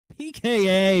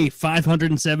PKA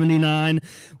 579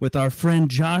 with our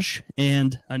friend Josh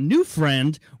and a new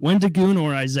friend, Wendigoon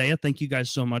or Isaiah. Thank you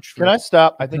guys so much. Can I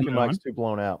stop? I think your mic's too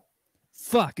blown out.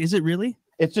 Fuck, is it really?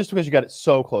 It's just because you got it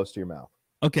so close to your mouth.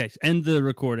 Okay, end the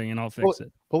recording and I'll fix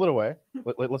it. Pull it away.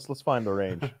 Let's find the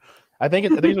range. I think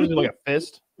it's supposed to be like a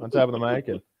fist on top of the mic,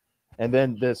 and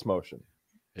then this motion.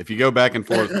 If you go back and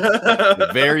forth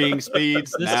at varying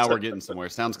speeds, now we're getting somewhere.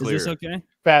 Sounds clear. Is this okay?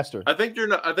 Faster. I think you're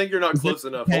not close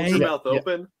enough. Hold your mouth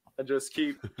open and just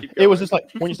keep going. It was just like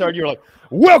when you started, you were like,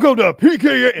 "Welcome to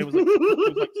PKA." It was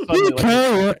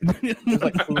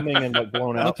like booming and like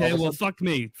blown out. Okay, well, fuck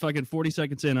me. Fucking 40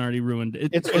 seconds in, already ruined it.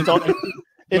 It's like,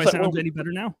 sounds any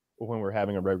better now? When we're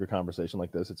having a regular conversation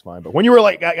like this, it's fine. But when you were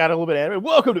like, got a little bit animated,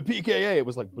 welcome to PKA, it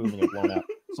was like booming and blown out.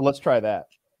 So let's try that.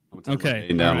 Okay,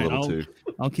 down a little too.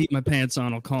 I'll keep my pants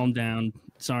on. I'll calm down.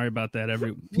 Sorry about that.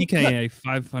 PKA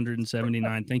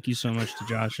 579. Thank you so much to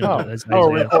Josh.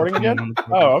 We're recording again?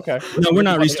 Oh, okay. No, we're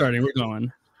not restarting. We're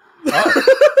going.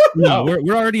 No,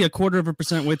 we're already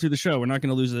 0.25% way through the show. We're not going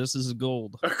to lose this. This is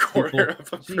gold.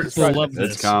 0.25%. Love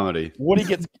this. It's comedy. Woody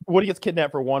gets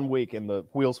kidnapped for 1 week and the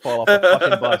wheels fall off the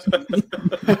fucking bus.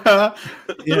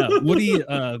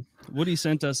 Yeah, Woody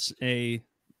sent us a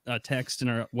text in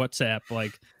our WhatsApp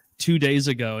like 2 days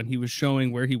ago, and he was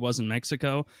showing where he was in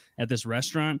Mexico at this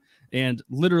restaurant, and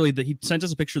literally he sent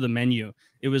us a picture of the menu.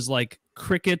 It was like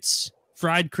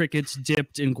fried crickets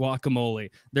dipped in guacamole.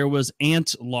 There was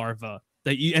ant larva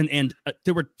that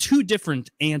there were 2 different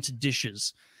ant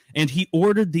dishes, and he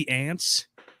ordered the ants.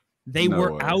 They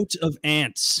were out of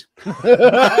ants. Move a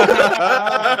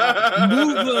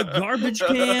garbage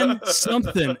can,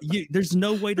 something. There's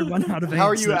no way to run out of ants. How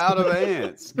are you out of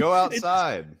ants? Go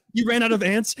outside. You ran out of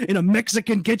ants in a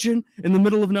Mexican kitchen in the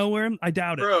middle of nowhere? I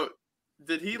doubt it. Bro,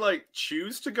 did he like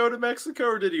choose to go to Mexico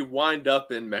or did he wind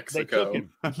up in Mexico? They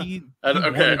took him. All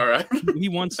right. He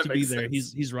wants to be there.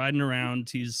 Sense. He's riding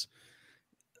around.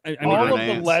 I mean, all of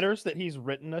the letters that he's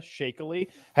written us shakily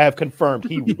have confirmed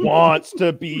he wants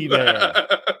to be there.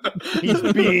 He's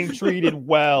being treated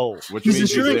well. He's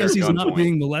assuring us he's not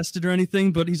being molested or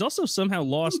anything, but he's also somehow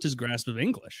lost his grasp of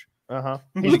English.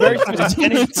 He's very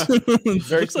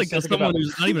looks like someone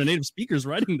who's not even a native speaker is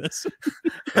writing this.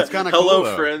 That's kind of hello,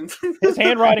 cool, friend. His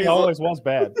handwriting always was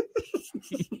bad.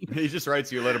 He just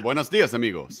writes you a letter. Buenos dias,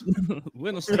 amigos.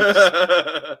 Buenos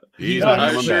dias.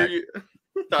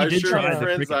 I'm sure,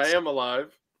 friends, I am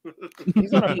alive.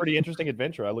 He's on a pretty interesting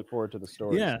adventure. I look forward to the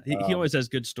story. Yeah, he always has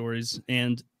good stories,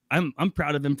 and I'm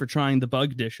proud of him for trying the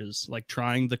bug dishes, like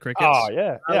trying the crickets. Oh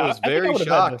yeah, I was very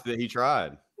shocked that he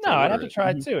tried. No, I'd have to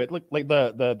try it too. It looked like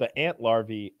the ant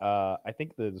larvae. I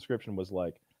think the description was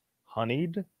like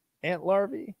honeyed ant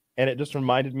larvae, and it just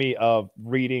reminded me of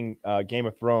reading Game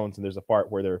of Thrones. And there's a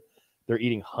part where they're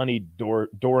eating honeyed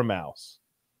dormouse.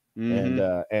 And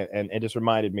it just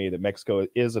reminded me that Mexico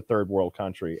is a third world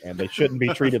country and they shouldn't be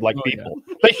treated like people.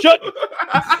 Yeah. They shouldn't.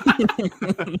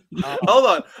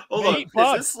 Hold on.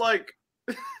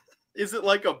 Is it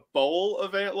like a bowl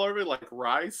of ant larvae, like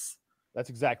rice? That's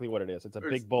exactly what it is. It's a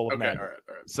big bowl of maggots. All right.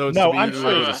 So it's I'm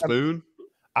sure with a spoon.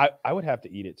 I would have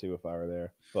to eat it too if I were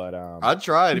there, but I'd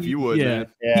try it if you would. Yeah,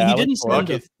 man.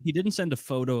 He didn't send a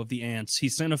photo of the ants. He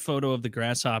sent a photo of the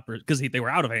grasshoppers because they were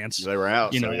out of ants. They were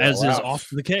out, as is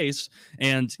often the case.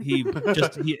 And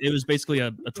it was basically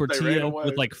a tortilla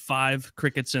with like 5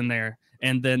 crickets in there,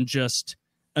 and then just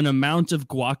an amount of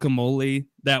guacamole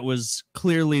that was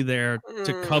clearly there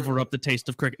to cover up the taste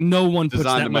of cricket. No one puts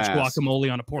that much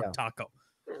guacamole on a pork taco.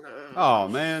 Oh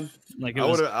man! Like I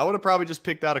would have probably just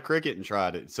picked out a cricket and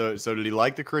tried it. So did he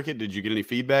like the cricket? Did you get any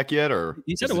feedback yet, or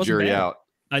he said is it the wasn't jury bad. out?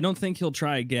 I don't think he'll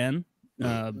try again.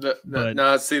 No,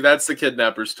 see, that's the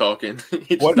kidnappers talking.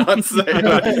 He did not say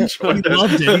that. He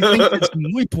loved it. He thinks it's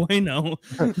muy bueno.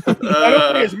 I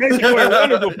don't think it's Mexico a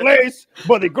wonderful place,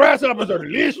 but the grasshoppers are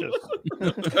delicious.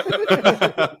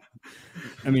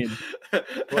 I mean,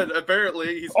 and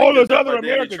apparently he's all those other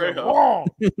Americans are wrong.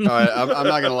 All right, I'm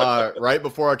not gonna lie. Right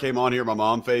before I came on here, my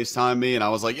mom FaceTimed me, and I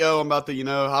was like, "Yo, I'm about to,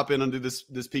 hop in and do this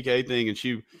PK thing." And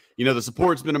she, the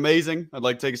support's been amazing. I'd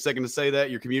like to take a second to say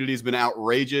that your community has been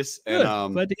outrageous, good.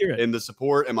 And glad to hear it. And the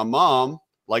support. And my mom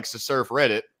likes to surf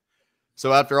Reddit,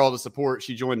 so after all the support,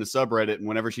 she joined the subreddit. And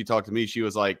whenever she talked to me, she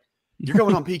was like, "You're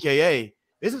going on PKA."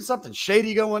 Isn't something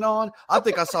shady going on? I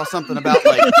think I saw something about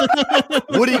like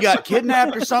Woody got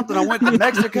kidnapped or something. I went to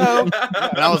Mexico,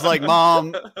 and I was like,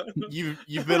 "Mom,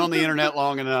 you've been on the internet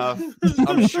long enough.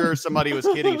 I'm sure somebody was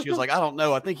kidding." She was like, "I don't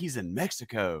know. I think he's in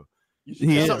Mexico."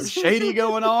 Is something shady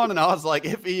going on? And I was like,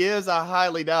 if he is, I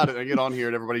highly doubt it. I get on here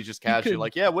and everybody's just casually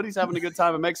like, yeah, Woody's having a good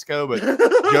time in Mexico, but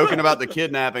joking about the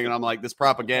kidnapping. And I'm like, this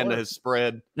propaganda has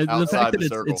spread outside the fact that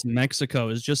circle. it's Mexico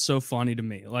is just so funny to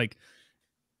me. Like,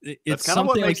 it's kind of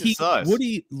what something makes like it sus.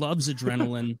 Woody loves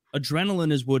adrenaline.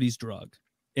 Adrenaline is Woody's drug,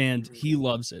 and he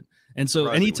loves it. And so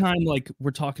Surprisingly. anytime like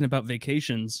we're talking about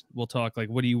vacations, we'll talk like,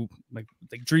 what do you like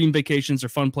dream vacations or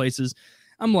fun places?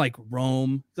 I'm like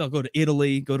Rome. They'll go to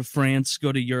Italy, go to France,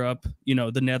 go to Europe, you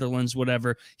know, the Netherlands,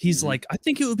 whatever. He's like, I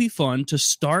think it would be fun to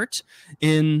start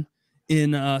in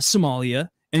Somalia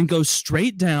and go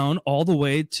straight down all the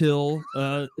way till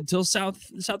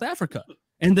South Africa,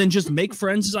 and then just make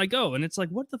friends as I go. And it's like,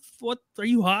 what are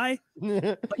you high?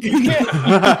 That's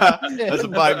a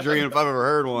pipe dream if I've ever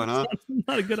heard one, huh? That's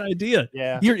not a good idea.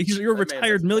 Yeah, you're a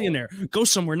retired millionaire. Go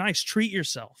somewhere nice, treat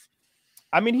yourself.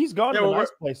 I mean, he's gone to nice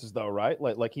places though, right?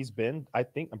 Like he's been. I'm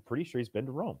pretty sure he's been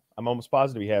to Rome. I'm almost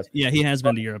positive he has. Yeah, he has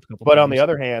been to Europe a couple. But times. on the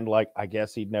other hand, like I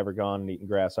guess he'd never gone and eaten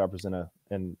grasshoppers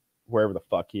in wherever the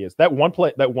fuck he is. That one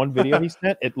video he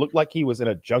sent, it looked like he was in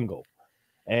a jungle,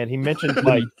 and he mentioned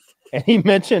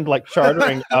like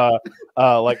chartering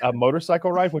like a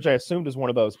motorcycle ride, which I assumed is one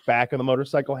of those back of the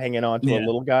motorcycle hanging on to a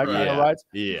little guy kind of rides.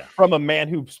 Yeah, from a man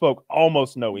who spoke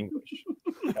almost no English.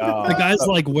 The guy's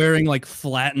like wearing like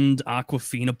flattened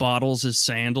Aquafina bottles as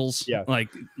sandals. Yeah, like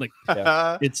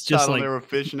yeah. It's just like they were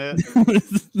fishnet.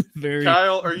 Very.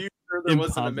 Kyle, are you sure there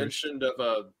wasn't a impoverished. mention of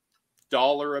a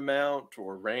dollar amount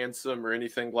or ransom or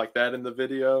anything like that in the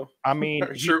video? I mean,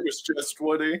 I'm sure it was just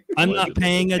Woody. I'm not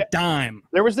paying a dime.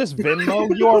 There was this Venmo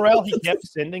URL he kept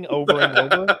sending over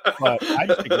and over, but I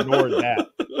just ignored that.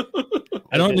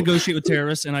 I don't negotiate with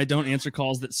terrorists, and I don't answer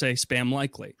calls that say spam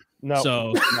likely. No.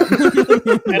 So,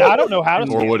 and I don't know how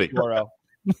to Or Woody. URL.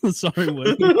 Sorry,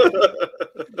 Woody.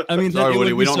 I mean, sorry,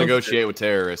 Woody. We don't negotiate with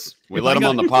terrorists. We let them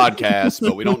on the podcast,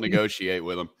 but we don't negotiate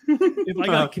with them. If I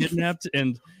got kidnapped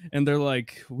and they're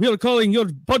like, "We are calling your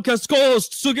podcast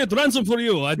co-host to get ransom for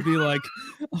you," I'd be like,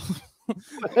 oh,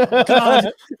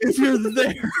 God, if you're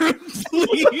there,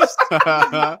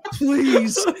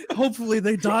 please. Hopefully,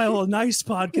 they dial a nice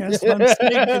podcast. If I'm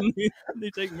mistaken. They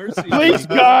take mercy. Please,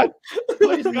 God,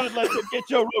 let them get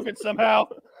Joe Rogan somehow.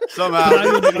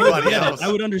 I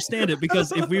would understand it,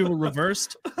 because if we were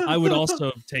reversed, I would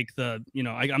also take the,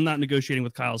 I'm not negotiating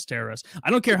with Kyle's terrorists. I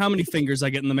don't care how many fingers I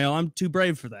get in the mail. I'm too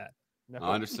brave for that.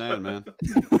 I understand, man.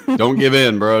 Don't give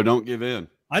in, bro. Don't give in.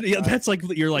 That's like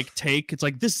your take. It's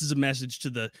like, this is a message to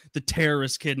the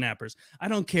terrorist kidnappers. I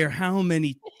don't care how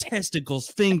many testicles,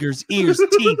 fingers, ears,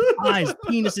 teeth, eyes,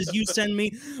 penises you send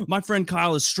me. My friend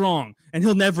Kyle is strong, and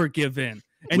he'll never give in.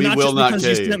 And We not will just not because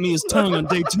he cave. sent me his tongue on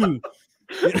day 2.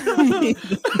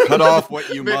 Cut off what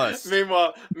you must.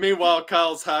 Meanwhile,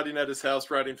 Kyle's hiding at his house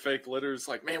writing fake letters.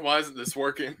 Like, man, why isn't this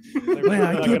working? Man,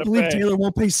 I can't believe Taylor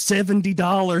won't pay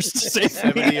 $70 to save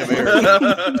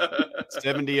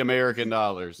 70 American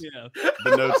dollars. Yeah.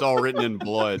 The note's all written in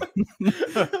blood.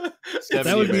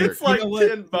 70 would be- American. It's like You know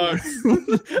what?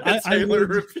 $10. And I Taylor would-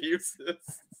 refuses.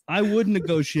 I would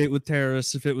negotiate with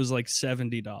terrorists if it was like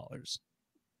 $70.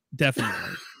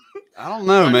 Definitely. I don't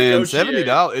know, Why man. negotiate?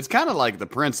 $70. It's kind of like the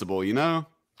principle, you know?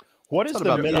 What is It's the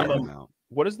not about a dollar minimum? amount.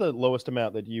 What is the lowest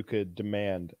amount that you could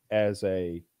demand as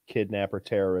a kidnapper,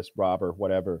 terrorist, robber,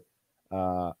 whatever,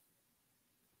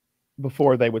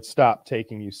 before they would stop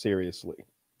taking you seriously?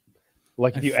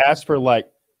 Like if you asked for like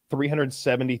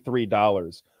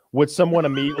 $373, would someone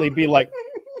immediately be like,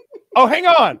 "Oh, hang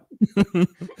on,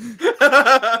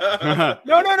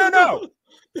 no.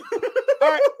 All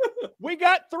right, we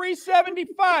got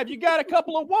 375. You got a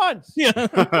couple of ones. Yeah.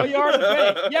 Well, you already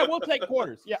paid. Yeah, we'll take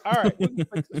quarters. Yeah, all right. We can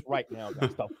fix this right now,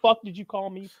 guys. The fuck did you call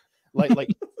me? Like,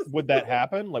 would that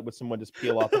happen? Like, would someone just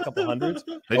peel off a couple hundreds?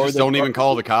 They just don't even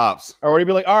call the cops. Or would he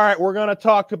be like, all right, we're gonna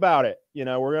talk about it.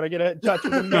 We're gonna get in touch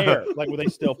with the mayor. Like, would they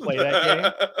still play that game?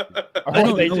 Or I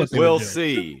don't would they know what just they would We'll do.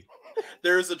 see.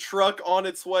 There's a truck on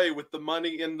its way with the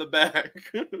money in the back.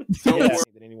 that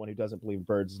anyone who doesn't believe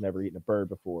birds has never eaten a bird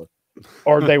before,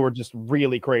 or they were just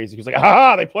really crazy. He's like,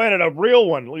 "Ha! They planted a real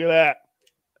one. Look at that."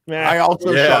 Man, I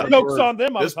also Yeah. shot a jokes bird. on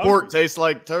them. I This was pork hungry. tastes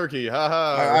like turkey. Ha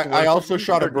ha. I also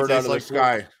shot a Turkey bird out tastes of the like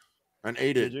pork. sky and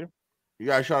ate Did it. you?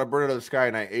 Yeah, I shot a bird out of the sky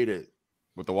and I ate it.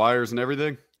 With the wires and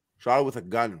everything. Shot it with a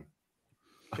gun.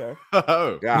 Okay.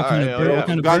 Oh, Yeah. all right, kind of hell bird- yeah. what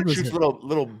kind of Gun bird was shoots it?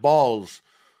 little balls.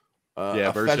 Yeah,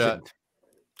 a bird shot. pheasant.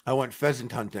 I went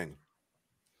pheasant hunting,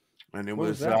 and it Where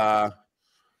was was that?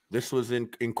 this was in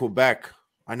Quebec.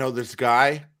 I know this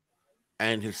guy,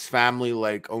 and his family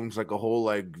owns a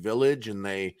whole village, and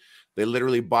they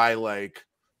literally buy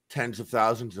tens of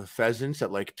thousands of pheasants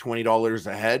at $20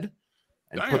 a head,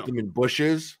 and Damn. put them in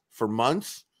bushes for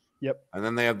months, Yep. And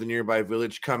then they have the nearby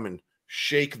village come and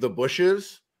shake the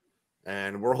bushes.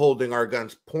 And we're holding our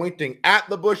guns pointing at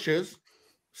the bushes,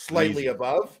 slightly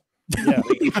above. Yeah.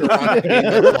 Making sure not to get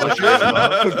in the bushes,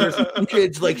 because there's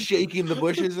kids like shaking the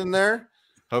bushes in there.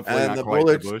 Hopefully And not the quite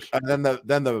bullets, the bush. and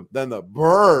then the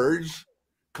birds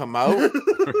come out,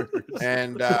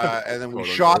 and then we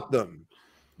shot them.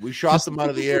 We shot them out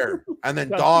of the air, and then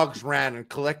dogs ran and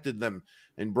collected them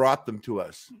and brought them to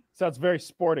us. Sounds very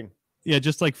sporting. Yeah,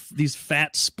 just like these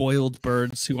fat, spoiled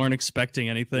birds who aren't expecting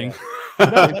anything.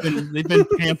 Yeah. they've been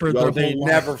pampered. Yo, their they whole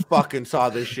never life. fucking saw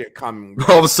this shit coming.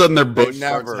 All of a sudden, their bush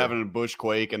never- starts having a bush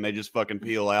quake, and they just fucking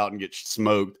peel out and get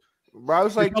smoked. Bro, I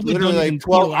was like probably literally don't even like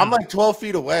 12. peel I'm out. like 12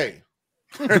 feet away.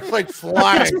 It's like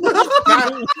flying.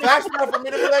 Fast enough for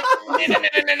me to be like,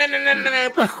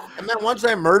 and then once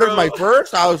I murdered my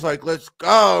first, I was like, let's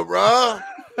go, bro.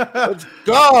 Let's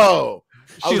go.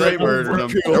 I was Straight like, murdered them.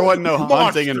 overkill. There wasn't no hunting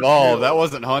Monster involved. kill. That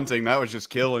wasn't hunting. That was just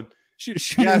killing.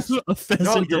 Shooting Yes. a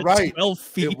pheasant you're at right. 12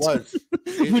 feet. It was.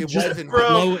 It would just wasn't.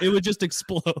 blow, it would just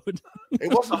explode.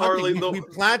 It wasn't Harley, hunting. We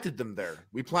planted them there.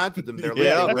 We planted them there.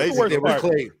 Yeah, Like, that's the worst they were part.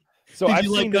 clay. So Did I've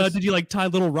you seen like this. did you like tie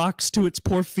little rocks to its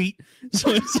poor feet?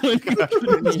 So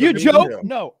You joke?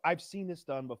 No, I've seen this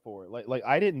done before. Like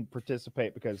I didn't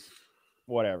participate because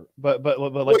whatever. But like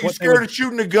What, you what they scared would- of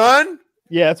shooting a gun?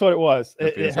 yeah, that's what it was.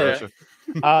 It Okay, hurt.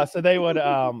 gotcha. So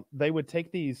they would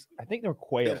take these. I think they were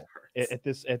quail at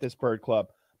this bird club,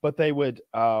 but they would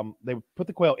put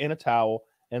the quail in a towel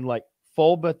and like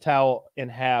fold the towel in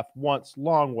half once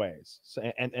long ways. So,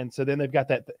 and so then they've got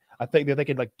that. I think that they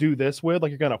could like do this with like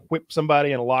you're gonna whip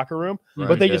somebody in a locker room, Right,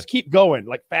 but they okay. just keep going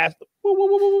like fast. Woo, woo,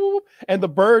 woo, woo, woo, woo. And the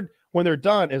bird when they're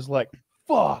done is like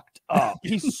fucked up.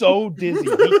 He's so dizzy.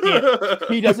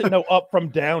 He doesn't know up from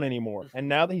down anymore. And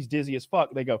now that he's dizzy as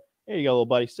fuck, they go, here you go, little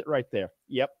buddy, sit right there.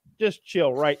 Yep, just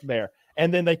chill right there.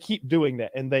 And then they keep doing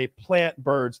that, and they plant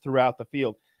birds throughout the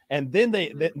field. And then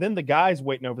then the guy's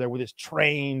waiting over there with his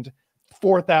trained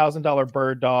 $4,000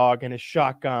 bird dog and his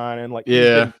shotgun, and like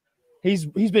Yeah. he's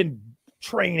been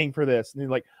training for this. And he's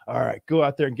like, all right, go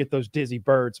out there and get those dizzy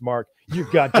birds, Mark. You're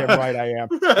goddamn right I am.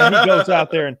 And he goes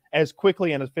out there and as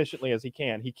quickly and efficiently as he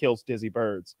can, he kills dizzy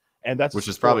birds. And that's Which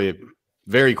is probably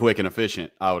very quick and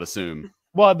efficient, I would assume.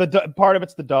 well, part of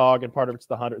it's the dog and part of it's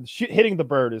the hunter. Hitting the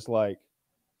bird is like,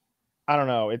 I don't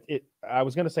know. I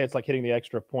was gonna say it's like hitting the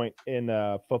extra point in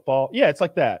football. Yeah, it's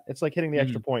like that. It's like hitting the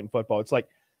extra point in football. It's like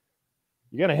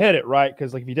you're gonna hit it right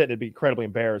because like if you didn't, it'd be incredibly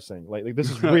embarrassing. Like this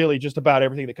is really just about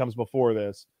everything that comes before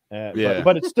this. Yeah.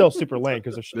 but it's still super lame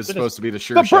because This is supposed to be the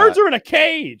sure the shot. birds are in a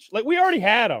cage. Like we already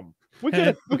had them. We could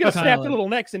have snapped their Kyler. little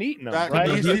necks and eaten them, That-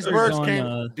 right? these They're birds on,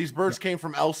 came. These birds came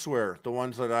from elsewhere. The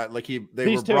ones that they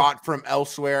These were two. brought from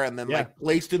elsewhere and then Yeah. like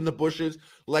placed in the bushes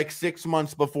like 6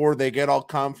 months before they get all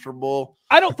comfortable.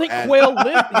 I don't think And- quail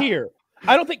live here.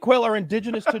 I don't think quail are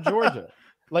indigenous to Georgia.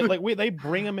 They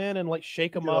bring them in and like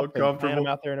shake them Get all up and plant them comfortable.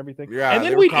 out there and everything. Yeah, and they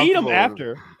then were we'd eat them comfortable.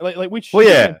 after. Like we'd shoot Well,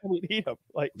 yeah. them and we'd eat them.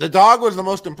 Like The dog was the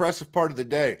most impressive part of the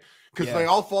day because Yeah. they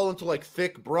all fall into like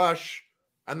thick brush,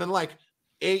 and then like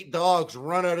 8 dogs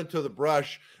run out into the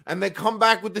brush, and they come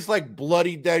back with this like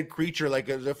bloody dead creature, like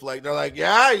as if like they're like,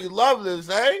 "Yeah, you love this,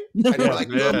 eh?" And you're like,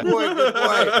 "Good Yeah. boy, good boy."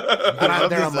 And I'm Love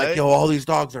there, this, I'm like, eh? "Yo, all these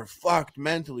dogs are fucked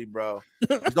mentally, bro.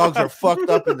 These dogs are fucked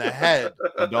up in the head."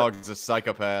 The dog's a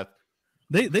psychopath.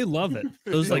 They love it.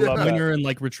 Those They like love that. pointer and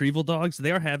like retrieval dogs,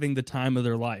 they are having the time of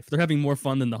their life. They're having more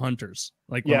fun than the hunters.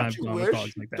 Like when Yeah. I've gone with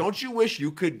dogs like that. Don't you wish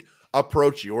you could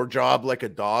approach your job like a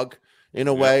dog in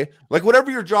a way? Like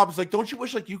whatever your job is like, don't you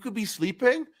wish like you could be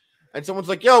sleeping and someone's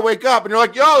like, "Yo, wake up," and you're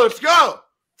like, "Yo, let's go.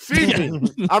 Feed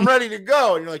me. I'm ready to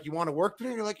go." And you're like, "You want to work today?"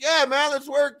 And you're like, "Yeah, man, let's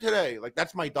work today." Like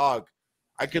that's my dog.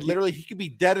 I could literally, he could be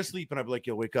dead asleep and I'd be like,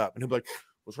 "Yo, wake up," and he'd be like,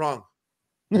 "What's wrong?"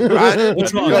 Riding?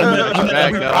 What's wrong? I'm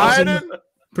back, We guys. riding?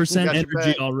 Percent Got your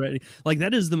energy back. already. Like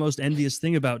that is the most envious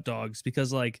thing about dogs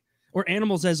because like or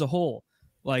animals as a whole.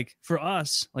 Like for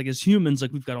us, like as humans,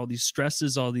 like we've got all these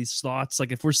stresses, all these thoughts.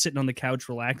 Like if we're sitting on the couch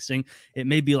relaxing, it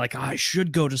may be like, I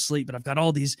should go to sleep, but I've got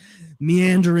all these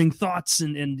meandering thoughts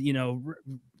and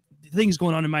things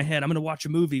going on in my head. I'm gonna watch a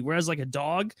movie. Whereas like a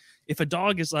dog, if a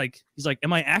dog is like, he's like,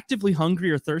 am I actively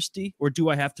hungry or thirsty, or do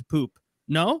I have to poop?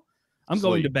 No, I'm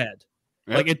going to Sleep. bed.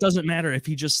 Yep. Like it doesn't matter if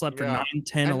he just slept for Yeah. 9,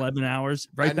 10, And- 11 hours.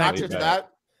 Right And back not to just bed.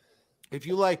 that, if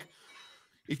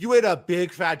you ate a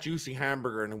big fat juicy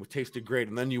hamburger and it tasted great,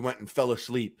 and then you went and fell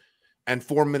asleep, and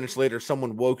 4 minutes later,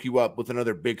 someone woke you up with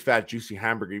another big, fat, juicy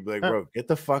hamburger, you'd be like, bro, get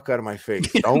the fuck out of my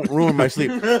face. Don't ruin my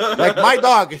sleep. Like my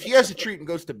dog, if he has a treat and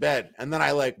goes to bed, and then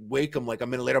I like wake him like a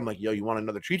minute later, I'm like, yo, you want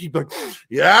another treat? He'd be like,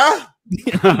 yeah,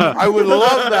 I would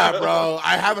love that, bro.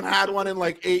 I haven't had one in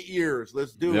like 8 years.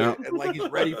 Let's do it. And like he's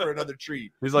ready for another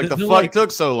treat. He's like, the fuck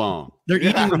took so long. They're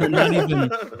eating when they're not even.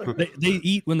 They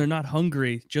eat when they're not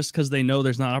hungry, just because they know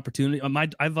there's not opportunity.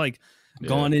 I've like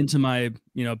gone into my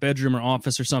bedroom or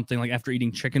office or something like after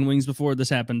eating chicken wings before. This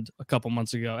happened a couple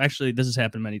months ago. Actually, this has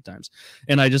happened many times.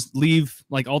 And I just leave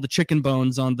like all the chicken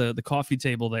bones on the coffee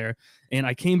table there. And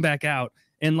I came back out.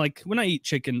 And like when I eat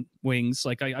chicken wings,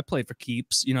 like I play for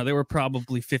keeps. There were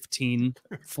probably 15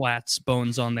 flats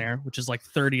bones on there, which is like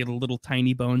 30 of the little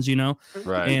tiny bones,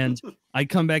 Right. And I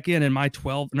come back in and my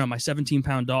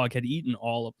 17-pound dog had eaten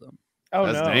all of them. Oh,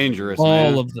 that's no. dangerous.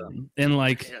 All of them. And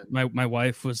like my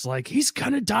wife was like, he's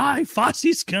gonna die.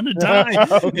 Fossey's gonna die.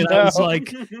 And I was like,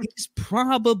 he's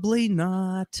probably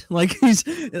not. Like I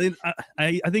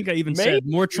think I even said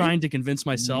more trying to convince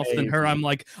myself than her. I'm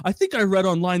like, I think I read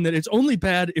online that it's only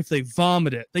bad if they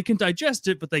vomit it. They can digest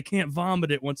it, but they can't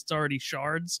vomit it once it's already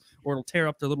shards or it'll tear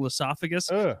up their little esophagus.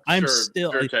 I'm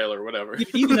still Taylor, whatever.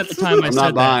 Even at the time I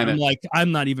said that, I'm it. like,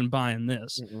 I'm not even buying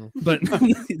this. But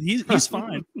he's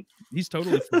fine. He's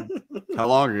totally fine. How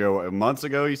long ago? Months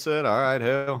ago, you said? All right,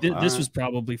 hell. This was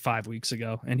probably 5 weeks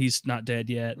ago, and he's not dead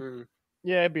yet.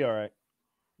 Yeah, it'd be all right.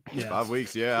 Yeah. 5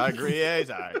 weeks. Yeah, I agree. Yeah, he's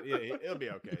all right. Yeah, it'll be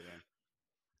okay then.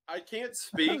 I can't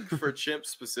speak for chimps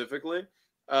specifically,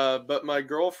 but my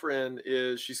girlfriend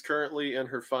she's currently in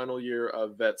her final year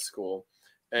of vet school.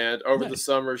 And over the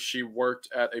summer, she worked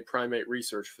at a primate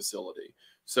research facility.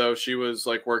 So she was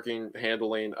like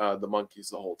handling the monkeys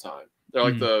the whole time. They're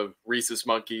like the rhesus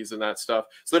monkeys and that stuff.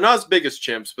 So they're not as big as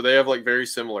chimps, but they have like very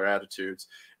similar attitudes.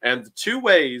 And the two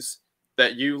ways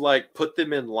that you like put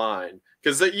them in line,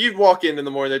 because you'd walk in the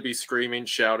morning, they'd be screaming,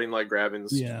 shouting, like grabbing,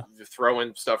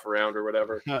 throwing stuff around or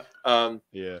whatever.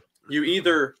 You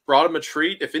either brought them a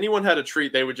treat. If anyone had a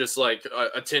treat, they would just like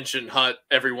attention hut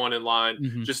everyone in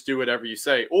line, just do whatever you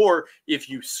say. Or if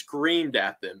you screamed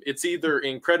at them, it's either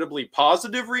incredibly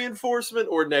positive reinforcement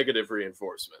or negative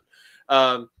reinforcement.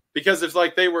 Because if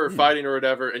like they were fighting or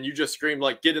whatever, and you just screamed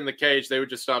like "get in the cage," they would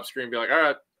just stop screaming, and be like, "All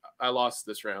right, I lost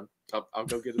this round. I'll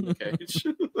go get in the cage."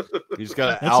 You just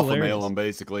gotta alpha male them,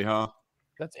 basically, huh?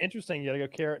 That's interesting. You gotta go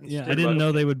carrot and stick. stick. I didn't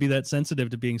know they would be that sensitive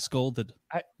to being scolded.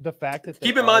 The fact that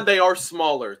keep in mind they are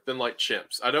smaller than like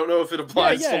chimps. I don't know if it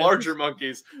applies to larger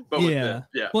monkeys, but well,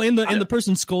 and the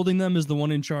person scolding them is the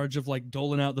one in charge of like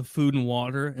doling out the food and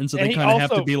water, and so they kind of have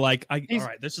to be like, all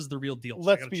right, this is the real deal.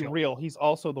 Let's be real. He's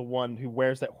also the one who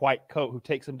wears that white coat who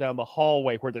takes him down the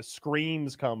hallway where the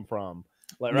screams come from.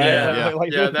 Like, right?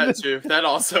 That too. That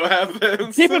also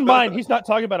happens. Keep in mind, he's not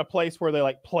talking about a place where they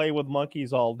like play with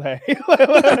monkeys all day. We're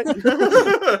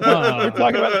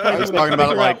talking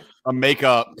about like a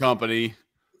makeup company.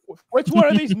 Which one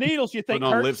of these needles you think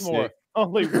hurts more?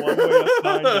 Only one way to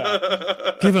find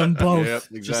out. Give them both. Yep,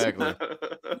 exactly.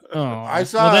 I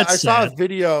saw a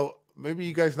video. Maybe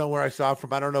you guys know where I saw it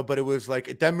from. I don't know, but it was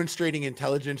like demonstrating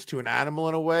intelligence to an animal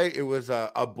in a way. It was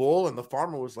a bull, and the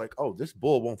farmer was like, "Oh, this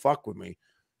bull won't fuck with me.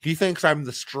 He thinks I'm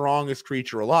the strongest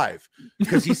creature alive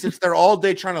because he sits there all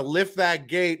day trying to lift that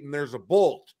gate, and there's a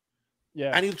bolt.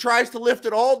 Yeah, and he tries to lift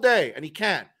it all day, and he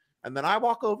can't. And then I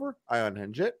walk over, I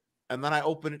unhinge it, and then I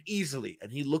open it easily,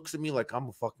 and he looks at me like I'm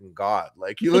a fucking god.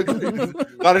 Like he looks,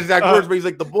 not exact words, but he's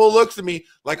like, the bull looks at me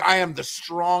like I am the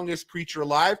strongest creature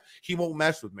alive. He won't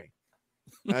mess with me."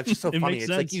 And that's just so funny. It's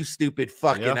like, you stupid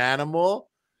fucking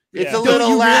animal. It's a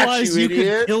little latch, you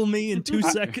idiot. Could kill me in 2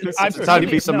 seconds. It's a tiny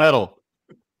piece of metal.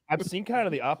 I've seen kind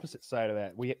of the opposite side of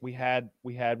that. We had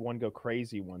one go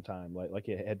crazy one time, like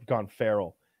it had gone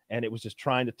feral, and it was just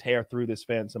trying to tear through this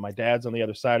fence. And my dad's on the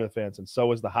other side of the fence, and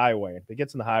so is the highway. If it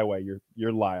gets in the highway,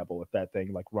 you're liable if that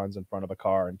thing like runs in front of a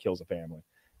car and kills a family.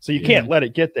 So you can't let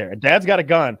it get there. And Dad's got a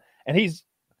gun, and he's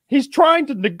trying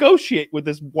to negotiate with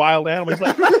this wild animal. He's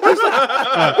like, no,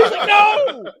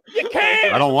 you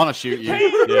can't. I don't want to shoot you.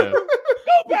 Yeah. Go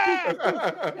back.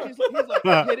 And he's like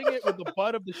hitting it with the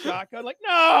butt of the shotgun. Like,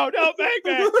 no, don't make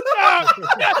me.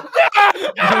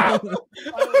 No.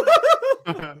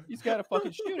 He's got to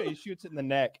fucking shoot it. He shoots it in the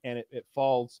neck, and it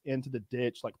falls into the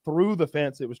ditch, like through the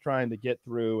fence it was trying to get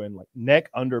through, and like neck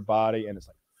under body, and it's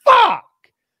like, fuck.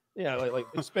 Yeah, like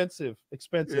expensive.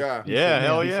 Yeah,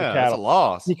 hell yeah. That's a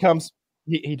loss.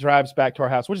 He drives back to our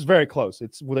house, which is very close.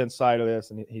 It's within sight of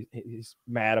this, and he's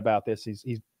mad about this.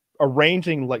 He's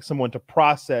arranging like someone to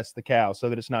process the cow so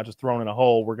that it's not just thrown in a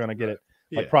hole. We're gonna get it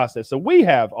like processed. So we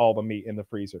have all the meat in the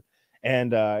freezer,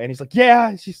 and he's like,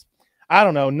 yeah, I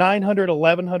don't know, 900,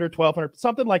 1100, 1200,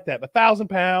 something like that, 1,000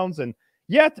 pounds. And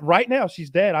yet right now she's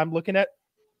dead. I'm looking at,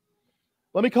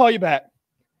 let me call you back.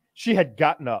 She had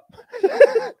gotten up.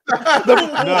 No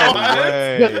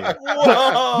way.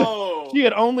 Whoa! She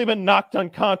had only been knocked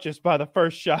unconscious by the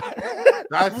first shot.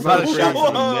 That's Not a so shot crazy.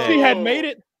 from the neck. She had made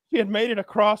it. She had made it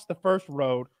across the first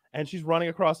road, and she's running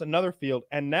across another field.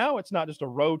 And now it's not just a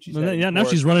road. She's heading now for.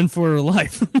 she's running for her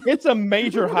life. It's a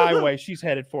major highway she's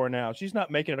headed for now. She's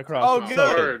not making it across. Oh, it.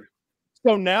 good.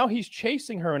 So now he's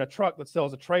chasing her in a truck that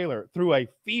sells a trailer through a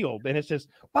field, and it's just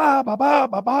ba ba ba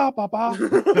ba ba ba ba.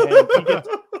 And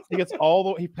he gets all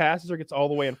the he passes her, gets all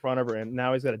the way in front of her, and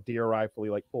now he's got a deer rifle. He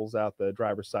like pulls out the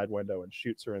driver's side window and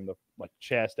shoots her in the like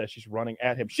chest as she's running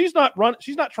at him. She's not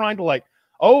trying to like,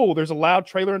 oh, there's a loud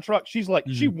trailer and truck. She's like,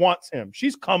 she wants him.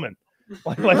 She's coming.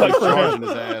 Like for Charging him.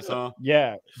 his ass, huh?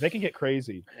 Yeah, they can get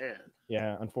crazy. Man.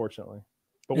 Yeah, unfortunately.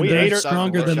 But And we they're ate her.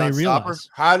 stronger than they Shot stopper? realize.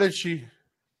 How did she?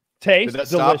 Taste Did that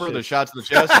stop her? The delicious. shots to the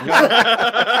chest?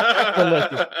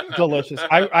 Delicious.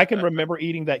 I can remember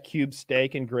eating that cube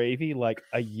steak and gravy like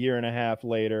a year and a half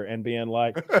later and being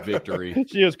like, Victory.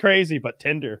 she was crazy but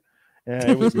tender. And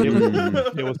it was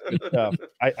good stuff.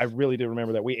 I really do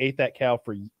remember that. We ate that cow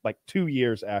for like 2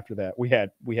 years after that. We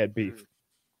had beef.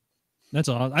 That's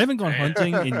all. I haven't gone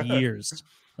hunting in years.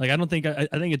 Like I think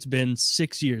it's been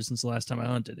 6 years since the last time I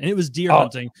hunted, and it was deer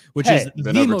hunting, which is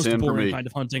Been the over most 10 for boring me. kind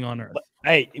of hunting on earth.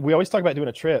 Hey, we always talk about doing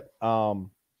a trip.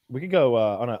 We could go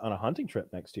on a hunting trip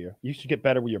next year. You should get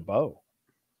better with your bow.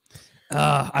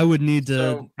 I would need to.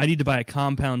 So- I need to buy a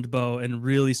compound bow and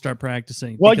really start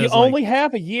practicing. Well, you because, only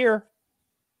have a year.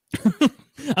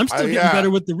 I'm still getting yeah. better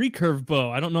with the recurve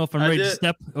bow. I don't know if I'm I ready to did-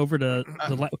 step over to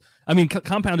the. I mean,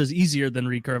 compound is easier than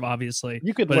recurve, obviously.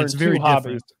 You could but learn it's 2 very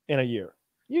hobbies different. in a year.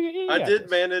 You I got did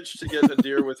this. manage to get a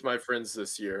deer with my friends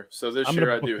this year. So this I'm gonna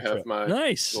year I book do the have trip. my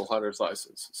Nice. little hunter's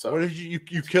license. So What did you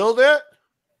killed it?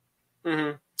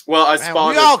 well, I Man,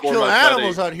 spotted we all for kill my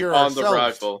animals buddy out here on the ourselves.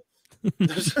 rifle.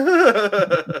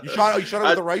 You shot it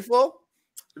with a rifle?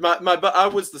 I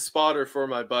was the spotter for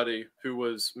my buddy who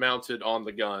was mounted on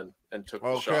the gun and took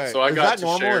the shot. Okay. So I Is got that to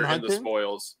normal share in in the hunting?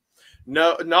 spoils.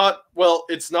 No, not well,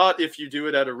 it's not if you do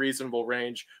it at a reasonable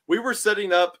range. We were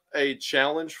setting up a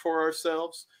challenge for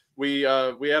ourselves. We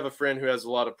have a friend who has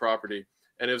a lot of property,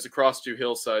 and it was across 2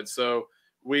 hillsides. So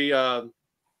we how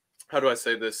do I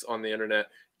say this on the internet?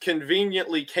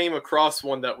 Conveniently came across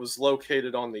one that was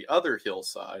located on the other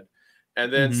hillside.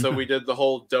 And then so we did the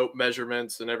whole dope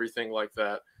measurements and everything like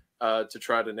that to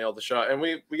try to nail the shot. And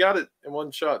we got it in one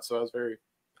shot. So I was very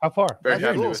How far? very That's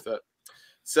happy cool. with that.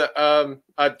 So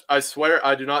I swear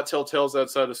I do not tell tales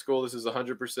outside of school. This is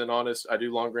 100% honest. I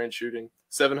do long range shooting.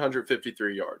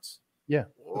 753 yards. Yeah.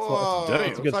 Whoa, That's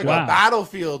it's good like stuff. a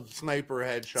battlefield sniper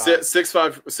headshot.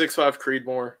 6.5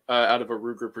 Creedmoor out of a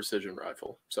Ruger precision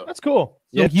rifle. So That's cool.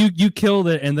 So Yeah. you killed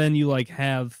it, and then you like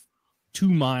have 2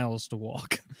 miles to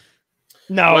walk.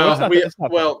 No, well, it's not, it's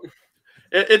not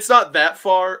it's not that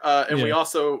far. And we Yeah.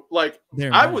 also like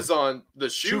There, I man. was on the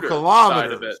shooter side of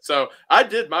kilometers. it, so I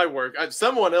did my work.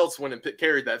 Someone else went and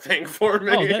carried that thing for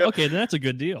me. Oh, okay, then that's a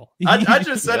good deal. I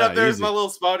just set up Yeah, there with easy. my little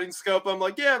spotting scope. I'm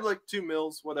like, yeah, I'm like 2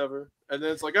 mils, whatever. And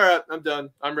then it's like, all right, I'm done.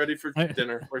 I'm ready for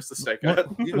dinner. Where's the steak at?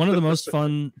 One of the most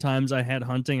fun times I had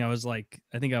hunting, I was like,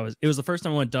 it was the first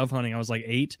time I went dove hunting. I was like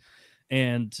 8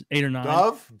 or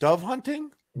 9. Dove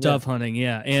hunting? Dove hunting,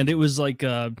 yeah. And it was like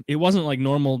it wasn't like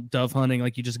normal dove hunting,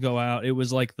 like you just go out. It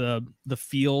was like the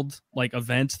field like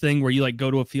event thing where you like go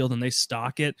to a field and they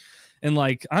stock it. And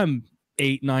like I'm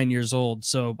 8, 9 years old,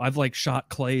 so I've like shot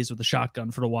clays with a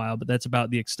shotgun for a while, but that's about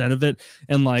the extent of it.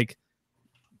 And like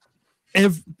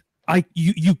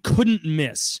you couldn't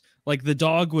miss. Like the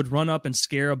dog would run up and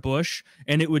scare a bush,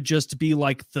 and it would just be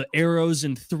like the arrows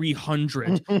in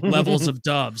 300 levels of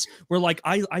doves. Where like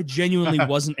I genuinely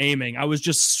wasn't aiming. I was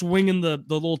just swinging the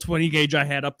little 20 gauge I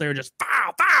had up there, just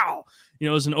pow pow. You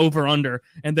know, it was an over under,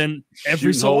 and then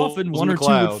every Shooting so holes often in one the or two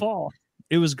cloud. would fall.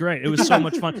 It was great. It was so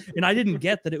much fun, and I didn't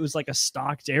get that it was like a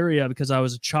stocked area because I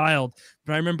was a child.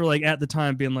 But I remember like at the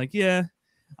time being like, yeah.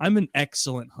 I'm an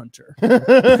excellent hunter. I'm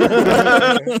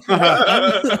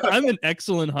an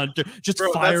excellent hunter. Just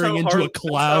Bro, that's firing how into Harley- a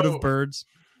cloud that's how- of birds.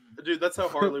 Dude, that's how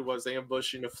Harley was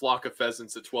ambushing a flock of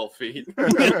pheasants at 12 feet.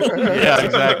 Yeah,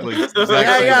 exactly. Yeah,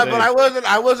 Exactly. yeah, but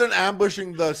I wasn't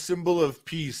ambushing the symbol of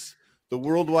peace, the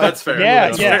worldwide. That's fair. Yeah,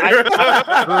 That's yeah,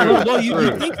 fair. Well,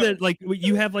 you think that like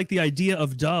you have like the idea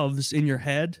of doves in your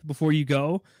head before you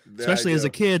go, especially as a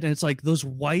kid, and it's like those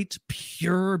white,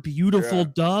 pure, beautiful Yeah.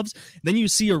 doves. Then you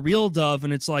see a real dove,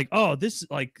 and it's like, oh, this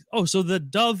like, oh, so the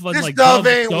dove on This like dove Dove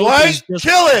ain't Dope white. is just,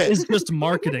 Kill it. is just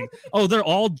marketing. Oh, they're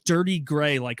all dirty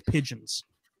gray like pigeons.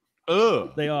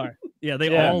 Ugh. They are. Yeah,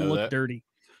 they Yeah. all I know look that. dirty.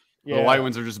 Yeah. The white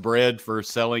ones are just bred for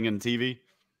selling and TV.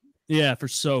 Yeah, for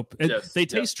soap. Yes, They yeah.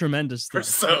 taste tremendous. For though.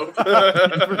 soap.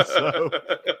 For soap.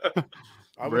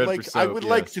 I Bread would for like soap,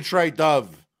 like yes. to try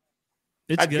Dove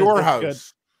It's at good. your It's house.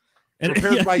 good. And-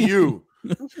 Prepared yeah, by you.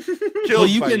 Well, Killed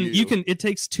you by can. It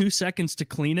takes 2 seconds to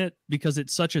clean it because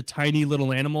it's such a tiny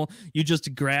little animal. You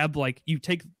just grab you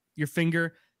take your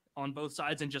finger on both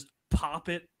sides and just pop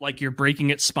it like you're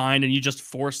breaking its spine, and you just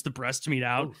force the breast meat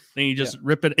out. Then you just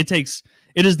rip it. It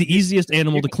is the easiest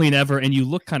animal to clean ever, and you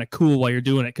look kind of cool while you're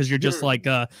doing it because you're just like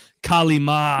Kali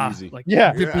Ma, Easy. like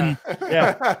Yeah. ripping.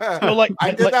 Yeah. So, like-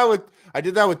 I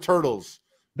did that with turtles.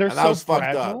 They're And that so was fucked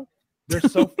up.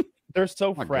 fragile. They're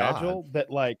so my fragile that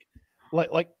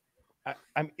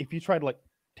if you tried to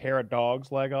tear a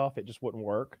dog's leg off, it just wouldn't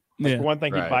work. Yeah. For one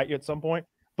thing, he'd Right. bite you at some point.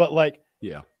 But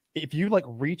Yeah. if you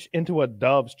reach into a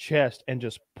dove's chest and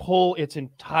just pull its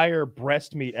entire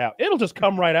breast meat out, it'll just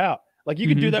come right out. Like you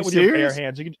can do Mhm. that You with your bare serious?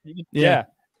 hands. You can, Yeah. yeah.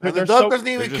 And They're the dove so- doesn't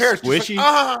even they're care. just It's just squishy? like,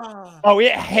 ah. Oh,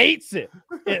 it hates it.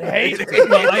 It hates it.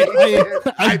 Well,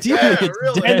 I ideally, bet, it's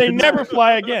really. dead. And they never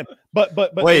fly again. But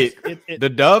Wait, it, The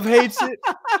dove hates it.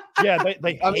 yeah,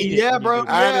 they I hate mean, it yeah, when you bro. do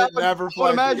that. And Yeah, it never I would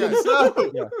flies imagine again.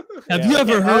 so. Yeah. Have Yeah. you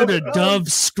ever Yeah. heard a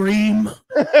dove scream?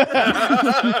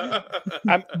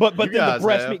 But You then the guys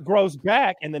breast have. meat grows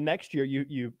back, and the next year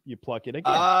you pluck it again.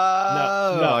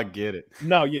 Oh, No. I get it.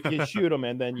 No, you shoot them,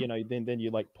 and then then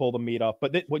you pull the meat off.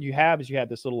 But what you have is you have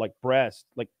this little breast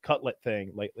cutlet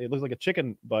thing, it looks like a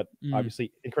chicken, but Mm.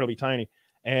 obviously incredibly tiny.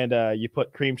 And you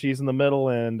put cream cheese in the middle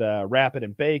and wrap it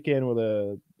in bacon with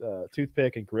a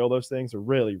toothpick and grill those things. Are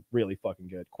really, really fucking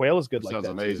good. Quail is good like Sounds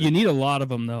that. too. amazing. You need a lot of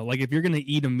them though. Like if you're gonna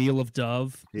eat a meal of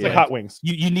dove, It's like hot wings.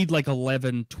 you need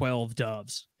 11, 12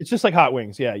 doves. It's just like hot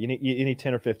wings. Yeah, you need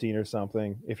 10 or 15 or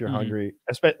something if you're Mhm. hungry.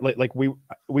 Especially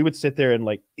we would sit there and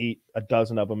eat a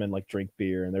dozen of them and drink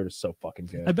beer, and they're just so fucking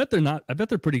good. I bet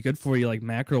they're pretty good for you,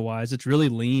 macro wise. It's really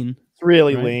lean. It's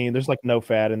really Right. lean. There's no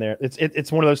fat in there.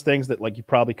 It's one of those things that you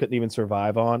probably couldn't even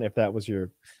survive on if that was your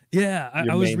Yeah,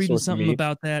 Your I was main reading source of something meat.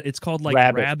 about that. It's called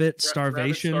Rabbit.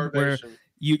 starvation, Rabbit where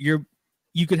starvation.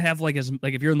 you could have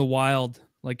if you're in the wild,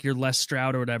 you're Les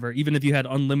Stroud or whatever. Even if you had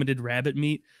unlimited rabbit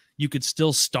meat, you could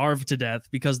still starve to death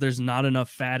because there's not enough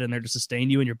fat in there to sustain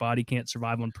you, and your body can't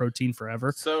survive on protein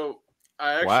forever. So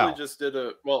I actually Wow. just did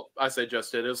I say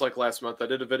just did. It was last month. I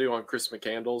did a video on Chris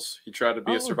McCandles. He tried to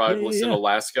be Oh, a survivalist yeah, in yeah.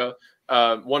 Alaska.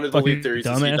 One of the Fucking lead theories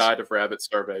is he dumbass. died of rabbit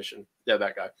starvation. Yeah,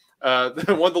 that guy.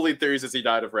 One of the lead theories is he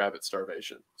died of rabbit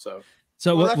starvation. So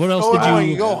So Well, what that's else so did annoying.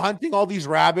 you? You go hunting all these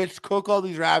rabbits, cook all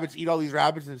these rabbits, eat all these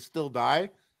rabbits, and still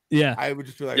die. Yeah, I would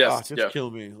just be like, Yes, oh, just yeah.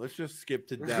 kill me. Let's just skip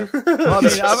to death. Well, I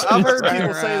mean, I've heard Running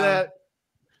people say around. that.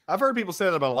 I've heard people say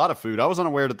that about a lot of food. I was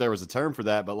unaware that there was a term for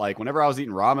that, but whenever I was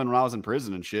eating ramen when I was in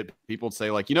prison and shit, people would say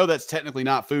that's technically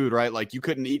not food, right? You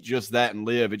couldn't eat just that and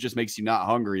live. It just makes you not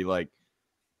hungry.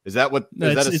 Is that what? No,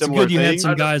 Is that a it's similar good you thing? had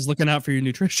some I don't- guys looking out for your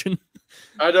nutrition.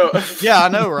 I know. Yeah, I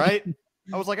know, right?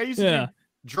 I was I used to Yeah. do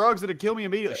drugs that'd kill me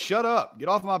immediately. Shut up, get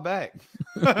off my back.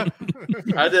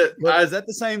 I did. Is that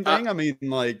the same thing? I mean,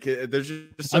 there's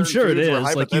just I'm certain sure it foods where is.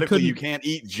 hypothetically you couldn't- can't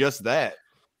eat just that.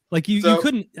 You So-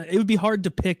 couldn't. It would be hard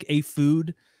to pick a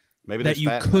food Maybe that there's you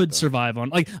fat in that, could though. survive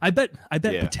on. I bet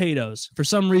Yeah. potatoes. For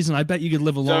some reason, I bet you could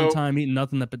live a long So- time eating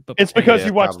nothing but It's potatoes. because Yeah,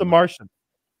 you watched The probably. Martian.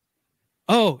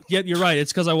 Oh, yeah, you're right.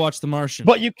 It's because I watched The Martian.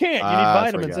 But you can't. You need That's where I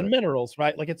vitamins got and it. minerals,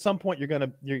 right? At some point you're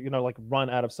gonna run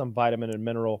out of some vitamin and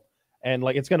mineral, and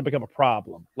it's gonna become a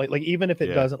problem. Even if it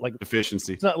Yeah. doesn't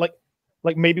Deficiency. it's not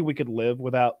maybe we could live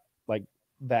without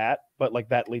that, but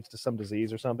that leads to some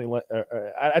disease or something.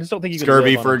 I just don't think you can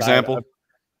Scurvy, live on for a diet example. of-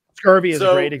 Scurvy is a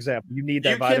So, great example. You need that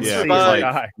you can vitamin C. Yeah, or survive-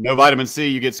 die. no vitamin C,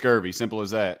 you get scurvy. Simple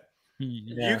as that.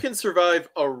 Yeah. You can survive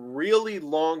a really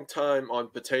long time on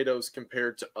potatoes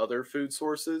compared to other food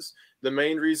sources. The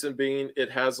main reason being it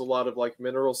has a lot of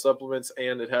mineral supplements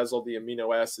and it has all the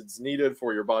amino acids needed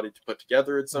for your body to put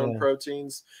together its own Yeah.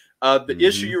 proteins. The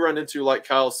issue Mhm. you run into, like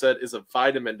Kyle said, is a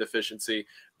vitamin deficiency,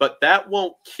 but that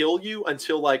won't kill you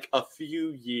until a few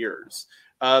years.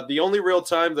 The only real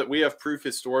time that we have proof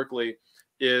historically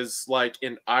is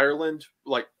in Ireland,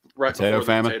 right Potato before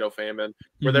famine? the potato famine,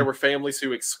 where there were families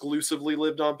who exclusively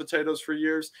lived on potatoes for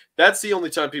years. That's the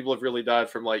only time people have really died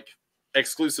from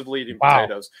exclusively eating Wow.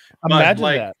 potatoes. But, Imagine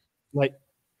that.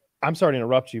 I'm sorry to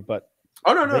interrupt you, but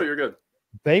Oh no, They- you're good.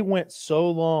 they went so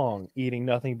long eating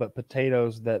nothing but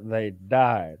potatoes that they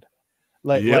died.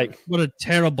 Yep. What a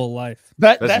terrible life.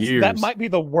 That's that years. might be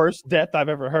the worst death I've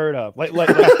ever heard of. I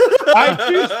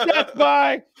choose death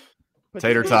by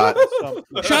Tater tot.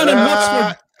 Shannon,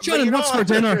 Ah, what's for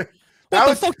dinner? What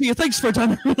the fuck do you think's for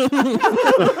time?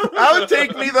 That would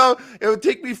take me though. It would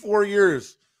take me 4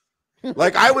 years.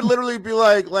 Like I would literally be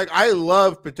like I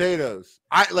love potatoes.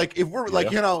 I like if we're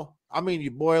like I mean,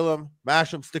 you boil them,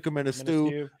 mash them, stick them in a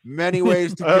stew. Many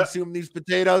ways to consume these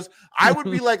potatoes. I would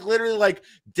be like literally like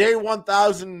day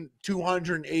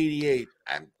 1,288.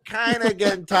 I'm kind of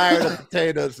getting tired of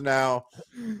potatoes now.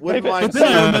 But then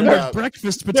I remember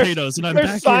breakfast potatoes, and I'm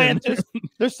back scientists.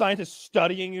 There's scientists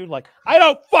studying you. Like, I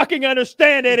don't fucking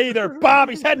understand it either, Bob.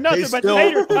 He's had nothing but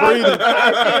taters for 5 years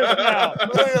now.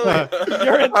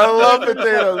 I love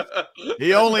potatoes.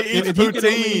 He only eats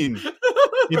poutine.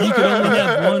 If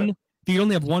you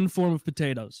only have one form of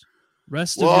potatoes,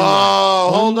 rest of your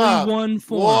life, hold up, one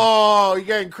form. Whoa, you're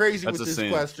getting crazy with this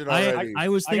question already. I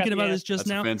was thinking about this just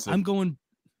now. Offensive. I'm going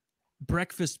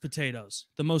breakfast potatoes,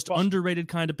 the most underrated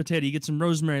kind of potato. You get some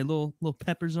rosemary, little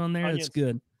peppers on there. That's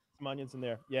good. Some onions in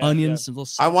there. Yeah, onions. Yeah.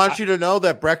 I want you to know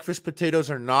that breakfast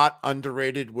potatoes are not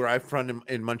underrated where I'm from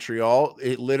in Montreal.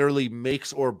 It literally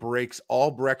makes or breaks all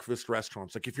breakfast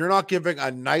restaurants. Like if you're not giving a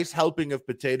nice helping of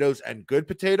potatoes and good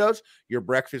potatoes, your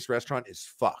breakfast restaurant is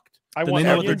fucked. I want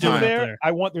onions in there. I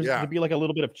want there to be like a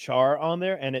little bit of char on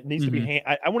there, and it needs to be hand.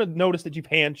 I want to notice that you've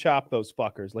hand chopped those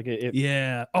fuckers. Like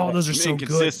Oh, those are so good.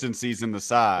 Inconsistencies in the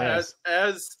size.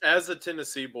 As a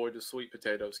Tennessee boy, do sweet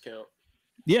potatoes count?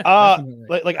 Yeah. You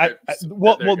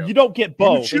don't get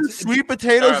both. You choose sweet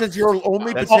potatoes as your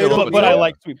only potato. But I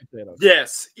like sweet potatoes.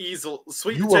 Yes, easily.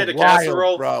 Sweet potato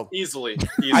casserole, bro. Easily.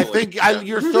 I think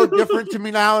you're so different to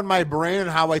me now in my brain and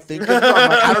how I think. I'm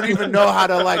like, I don't even know how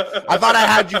to I thought I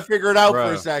had you figured out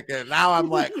for a second. Now I'm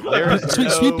like,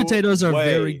 sweet potatoes are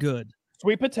very good.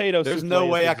 Sweet potatoes. There's no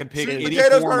way I can pick any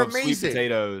form of sweet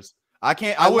potatoes. I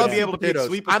can't. I wouldn't be able to pick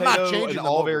sweet potato in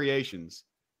all variations.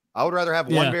 I would rather have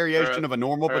one variation of a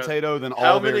normal potato than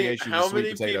all variations of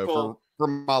sweet potato for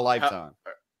my lifetime.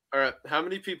 All right. How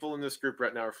many people in this group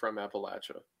right now are from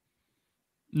Appalachia?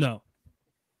 No.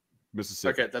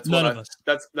 Mississippi. Okay, that's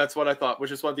what I thought,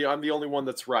 which is why I'm the only one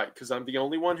that's right, because I'm the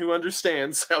only one who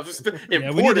understands how important we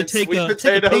need to take sweet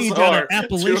take a page potatoes are. Out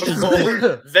of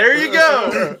Appalachia's There you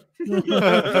go.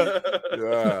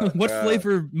 What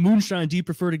flavor moonshine do you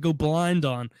prefer to go blind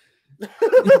on?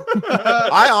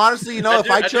 I honestly,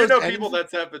 if I chose, people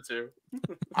that's happened to.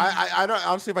 I don't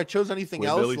honestly. If I chose anything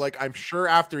else, like I'm sure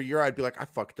after a year, I'd be like, I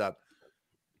fucked up.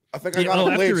 I think I got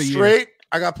to play it straight.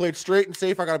 I got to play it straight and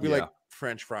safe. I got to be like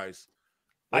French fries.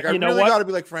 Like I really got to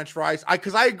be like French fries.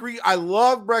 Because I agree. I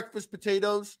love breakfast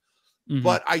potatoes,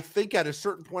 but I think at a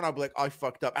certain point I'll be like, oh, I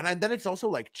fucked up. And then it's also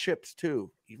like chips too.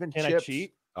 Even Can chips. I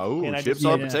cheat? Oh, chips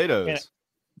are potatoes.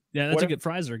 That's a good.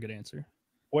 Fries are a good answer.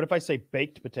 What if I say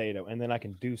baked potato and then I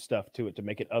can do stuff to it to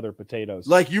make it other potatoes?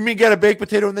 Like you mean get a baked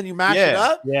potato and then you mash it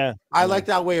up? Yeah. I like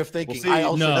that way of thinking.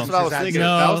 Well, see, that's what I was thinking.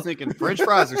 No. I was thinking French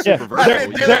fries are super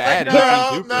versatile.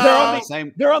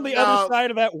 They're on the other side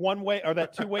of that one way or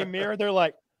that two-way mirror. They're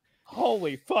like,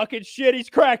 holy fucking shit, he's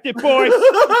cracked it, boys.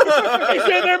 He's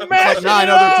in there mashing like 9 it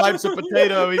other up. types of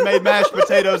potato. He made mashed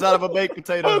potatoes out of a baked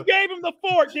potato. Who gave him the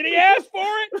fork? Did he ask for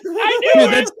it? I knew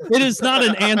it. It is not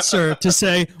an answer to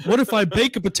say, what if I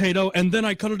bake a potato and then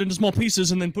I cut it into small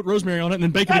pieces and then put rosemary on it and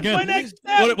then bake it again? My next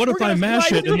step. What if I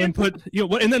mash it and then put,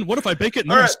 and then what if I bake it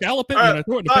and then I scallop it and then I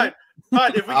throw it in the pan?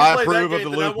 Fine, if we I can play approve that of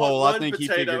game, the then loophole. I I think he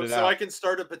potato, figured it so out. I can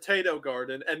start a potato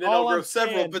garden, and then All I'll grow I'm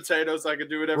several saying- potatoes. I can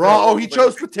do whatever. Raw. Oh, he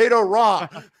chose potato raw.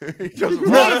 He chose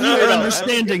raw None of you are potato.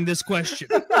 understanding this question.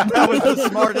 That was the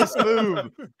smartest move.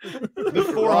 The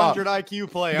 400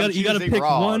 IQ play. You gotta pick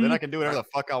raw. one- Then I can do whatever the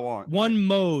fuck I want. One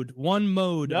mode of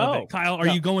No. it. Kyle, are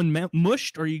you going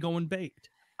mushed or are you going baked?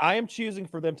 I am choosing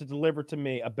for them to deliver to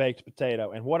me a baked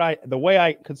potato, and the way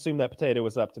I consume that potato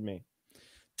is up to me.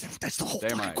 That's the whole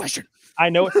Damn fucking right. question. I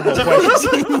know it's the whole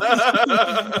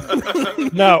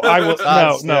question. No, I will.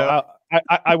 No.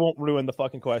 I won't ruin the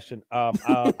fucking question.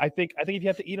 I think if you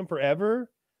have to eat them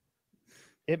forever,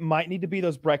 it might need to be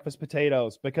those breakfast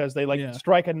potatoes because they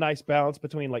strike a nice balance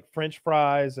between like French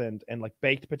fries and like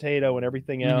baked potato and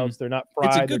everything else. They're not fried.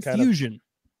 It's a good they're fusion.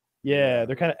 They're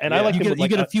kind of. And I like you them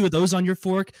get a few of those on your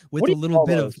fork with a little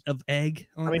bit of egg.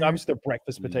 Obviously they're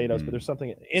breakfast potatoes, but there's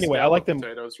something. Anyway, I like them.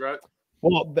 Potatoes, right?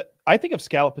 Well, I think of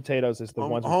scallop potatoes as the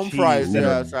ones with home cheese fries. that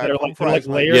are like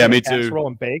layered Yeah, in me a too. casserole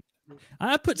and baked.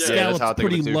 I put Yeah, that's how I scallops think of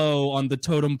pretty it too. low on the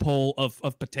totem pole of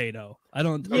potato. I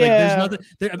don't Yeah. there's nothing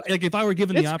like if I were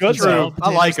given the It's option good, of scallop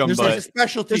I like potatoes, 'em, there's but- It's a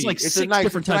specialty. there's like It's 6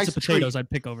 different types of potatoes I'd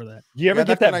pick over that. Do you ever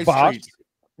get that's a that nice box? treat.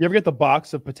 You ever get the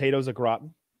box of potatoes au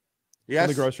gratin Yes.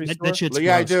 from the grocery store? That shit's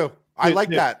Yeah, I gross. do. I Dude, like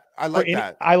dude. that. I like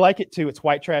that. I like it too. It's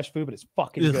white trash food, but it's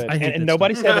fucking Ugh, good. I hate that And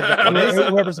nobody stuff. said that.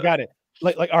 Whoever's got it.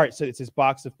 Like, all right, so it's this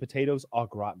box of potatoes au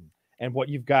gratin. And what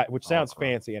you've got, which sounds crap.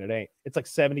 fancy and it ain't, it's like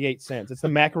 78 cents. It's the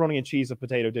macaroni and cheese of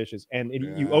potato dishes. And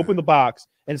you Yeah. open the box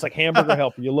and it's like Hamburger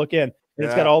Helper. You look in and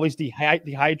it's got all these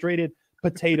dehydrated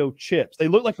potato chips. They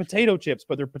look like potato chips,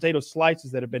 but they're potato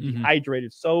slices that have been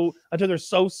dehydrated until they're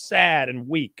so sad and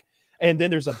weak. And then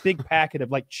there's a big packet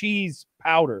of like cheese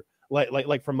powder,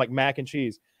 like from like mac and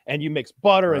cheese. And you mix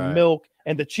butter and milk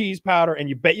and the cheese powder and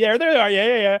you bake. Yeah, there they are.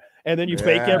 Yeah. And then you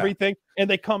bake everything and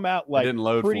they come out like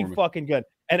pretty fucking good.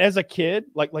 And as a kid,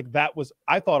 like that was,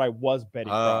 I thought I was Betty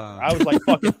Crocker. I was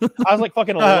like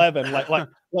fucking 11. Like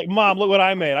mom, look what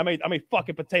I made. I made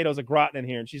fucking potatoes au gratin in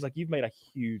here. And she's like, you've made a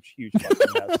huge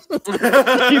fucking mess.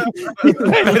 you've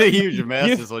made a huge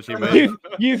mess is what you made.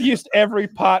 You've used every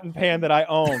pot and pan that I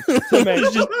own to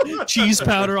make just cheese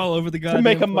powder all over the guy. To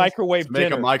make a microwave dinner.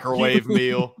 Make a microwave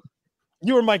meal.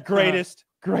 You were my greatest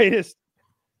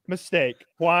mistake.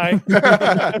 Why?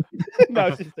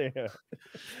 No, she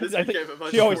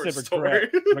always said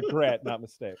regret, not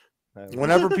mistake.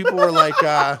 Whenever people were like,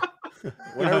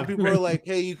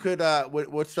 hey, you could,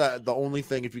 what's the only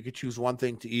thing, if you could choose one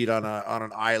thing to eat on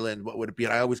an island, what would it be?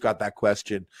 And I always got that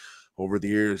question over the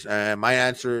years. And my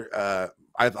answer,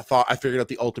 I figured out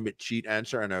the ultimate cheat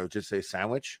answer, and I would just say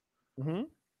sandwich. That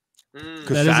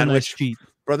is a nice cheat.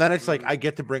 But then it's like I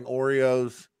get to bring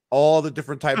Oreos. All the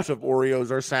different types of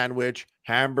Oreos are sandwich.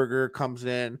 Hamburger comes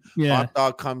in. Yeah. Hot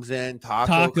dog comes in.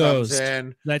 Taco comes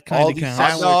in. That kind of counts.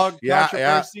 Hot dog?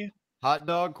 Yeah. Hot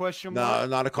dog question No, mark?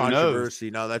 not a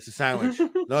controversy. No, that's a sandwich.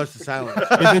 No, it's a sandwich.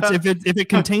 if it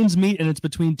contains meat and it's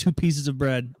between two pieces of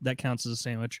bread, that counts as a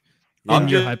sandwich. I'm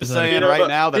just saying right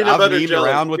now that I've memed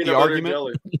around with the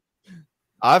argument.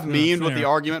 I've memed with the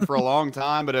argument for a long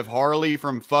time, but if Harley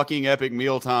from fucking Epic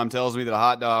Mealtime tells me that a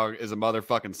hot dog is a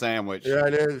motherfucking sandwich, yeah,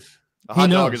 it is. A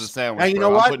hot dog is a sandwich. And you know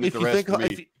what? If you think,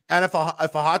 if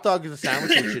a hot dog is a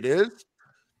sandwich, which it is,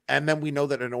 and then we know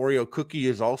that an Oreo cookie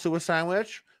is also a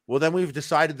sandwich, well, then we've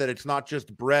decided that it's not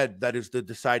just bread that is the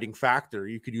deciding factor.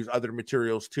 You could use other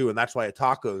materials too, and that's why a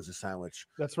taco is a sandwich.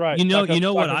 That's right. You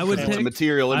know what I would pick?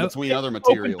 Material in between other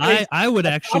materials. I would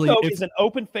actually. Taco is an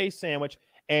open face sandwich,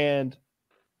 and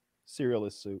cereal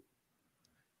is soup.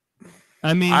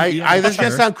 I mean, this is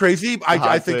gonna sound crazy.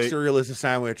 I think cereal is a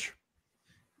sandwich.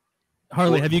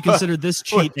 Harley, have you considered this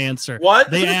cheat answer? What?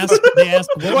 They asked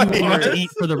what you want to eat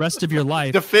for the rest of your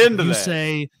life. Defend you that.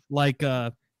 say like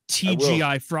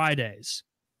TGI Fridays.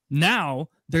 Now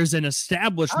there's an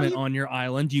establishment on your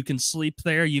island. You can sleep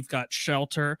there. You've got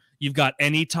shelter. You've got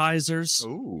anytizers.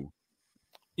 Ooh.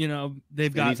 You know,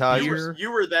 they've got beer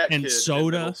you were that and kid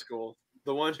soda. in middle school.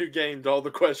 The one who gained all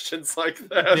the questions like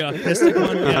that. Yeah, autistic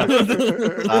one. Yeah.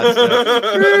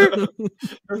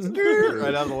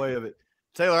 Right out of the way of it.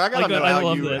 Taylor, I gotta know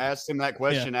how you asked him that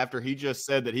question after he just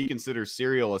said that he considers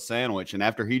cereal a sandwich, and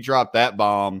after he dropped that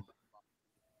bomb,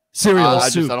 cereal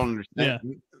soup. I don't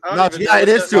understand. Yeah. It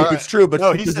is soup. It's true, but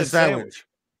no, he said a sandwich.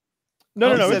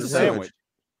 No, it's a sandwich.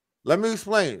 Let me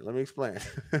explain.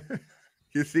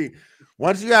 You see,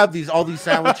 once you have all these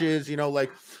sandwiches, you know, like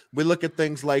we look at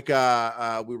things like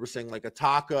we were saying like a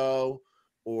taco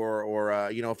or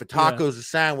you know, if a taco is a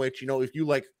sandwich, you know, if you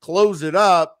like close it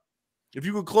up, if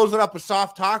you could close it up a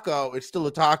soft taco, it's still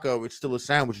a taco, it's still a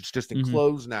sandwich, it's just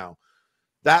enclosed now.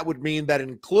 That would mean that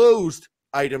enclosed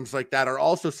items like that are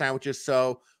also sandwiches.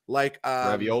 So like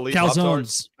ravioli,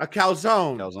 calzones. A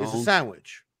calzone is a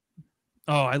sandwich.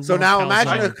 Oh, I so now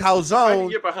imagine a calzone. I can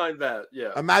get behind that.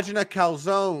 Yeah. Imagine a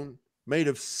calzone made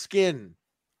of skin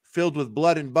filled with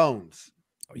blood and bones.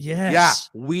 Yes. Yeah,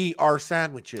 we are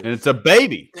sandwiches. And it's a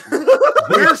baby.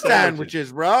 We're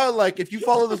sandwiches, bro. Like, if you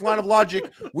follow this line of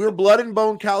logic, we're blood and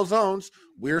bone calzones.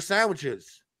 We're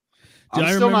sandwiches.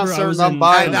 I'm still not certain I'm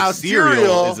buying now.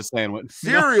 Cereal is a sandwich.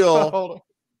 Cereal.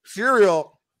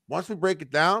 Once we break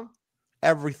it down,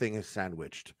 everything is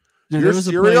sandwiched. Dude, your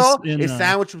cereal is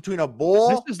sandwiched between a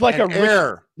bowl this is like and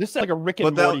air. This is like a Rick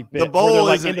and Morty bit. The bowl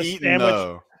isn't eaten,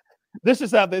 though. This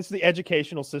is the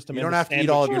educational system. You don't have to eat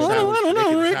all of your sandwich. I don't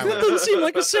know, Rick. That doesn't seem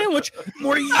like a sandwich.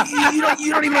 Morty, you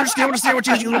don't even understand what a sandwich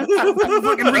is, you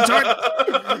fucking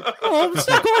retard. Oh,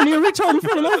 stop calling me a retard in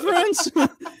front of my friends.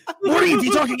 Morty, if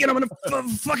you talk again, I'm going to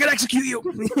fucking execute you.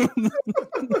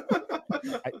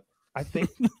 I think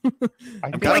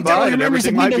I'm going down your memories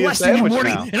of me molesting you,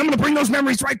 Morty, and I'm going to bring those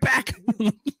memories right back.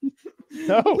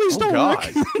 No, please don't. God.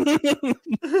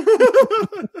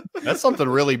 That's something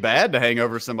really bad to hang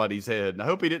over somebody's head. I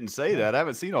hope he didn't say that. I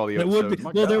haven't seen all the episodes.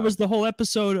 Well, there was the whole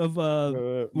episode of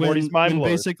Morty's Mind Lord.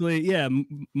 Basically,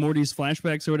 Morty's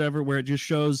flashbacks or whatever, where it just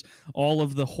shows all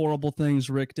of the horrible things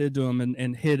Rick did to him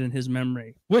and hid in his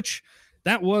memory, which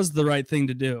that was the right thing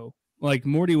to do. like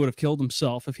Morty would have killed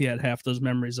himself if he had half those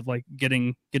memories of like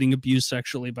getting abused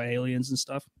sexually by aliens and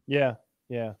stuff. Yeah,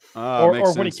 yeah. Makes Or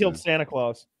when he sense killed then. Santa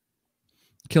Claus.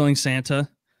 Killing Santa.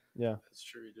 Yeah. That's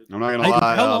true. He did. I'm not gonna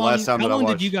lie. How long, last time how that I long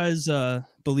watched, did you guys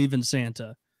believe in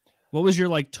Santa? What was your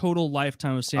like total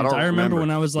lifetime of Santa? don't I remember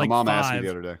when I was like my mom asked me 5. the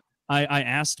other day. I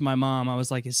asked my mom, I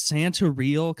was like, is Santa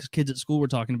real? Because kids at school were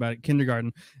talking about it,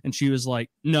 kindergarten. And she was like,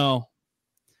 no.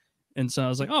 And so I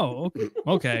was like, oh,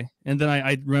 okay. And then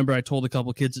I remember I told a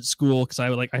couple kids at school because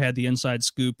I had the inside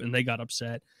scoop and they got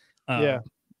upset. Yeah.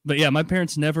 But yeah, my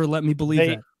parents never let me believe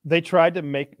that. They tried to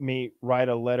make me write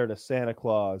a letter to Santa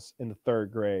Claus in the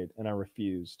 3rd grade, and I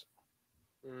refused.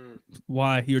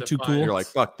 Why? You're too cool? You're like,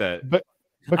 fuck that. But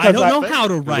I because don't know how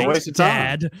to a write, waste of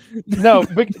time. Dad. no.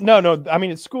 I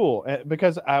mean, it's school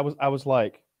because I was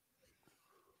like,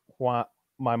 why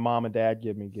my mom and dad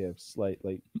give me gifts? Like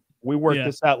we worked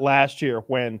this out last year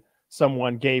when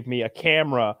someone gave me a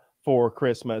camera for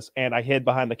Christmas, and I hid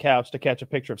behind the couch to catch a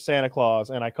picture of Santa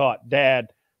Claus, and I caught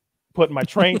Dad putting my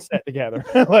train set together.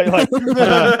 Like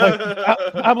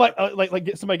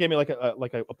somebody gave me like a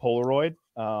Polaroid.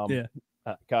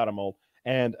 God, I'm old.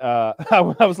 And I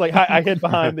was like, I hid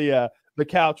behind the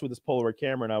couch with this Polaroid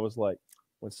camera, and I was like,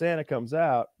 when Santa comes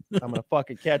out, I'm gonna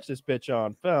fucking catch this bitch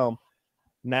on film.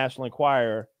 National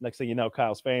Enquirer. Next thing you know,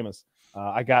 Kyle's famous.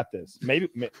 I got this. Maybe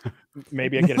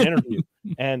I get an interview.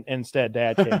 And instead,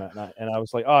 Dad came out, and I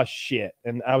was like, oh shit.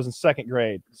 And I was in 2nd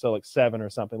grade, so like 7 or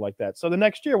something like that. So the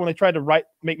next year, when they tried to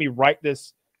make me write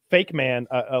this fake man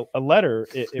a letter,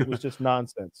 it was just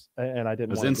nonsense, and I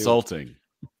didn't. It was insulting.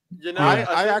 You know, I think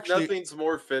actually nothing's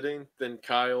more fitting than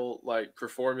Kyle like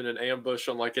performing an ambush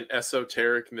on like an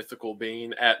esoteric mythical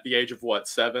being at the age of what,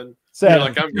 7? You're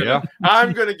like,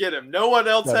 I'm gonna get him. No one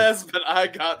else has, but I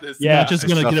got this. Yeah, just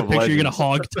gonna get a picture. You're gonna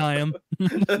hog tie him.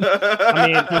 I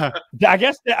mean, I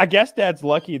guess Dad's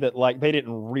lucky that like they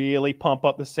didn't really pump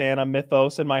up the Santa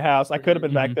mythos in my house. I could have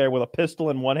been back there with a pistol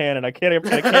in one hand and I can't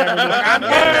even the camera. I'm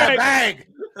bag.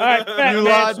 All right, fat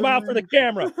man, smile for the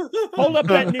camera. Hold up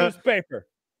that newspaper.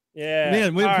 Yeah,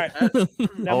 man. All right.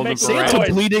 Now make Santa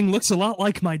bleeding looks a lot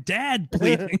like my dad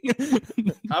bleeding.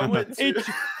 I went to...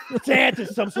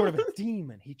 Santa's some sort of a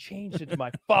demon. He changed into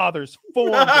my father's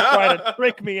form to try to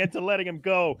trick me into letting him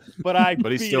go, but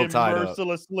beat still him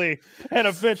mercilessly. And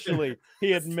eventually,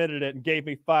 he admitted it and gave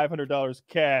me $500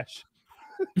 cash.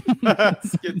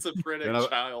 Schizophrenic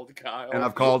child, Kyle. And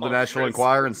I've called the National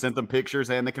Enquirer and sent them pictures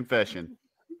and the confession.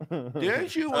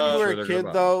 Didn't you when you were a kid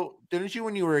though? Didn't you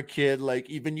when you were a kid, like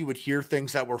even you would hear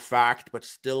things that were fact but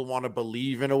still want to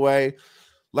believe in a way?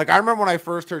 Like I remember when I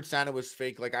first heard Santa was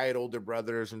fake, like I had older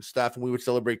brothers and stuff, and we would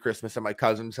celebrate Christmas at my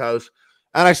cousin's house.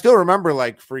 And I still remember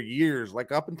like for years,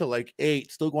 like up until like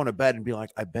 8, still going to bed and be like,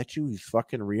 I bet you he's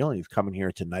fucking real and he's coming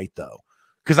here tonight though.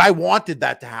 Because I wanted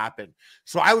that to happen.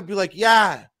 So I would be like,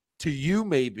 yeah, to you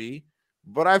maybe.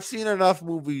 But I've seen enough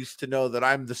movies to know that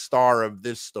I'm the star of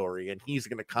this story and he's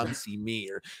going to come see me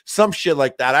or some shit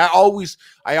like that. I always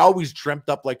dreamt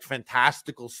up like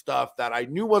fantastical stuff that I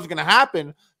knew wasn't going to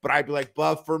happen, but I'd be like,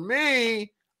 but for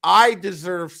me, I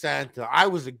deserve Santa. I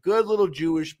was a good little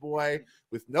Jewish boy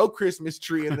with no Christmas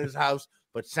tree in his house,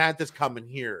 but Santa's coming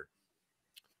here.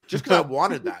 Just because I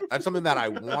wanted that. That's something that I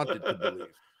wanted to believe.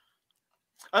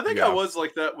 I think I was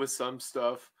like that with some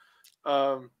stuff.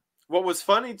 What was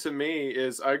funny to me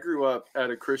is I grew up at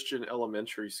a Christian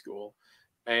elementary school,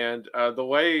 and the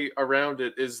way around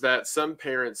it is that some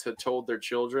parents had told their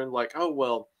children, like, oh,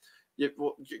 well,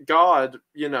 God,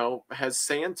 has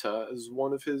Santa as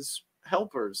one of his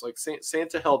helpers. Like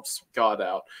Santa helps God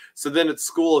out. So then at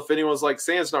school, if anyone's like,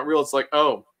 Santa's not real, it's like,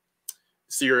 oh,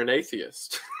 so you're an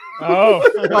atheist. Oh,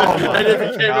 and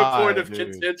it became a point of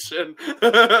contention.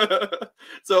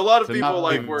 So a lot of people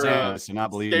were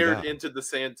scared into the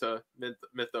Santa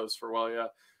mythos for a while. Yeah,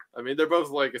 I mean they're both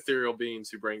like ethereal beings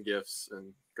who bring gifts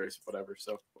and grace, whatever.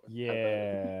 So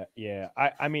yeah.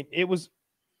 I mean it was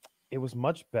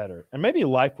much better, and maybe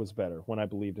life was better when I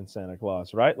believed in Santa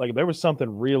Claus, right? Like there was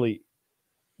something really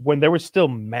when there was still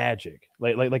magic,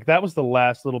 like that was the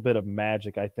last little bit of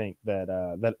magic I think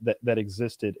that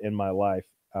existed in my life.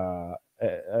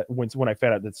 When I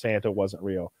found out that Santa wasn't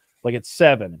real, like at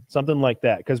 7, something like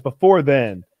that. Because before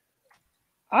then,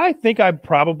 I think I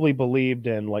probably believed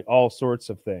in like all sorts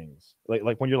of things.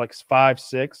 Like when you're like 5,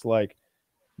 6, like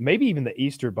maybe even the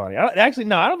Easter Bunny. I don't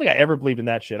think I ever believed in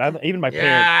that shit. Even my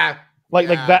parents, like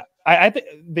that. I think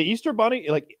the Easter Bunny.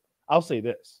 Like I'll say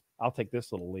this. I'll take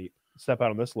this little leap, step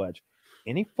out on this ledge.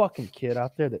 Any fucking kid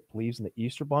out there that believes in the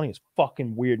Easter Bunny is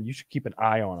fucking weird, and you should keep an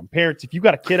eye on them. Parents, if you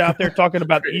got a kid out there talking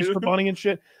about the Easter Bunny and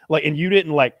shit, like, and you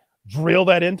didn't like drill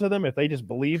that into them if they just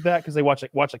believe that because they watch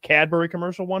a Cadbury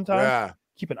commercial one time. Yeah.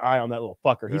 Keep an eye on that little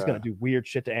fucker. He's Yeah. gonna do weird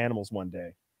shit to animals one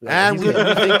day. And He's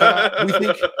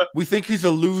gonna- we think he's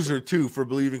a loser too for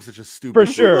believing such a stupid. for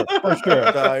sure.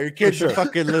 Your kid's sure. a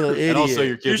fucking little idiot. And also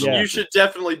your kids. Yeah. You should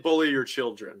definitely bully your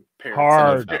children. Parents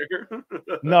Hard. out there.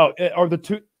 No, or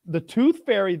the tooth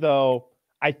fairy though.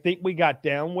 I think we got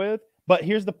down with. But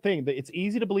here's the thing: that it's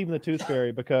easy to believe in the tooth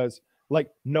fairy because like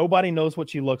nobody knows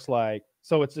what she looks like.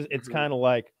 So it's kind of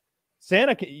like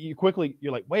Santa.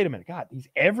 You're like, wait a minute, God, he's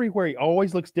everywhere. He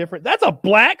always looks different. That's a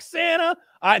black Santa.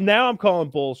 Now I'm calling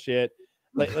bullshit.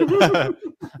 Like,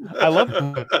 I love.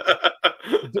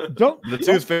 Don't The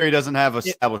tooth fairy doesn't have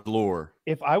established lore.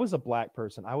 If I was a black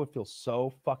person, I would feel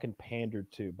so fucking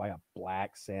pandered to by a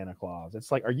black Santa Claus.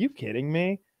 It's like, are you kidding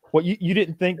me? What you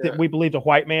didn't think that we believed a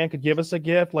white man could give us a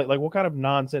gift? Like what kind of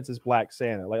nonsense is Black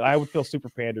Santa? Like I would feel super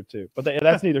pandered to. But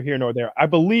that's neither here nor there. I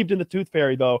believed in the Tooth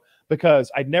Fairy though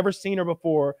because I'd never seen her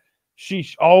before. She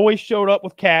always showed up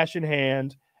with cash in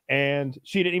hand, and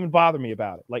she didn't even bother me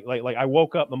about it. Like I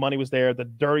woke up, the money was there, the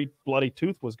dirty bloody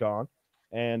tooth was gone,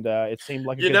 and it seemed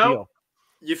like a good deal.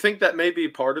 You think that may be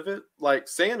part of it? Like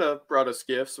Santa brought us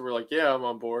gifts, so we're like, yeah, I'm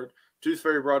on board. Tooth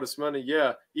Fairy brought us money.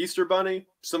 Yeah. Easter Bunny,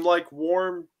 some like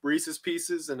warm Reese's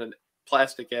Pieces and a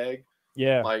plastic egg.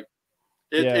 Yeah. Like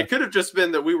it could have just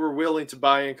been that we were willing to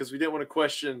buy in because we didn't want to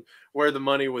question where the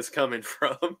money was coming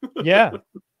from. Yeah.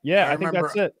 I think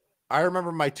that's it. I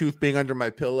remember my tooth being under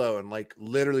my pillow and like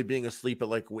literally being asleep, but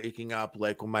like waking up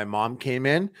like when my mom came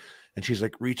in and she's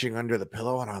like reaching under the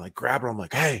pillow and I like grab her. I'm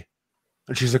like, hey.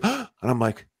 And she's like, and I'm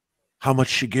like, how much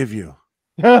she give you?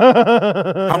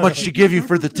 How much she give you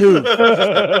for the tooth?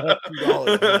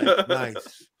 $2.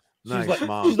 Nice. Nice, like,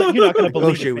 mom. She's like, you're not gonna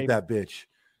believe Negotiate it, with that bitch.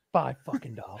 $5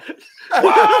 fucking.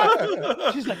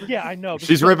 She's like, yeah, I know.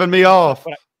 She's ripping me off.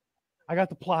 I got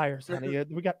the pliers, honey.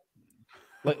 We got.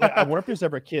 Like, I wonder if there's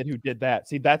ever a kid who did that.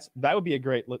 See, that would be a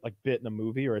great like bit in a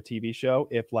movie or a TV show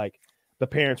if like the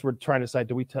parents were trying to decide,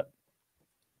 do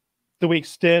we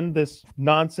extend this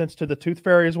nonsense to the Tooth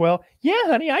Fairy as well? Yeah,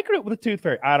 honey, I grew up with a Tooth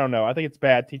Fairy. I don't know. I think it's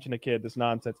bad teaching a kid this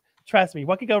nonsense. Trust me,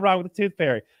 what could go wrong with the Tooth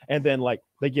Fairy? And then like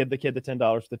they give the kid the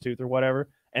 $10 for the tooth or whatever,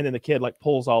 and then the kid like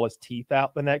pulls all his teeth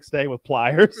out the next day with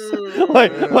pliers,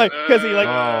 like because he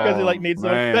needs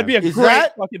them. That'd be a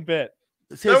great fucking bit.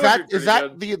 Is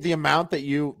that the amount that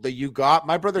you got?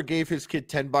 My brother gave his kid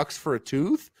 $10 for a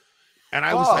tooth. And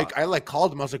I was like, I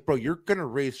called him. I was like, bro, you're gonna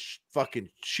raise fucking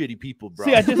shitty people, bro.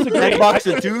 See, I disagree.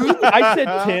 $10 a tooth. I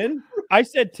said 10. I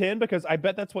said 10 because I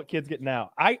bet that's what kids get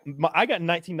now. I got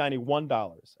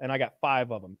 $1991 and I got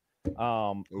 5 of them.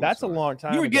 That's a long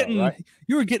time. You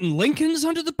were getting Lincolns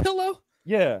under the pillow.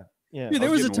 Yeah. Dude,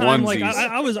 there was a time like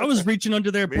I was reaching under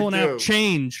there pulling out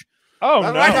change. Oh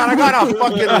no! I got a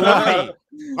fucking loony.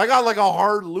 I got like a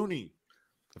hard loony.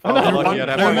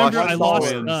 I remember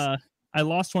I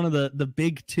lost one of the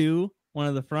big two, one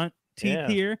of the front teeth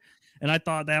here. And I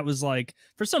thought that was like,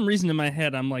 for some reason in my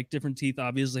head, I'm like, different teeth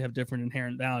obviously have different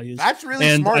inherent values. That's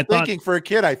really smart thinking for a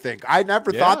kid, I think. I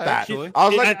never thought that. Actually. I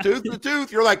was like, tooth to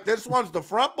tooth. You're like, this one's the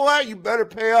front boy. You better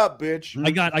pay up, bitch.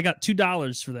 I got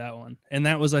 $2 for that one. And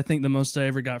that was, I think, the most I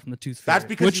ever got from the tooth fairy. That's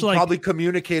because you probably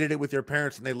communicated it with your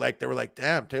parents and they were like,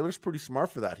 damn, Taylor's pretty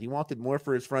smart for that. He wanted more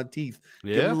for his front teeth.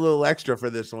 Yeah. Give him a little extra for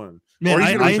this one. Man, or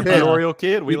he's an entrepreneurial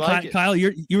kid. We like it. Kyle,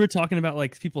 you were talking about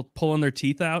like people pulling their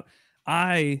teeth out.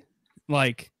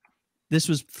 This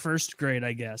was first grade,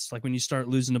 I guess. Like when you start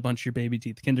losing a bunch of your baby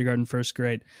teeth, kindergarten, first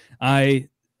grade. I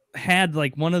had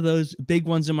like one of those big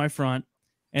ones in my front,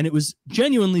 and it was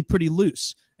genuinely pretty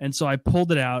loose. And so I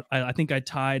pulled it out. I think I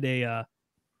tied a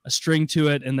string to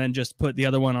it, and then just put the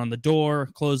other one on the door,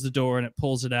 close the door, and it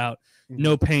pulls it out.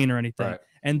 No pain or anything. Right.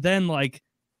 And then like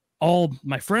all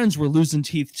my friends were losing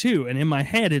teeth too. And in my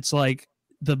head, it's like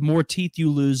the more teeth you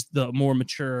lose, the more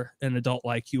mature and adult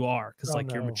like you are, because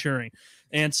you're maturing.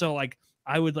 And so like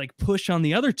I would like push on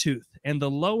the other tooth and the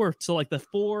lower, so like the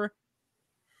 4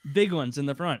 big ones in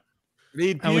the front.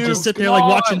 I would just sit there like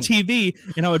watching TV,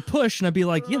 and I would push and I'd be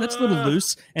like, yeah, that's a little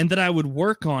loose. And then I would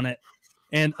work on it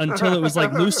and until it was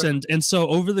like loosened. And so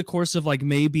over the course of like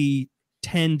maybe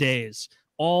 10 days,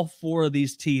 all 4 of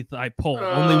these teeth I pulled.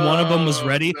 Only one of them was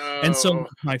ready. No. And so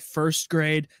my first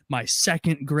grade, my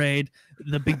second grade,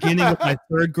 the beginning of my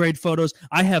 3rd grade photos,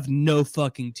 I have no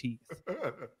fucking teeth.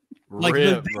 Like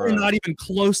they were not even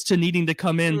close to needing to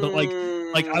come in, but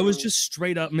like I was just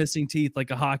straight up missing teeth like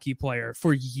a hockey player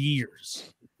for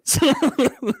years.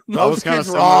 Those kids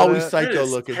were always psycho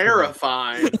looking.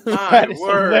 Terrifying. That is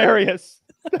hilarious.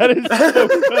 That is so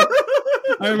good.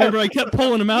 I remember I kept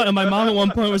pulling them out, and my mom at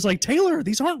one point was like, "Taylor,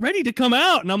 these aren't ready to come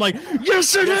out." And I'm like,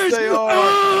 "Yes, it Yes, is. they are.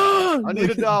 Ah!" I need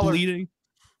Like, $1. bleeding.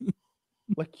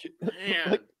 Like,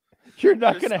 Man. like you're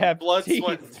not There's gonna some have blood, teeth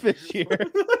sweat, and- this year.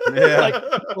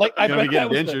 Yeah. Like I Gonna be bet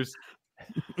that getting was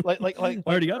dentures. like I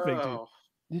already got big teeth. Oh.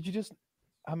 did you just?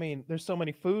 I mean, there's so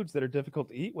many foods that are difficult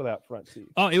to eat without front teeth.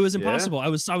 Oh, it was Yeah. impossible. I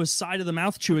was side of the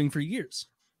mouth chewing for years,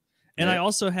 and I Yeah.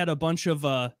 also had a bunch of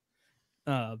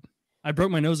I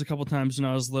broke my nose a couple times when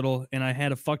I was little, and I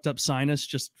had a fucked up sinus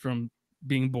just from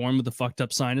being born with a fucked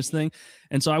up sinus thing,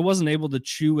 and so I wasn't able to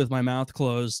chew with my mouth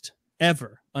closed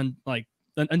ever,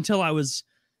 until I was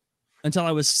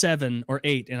 7 or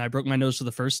 8, and I broke my nose for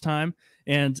the first time.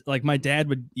 And like my dad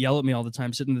would yell at me all the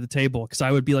time sitting at the table because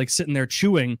I would be like sitting there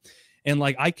chewing, and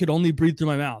like I could only breathe through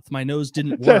my mouth. My nose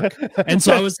didn't work, and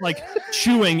so I was like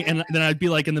chewing, and then I'd be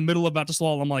like in the middle about to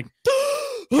swallow. I'm like.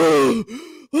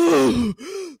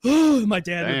 My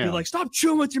dad would be Damn. like, "Stop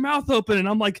chewing with your mouth open," and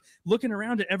I'm like looking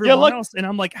around at everyone else, and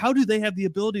I'm like, "How do they have the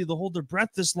ability to hold their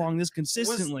breath this long, this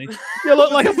consistently?" You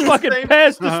look like a Was fucking same-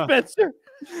 Pez dispenser.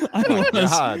 I Oh my was.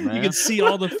 God, You man. could see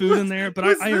all the food in there, but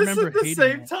Was I this remember at the hating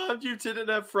same it. time you didn't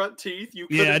have front teeth. You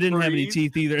Yeah, I couldn't didn't have any breathe.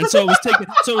 teeth either, and so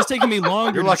it was taking me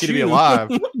longer. You're lucky to be chew.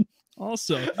 alive.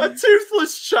 Also, A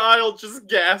toothless child just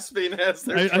gasping as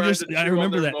they're trying to chew I on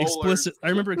remember their that molars. I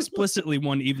remember explicitly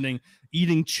one evening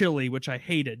eating chili, which I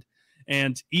hated,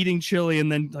 and eating chili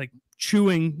and then like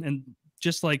chewing and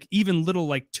just like even little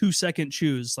like 2-second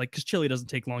chews, like because chili doesn't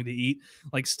take long to eat,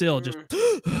 like still just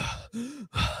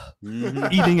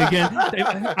Mhm. eating again.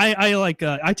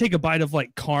 I take a bite of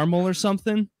like caramel or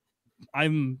something.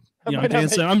 I'm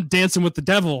dancing with the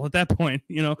devil at that point.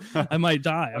 You know, I might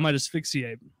die. I might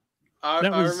asphyxiate. I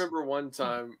That was- remember one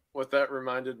time what that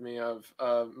reminded me of.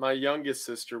 My youngest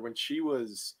sister, when she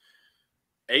was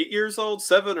 8 years old,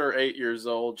 7 or 8 years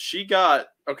old, she got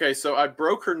so I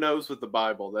broke her nose with the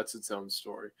Bible. That's its own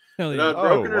story. Hell But yeah. I'd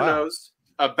broken her wow. nose.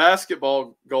 A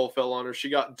basketball goal fell on her. She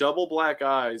got double black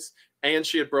eyes, and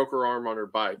she had broke her arm on her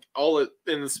bike, all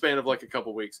in the span of like a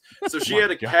couple weeks. So she My had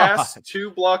to God. cast 2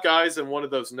 block eyes and one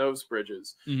of those nose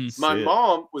bridges. Mhm. My Sick.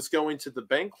 mom was going to the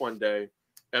bank one day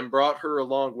and brought her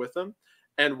along with them.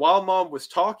 And while mom was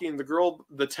talking,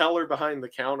 the teller behind the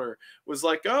counter was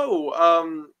like,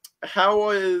 "Oh, how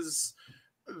is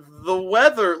the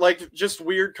weather?" Like just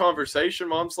weird conversation.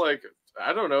 Mom's like,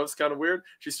 "I don't know. It's kind of weird."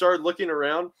 She started looking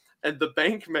around, and the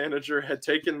bank manager had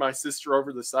taken my sister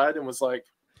over the side and was like,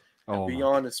 Oh "Be my,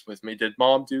 honest with me. Did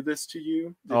mom do this to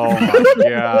you?" oh my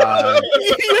God.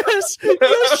 Yes,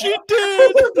 she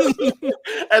did.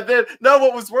 And then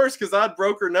what was worse, because I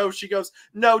broke her nose, she goes,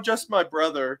 "No, just my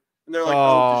brother." And they're like,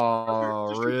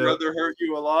 does your rip. brother hurt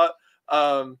you a lot?"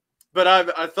 But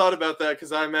I thought about that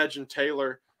because I imagine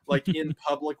Taylor like in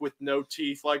public with no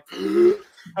teeth, like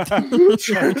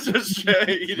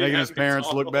Making his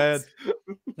parents look bad.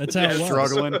 That's how it was.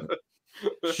 Struggling.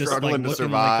 Just, struggling to looking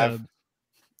survive.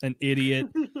 an idiot.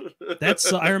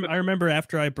 That's I remember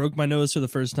after I broke my nose for the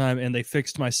first time and they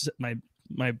fixed my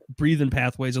breathing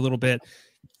pathways a little bit,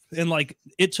 and like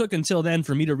it took until then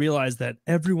for me to realize that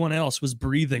everyone else was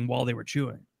breathing while they were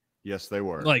chewing. Yes, they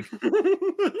were. Like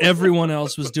everyone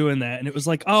else was doing that, and it was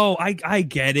like, oh, I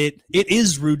get it. It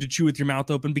is rude to chew with your mouth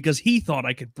open because he thought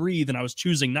I could breathe and I was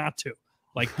choosing not to,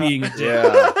 like being a dick. Yeah,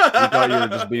 you thought you were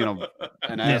just being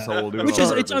an asshole, doing Which it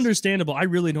is on it's purpose. understandable. I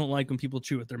really don't like when people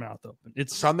chew with their mouth open.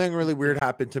 It's Something really weird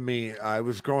happened to me. I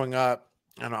was growing up,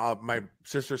 and my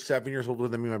sister's 7 years older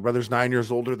than me. My brother's 9 years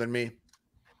older than me.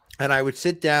 And I would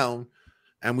sit down,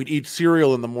 and we'd eat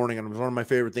cereal in the morning. And it was one of my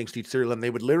favorite things to eat cereal. And they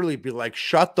would literally be like,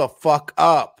 "Shut the fuck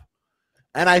up."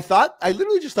 And I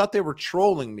literally just thought they were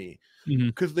trolling me.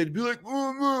 Because they'd be like,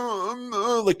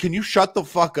 like, "Can you shut the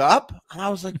fuck up?" And I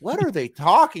was like, "What are they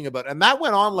talking about?" And that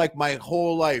went on like my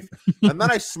whole life. And then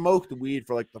I smoked weed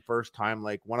for like the first time,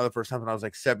 like one of the first times when I was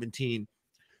like 17.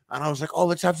 And I was like, "Oh,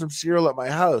 let's have some cereal at my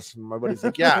house." And my buddy's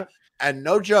like, "Yeah." And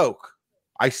no joke,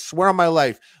 I swear on my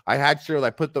life, I had cereal. I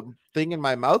put the thing in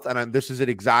my mouth, and this is it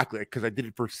exactly because I did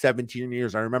it for 17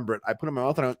 years. I remember it. I put it in my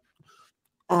mouth, and I went,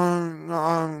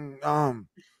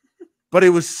 But it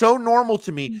was so normal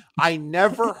to me. I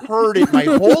never heard it my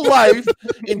whole life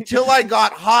until I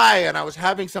got high and I was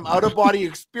having some out of body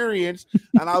experience.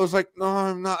 And I was like, "No,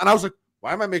 I'm not." And I was like,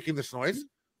 "Why am I making this noise?"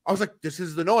 I was like, "This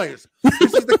is the noise.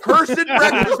 This is the cursed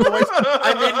breakfast noise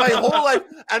I made my whole life."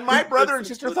 And my brother and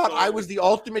sister thought I was the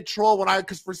ultimate troll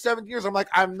because for 7 years, I'm like,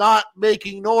 "I'm not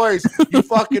making noise, you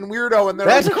fucking weirdo." And they're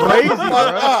That's like, crazy, "Shut the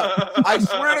fuck up." I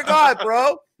swear to God,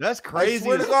 bro. That's crazy.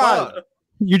 swear to as God. fuck.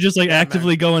 You're just like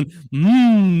actively going,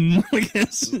 I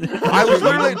guess. I was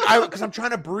literally, because I'm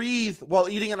trying to breathe while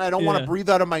eating, and I don't want to breathe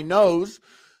out of my nose.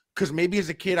 Because maybe as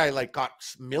a kid, I like got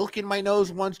milk in my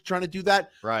nose once trying to do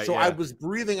that. Right. So I was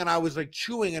breathing and I was like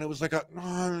chewing, and it was like a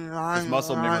this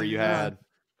muscle memory you had.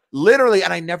 Literally,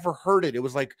 and I never heard it. It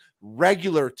was like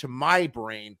regular to my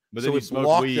brain. But so then you it smoked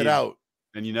blocked weed it out.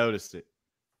 And you noticed it.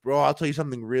 Bro, I'll tell you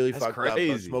something really That's fucked up about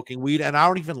crazy. smoking weed. And I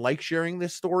don't even like sharing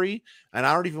this story. And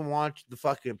I don't even want the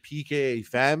fucking PKA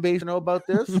fan base to know about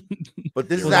this. But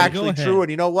this is actually true. And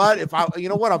you know what?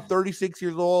 I'm 36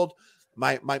 years old.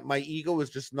 My ego is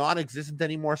just non-existent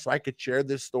anymore, so I could share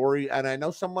this story. And I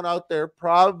know someone out there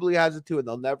probably has it too, and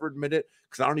they'll never admit it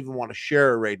because I don't even want to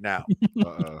share it right now.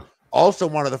 Also,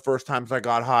 one of the first times I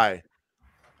got high,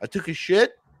 I took a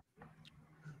shit,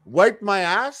 wiped my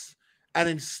ass, and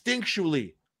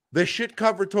instinctually the shit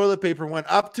covered toilet paper went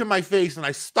up to my face, and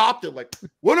I stopped it like,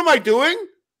 what am I doing?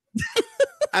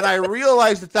 And I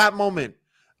realized at that moment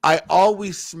I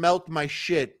always smelt my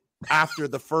shit after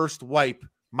the first wipe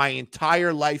my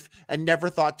entire life and never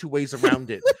thought two ways around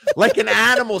it. Like an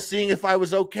animal seeing if I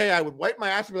was okay, I would wipe my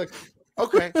ass and be like,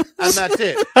 okay, and that's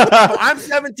it. So I'm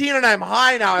 17 and I'm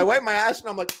high now. I wipe my ass and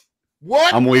I'm like,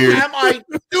 what I'm weird. am I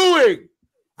doing?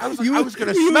 I was like, I was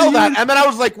going to smell that. And then I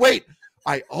was like, wait,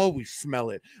 I always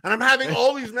smell it. And I'm having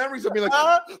all these memories of me like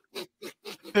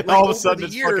all of a sudden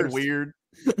it's fucking weird.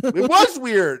 It was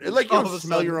weird. It, like, you All don't of a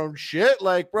smell sudden. your own shit.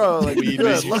 Like, bro, like, Weed good.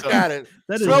 made you Look so- at it.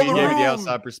 That So is Smell we the gave you the room.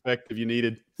 outside perspective you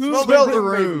needed. Smell Smell the the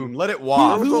room. room. Let it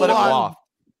waft. Who Let it alive? waft.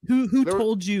 Who There-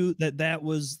 told you that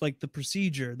was like the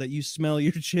procedure that you smell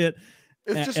your shit?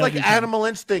 It's just every like time? animal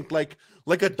instinct. Like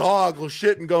a dog will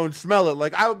shit and go and smell it.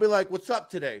 Like I would be like, what's up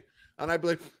today? And I'd be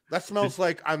like, that smells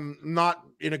like I'm not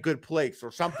in a good place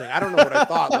or something. I don't know what I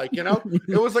thought. Like, you know,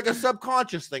 it was like a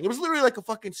subconscious thing. It was literally like a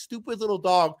fucking stupid little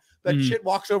dog that shit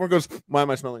walks over and goes, why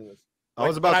am I smelling this? I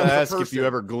was Like, about when to I ask was a if you person.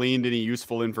 ever gleaned any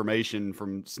useful information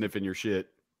from sniffing your shit.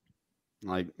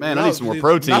 Like, man, I No, need some more dude,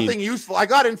 protein. Nothing useful. I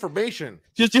got information.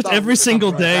 Just Stop every with single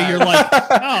something day, like you're that.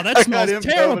 like, oh, that smells info,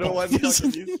 but it terrible. wasn't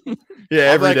fucking useful. Yeah,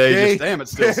 I'm every like, day. "Hey, Just damn, it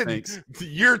still stinks.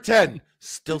 Year 10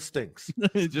 still stinks.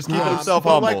 Just keep Yeah. himself But,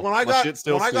 humble. like when I My got shit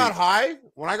still when I got stinks.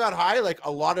 high, like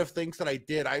a lot of things that I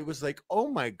did, I was like, oh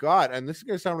my god, and this is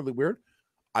gonna sound really weird.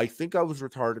 I think I was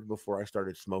retarded before I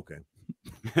started smoking.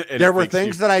 And There it were fixed you.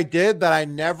 things that I did that I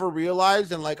never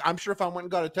realized, and like I'm sure if I went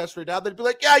and got a test right now, they'd be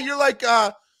like, yeah, you're like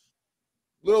a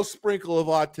little sprinkle of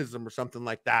autism or something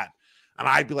like that. And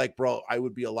I'd be like, bro, I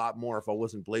would be a lot more if I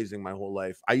wasn't blazing my whole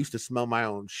life. I used to smell my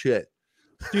own shit.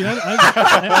 Dude,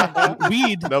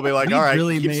 weed. They'll be like, weed all right,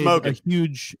 really keep made smoking. a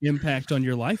huge impact on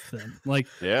your life. Then, like,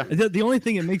 Yeah. the only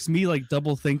thing it makes me like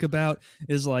double think about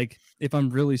is like if I'm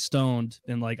really stoned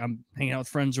and like I'm hanging out with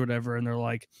friends or whatever, and they're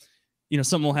like, you know,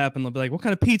 something will happen. They'll be like, "What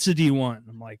kind of pizza do you want?"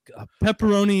 I'm like,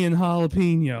 "Pepperoni and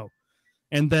jalapeno."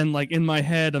 And then like in my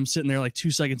head, I'm sitting there like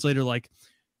 2 seconds later, like,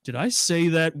 did I say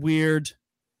that weird?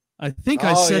 I think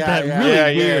I Oh, said yeah, that yeah. really Yeah,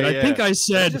 yeah, weird. yeah. I think I Did I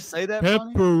said just say that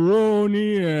funny?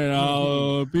 pepperoni and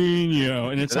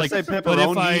jalapeno, and it's Did I like, say but if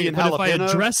pepperoni and if I jalapeno?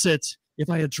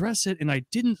 address it, and I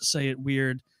didn't say it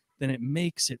weird, then it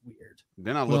makes it weird.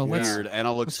 Then I Well, look let's- weird and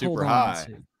I look Let's super hold on and high.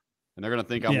 see. And they're going to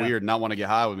think I'm Yeah. weird and not want to get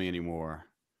high with me anymore.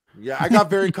 Yeah, I got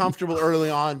very comfortable early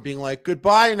on being like,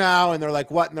 goodbye now. And they're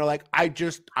like, what? And they're like,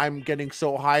 I'm getting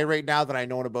so high right now that I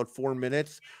know in about 4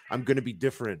 minutes, I'm going to be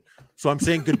different. So I'm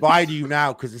saying goodbye to you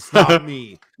now because it's not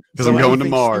me. Because I'm going to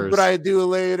anything Mars. Stupid I do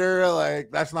later, like,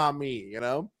 that's not me, you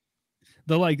know?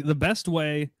 The best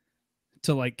way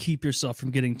to like keep yourself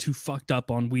from getting too fucked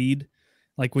up on weed,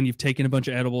 like when you've taken a bunch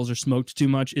of edibles or smoked too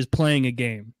much, is playing a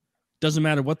game. Doesn't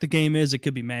matter what the game is. It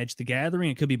could be Magic the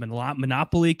Gathering. It could be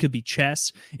Monopoly. It could be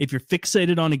chess. If you're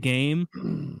fixated on a game,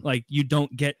 like you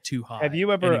don't get too high. Have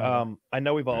you ever? anymore. I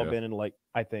know we've all Yeah. been in like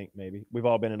I think maybe we've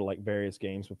all been into like various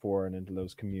games before and into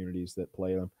those communities that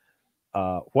play them.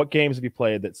 What games have you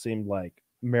played that seemed like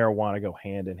marijuana go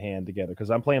hand in hand together? Because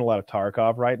I'm playing a lot of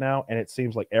Tarkov right now, and it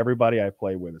seems like everybody I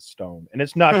play with is stoned, and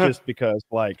it's not just because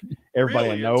like everybody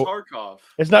Really? I know. Tarkov.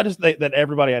 It's not just that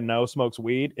everybody I know smokes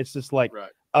weed. It's just like Right.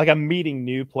 I'm meeting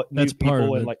new That's part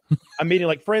people of and it. like I'm meeting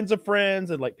like friends of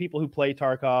friends and like people who play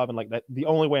Tarkov and like that. The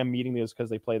only way I'm meeting them is because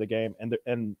they play the game and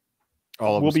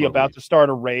All of we'll them be smoke about weed. to start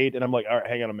a raid and I'm like, all right,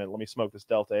 hang on a minute, let me smoke this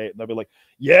Delta 8. And they'll be like,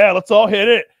 yeah, let's all hit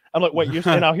it. I'm like, wait, you're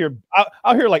and I'll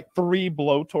hear like 3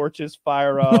 blowtorches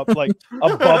fire up, like a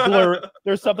bubbler.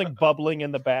 There's something bubbling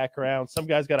in the background. Some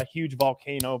guy's got a huge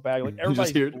volcano bag. Like You just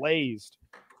everybody's hear it. blazed.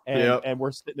 And Yep. and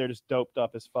we're sitting there just doped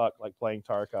up as fuck, like playing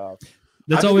Tarkov.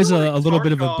 That's I always feel a like little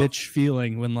bit of a Tarkov- bitch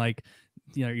feeling when like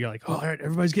you're like, oh, all right,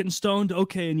 everybody's getting stoned,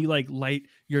 okay, and you like light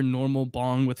your normal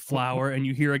bong with flour, and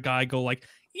you hear a guy go like,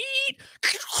 eat,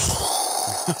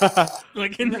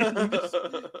 like, it's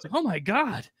like, oh my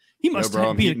god, he must bro,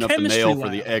 I'm be a heating up the chemistry nail lab. for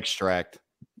the extract.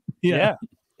 Yeah.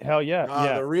 Hell yeah.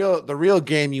 Yeah. The real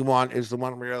game you want is the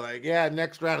one where you're like, yeah,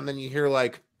 next round, and then you hear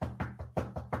like.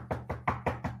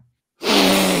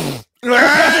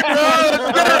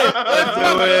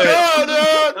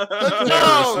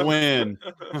 Let's win.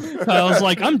 I was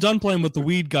like, I'm done playing with the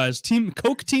weed guys.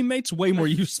 Coke teammates way more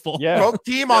useful. Yeah. Coke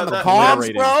team on the that- comms,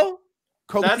 narrating. bro.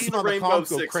 Coke That's team the on the Rainbow comms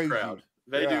go Six crazy. crowd.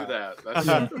 They Yeah. do that.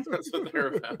 That's what they're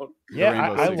about. Yeah,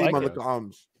 Rainbow I Six like Team on the it.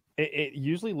 comms. It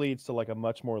usually leads to like a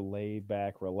much more laid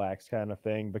back, relaxed kind of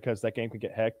thing because that game can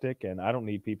get hectic, and I don't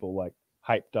need people like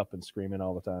hyped up and screaming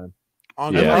all the time.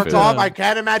 On Yeah, the I top, feel- I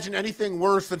can't imagine anything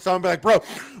worse than someone be like, bro,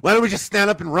 why don't we just stand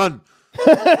up and run?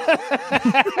 You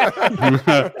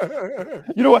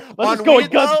know what? Let's On just go weed,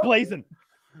 with guns though? blazing.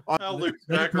 I'll loop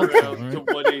That's back helpful, around to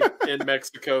right? Woody in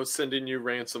Mexico sending you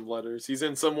ransom letters. He's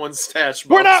in someone's stash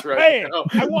We're box not right paying. now.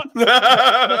 I want.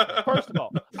 First of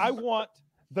all, I want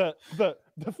the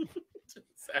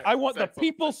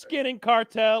people skinning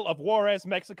cartel of Juarez,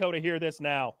 Mexico, to hear this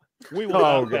now. We will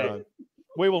Oh, not pay. God.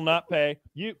 We will not pay.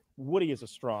 Woody is a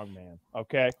strong man.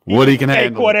 Okay, Woody can take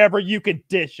handle it. whatever you can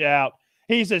dish out.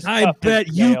 He's as I tough as bet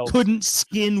you nails. couldn't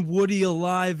skin Woody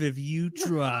alive if you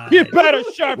tried. You better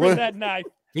sharpen What? that knife.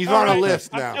 He's All on a right, list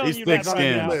I'm now. telling He's you that thick right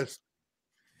skinned. now. List.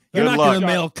 You're Good not luck. gonna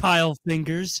mail Kyle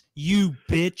fingers, you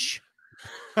bitch.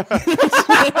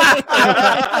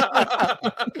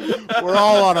 We're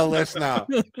all on a list now.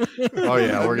 Oh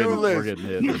yeah, A we're new getting list.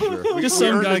 hit for sure. We- Just we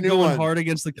some earned a guy new going one. hard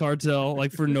against the cartel,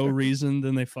 like for no reason,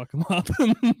 then they fuck him up.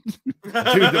 Dude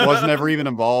that wasn't ever even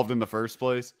involved in the first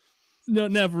place. No,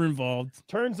 never involved.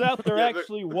 Turns out there Yeah, but-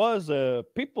 actually was a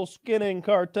people skinning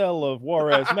cartel of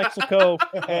Juarez, Mexico,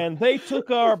 and they took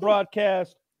our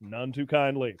broadcast none too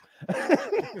kindly.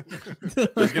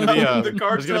 There's gonna be a The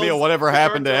there's gonna be a cartels- whatever the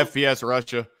happened to cartels- FPS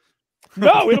Russia.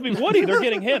 No, it'll be Woody. They're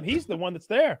getting him. He's the one that's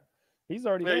there. He's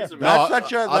already Yeah, there. he's a- No, That's I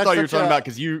such a- I that's thought you were such talking a- about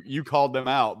because you called them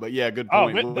out, but yeah, good Oh,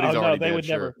 point. no, Woody's no, already they dead, would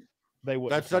sure. never. They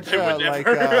would. That's such They a would like.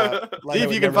 never. Like See if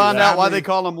they you would can find out why family- they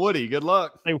call him Woody. Good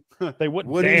luck. They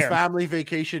wouldn't Woody's dare. family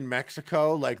vacation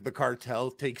Mexico, like the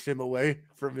cartel takes him away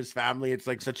from his family. It's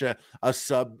like such a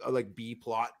sub like B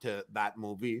plot to that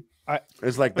movie.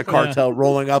 It's like the cartel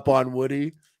rolling up on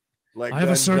Woody. Like I have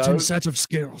a guns certain out. set of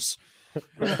skills.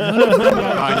 But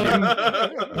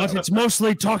it's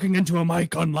mostly talking into a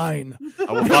mic online.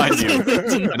 I will find you,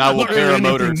 and I will Not really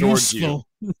paramotor anything towards you. useful.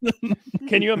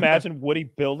 Can you imagine Woody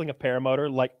building a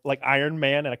paramotor like Iron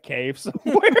Man in a cave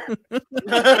somewhere?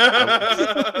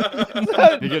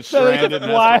 He gets So they can stranded and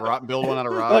fly. has to build one out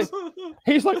of rocks.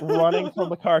 He's like running from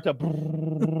the cartel.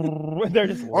 They're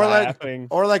just Or like- laughing.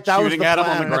 Or like that was shooting the at him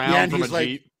plan. on the and at ground end, from a he's like,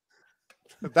 jeep.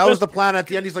 that was the plan. At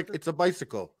the end, he's like, it's a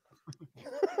bicycle.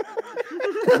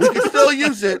 We can still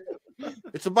use it.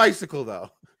 It's a bicycle though.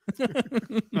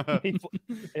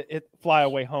 It Fly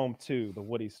Away Home too, the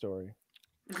Woody story.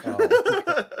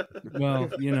 Well,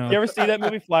 you know, You ever see that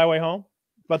movie Fly Away Home?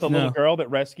 About the little No. girl that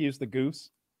rescues the goose?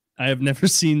 I have never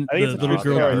seen I think the it's a little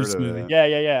true girl story. goose Heard of movie. that.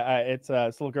 Yeah. It's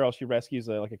this little girl. She rescues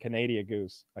like a Canada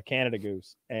goose, a Canada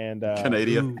goose, and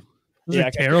Canadian. Those Yeah, are I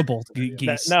got- terrible that-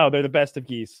 geese. no, they're the best of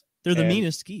geese. They're the and-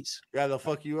 meanest geese. Yeah, they'll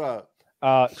fuck you up.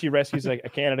 She rescues a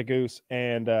Canada goose,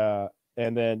 and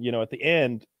then at the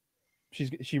end,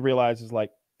 she realizes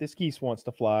like this geese wants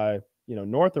to fly,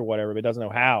 north or whatever, but it doesn't know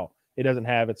how. It doesn't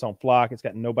have its own flock. It's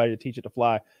got nobody to teach it to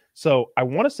fly. So I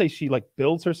want to say she like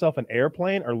builds herself an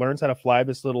airplane or learns how to fly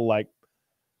this little like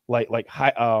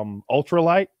high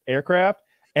ultralight aircraft.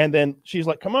 And then she's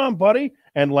like, "Come on, buddy!"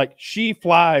 And like she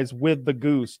flies with the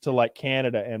goose to like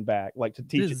Canada and back, like to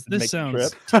teach it to This make the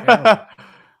sounds trip. terrible.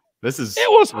 This is It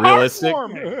was realistic.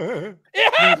 heartwarming.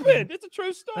 It happened. It's a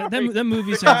true story. That movie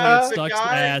The sounds like guy- it the sucks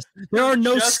guy ass. There are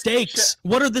no just stakes.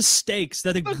 What are the stakes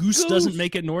that a goose doesn't goose.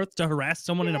 make it north to harass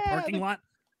someone in a Yeah, parking the- lot?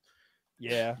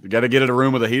 Yeah. You got to get in a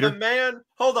room with a The heater. man,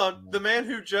 hold on. The man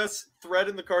who just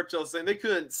threatened the cartel saying they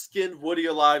couldn't skin Woody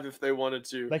alive if they wanted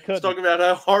to. They He's couldn't. talking about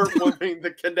how heartwarming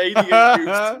the Canadian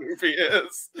Goose movie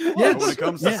is. But when it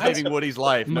comes to Yes. saving Woody's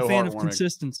life, I'm no a fan of heartwarming.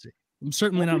 consistency. I'm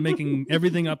certainly not making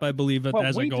everything up. I believe it Well,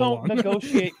 as I we go don't along.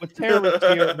 negotiate with terrorists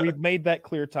here. We've made that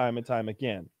clear time and time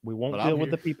again. We won't But I'm deal with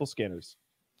here. the people skinners.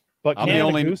 But I'm the Canada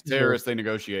only Goose terrorist they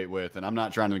negotiate with, and I'm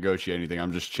not trying to negotiate anything.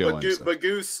 I'm just chilling. so. But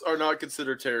Goose are not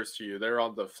considered terrorists to you. They're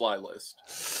on the fly list.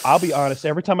 I'll be honest.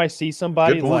 Every time I see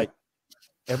somebody Good point. like,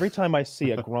 every time I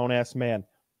see a grown ass man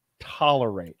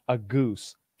tolerate a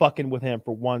goose fucking with him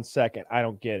for 1 second. I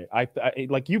don't get it. I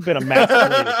like you've been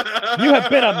emasculated. You have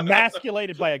been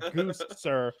emasculated by a goose,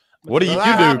 sir. What do you That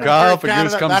do, happens Kyle, in if a Canada-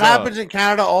 goose comes That up? happens in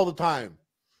Canada all the time.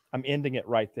 I'm ending it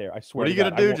right there. I swear. What are you to gonna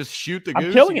God. I do? won't- Just shoot the I'm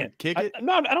goose? killing You it. Kick it?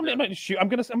 No, I'm not shoot. I'm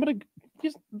gonna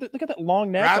just look at that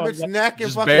long neck. Grab on its that. neck and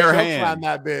Just fucking bare choke hand. slam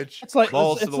that bitch. It's like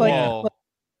Balls it's to the like, wall.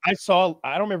 I saw.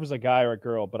 I don't remember if it was a guy or a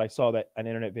girl, but I saw that an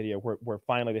internet video where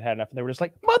finally they had enough, and they were just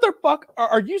like, "Motherfucker,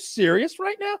 are you serious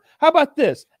right now? How about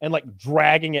this?" And like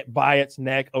dragging it by its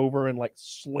neck over and like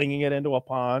slinging it into a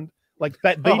pond, like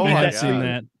that. They Oh need my I that. haven't seen God.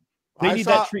 that. They I need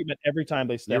saw- that treatment every time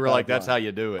they step. You were out like, of that's how line.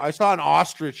 you do it. I saw an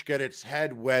ostrich get its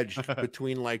head wedged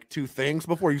between like two things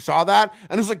before. You saw that,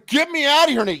 and it was like, "Get me out of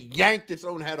here!" And it yanked its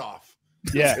own head off.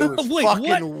 Yeah. It was Wait, fucking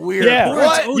what? weird. Yeah. Tore its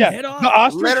What? own Yeah. head off? The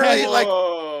ostrich Literally, has, like,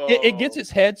 it gets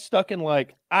its head stuck in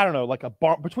like I don't know, like a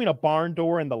bar between a barn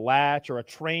door and the latch, or a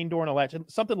train door and a latch,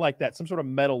 something like that, some sort of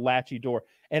metal latchy door,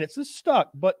 and it's just stuck.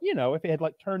 But you know, if it had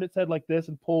like turned its head like this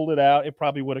and pulled it out, it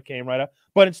probably would have came right out.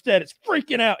 But instead, it's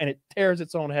freaking out and it tears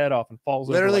its own head off and falls.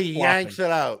 over, Literally like, flopping. yanks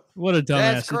it out. What a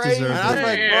That's dumbass. It crazy. deserves And I was it.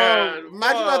 like, Man, bro,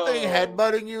 imagine that thing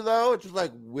whoa. headbutting you though. It just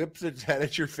like whips its head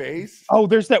at your face. Oh,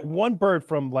 there's that one bird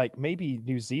from like maybe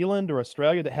New Zealand or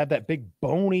Australia that had that big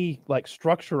bony like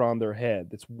structure on their head.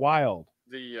 That's wild.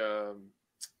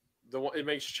 The one, it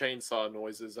makes chainsaw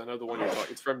noises. I know the one you're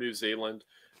talking. It's from New Zealand.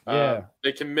 Yeah.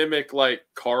 They can mimic like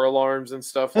car alarms and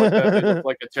stuff like that. They look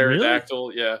like a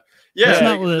pterodactyl. Yeah, yeah. That's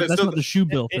not, like, that's so not the shoe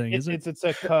bill thing, is it? It's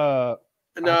a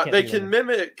no, can't they think of can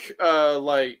mimic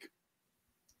like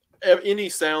any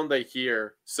sound they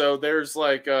hear. So there's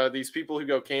like these people who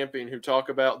go camping who talk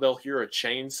about they'll hear a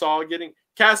chainsaw getting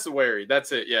cassowary.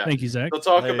 That's it. Yeah. Thank you, Zach. They'll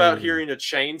talk about Hey. hearing a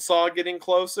chainsaw getting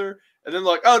closer, and then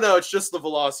like, oh no, it's just the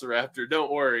velociraptor.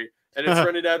 Don't worry. And it's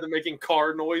running out and making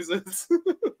car noises.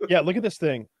 Yeah, look at this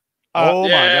thing. Oh my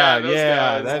yeah, God. those Yeah,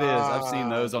 guys. that is. I've seen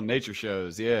those on nature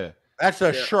shows. Yeah. That's a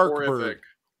Yeah, shark bird. horrific.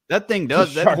 That thing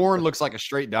does. That Shark horn bird. looks like a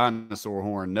straight dinosaur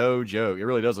horn. No joke. It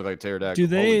really does look like a pterodactyl.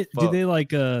 Do Holy they fuck.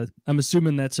 like I'm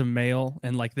assuming that's a male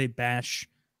and like they bash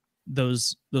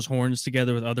those horns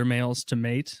together with other males to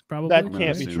mate, probably? That I'm can't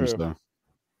gonna be assume true. so.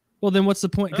 Well, then what's the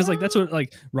point? Because like that's what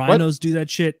like rhinos do that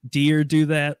shit, deer do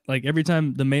that. Like every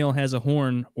time the male has a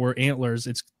horn or antlers,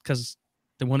 it's because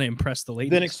they want to impress the ladies.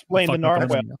 Then explain the Fuck up narwhal.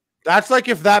 everyone. That's like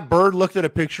if that bird looked at a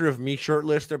picture of me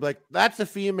shirtless, they're like, "That's a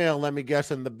female." Let me guess,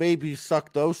 and the baby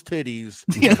sucked those titties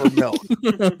for milk.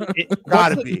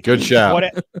 Gotta What's the- be. Good shout.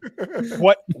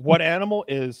 what animal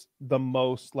is the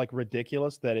most like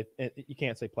ridiculous that if you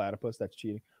can't say platypus, that's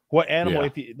cheating. What animal Yeah.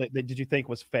 if you like, did you think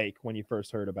was fake when you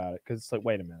first heard about it? Because it's like,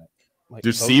 wait a minute. Like, Do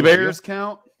those sea are real? bears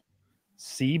count?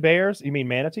 Sea bears? You mean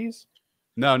manatees?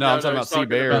 No, I'm talking about he's sea talking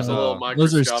bears. the little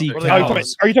Those are sea microscopic- Are you, talking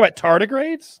cows. about, are you talking about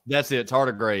tardigrades? That's it.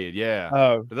 Tardigrade. Yeah.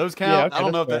 Oh, Do those yeah, count? okay, I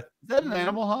don't know if that's that is that an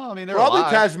animal, huh? I mean, they're Probably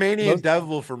alive. Tasmanian Those-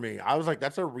 devil for me. I was like,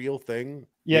 "That's a real thing."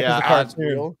 yeah, Yeah, because the I- cartoon.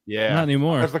 Real. Yeah. Not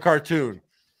anymore. That's the cartoon.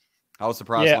 I was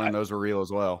surprised Yeah, to learn those were real as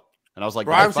well. And I was like,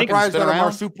 Bro, "Did I they was fucking surprised spin that a around?"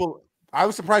 marsupial. I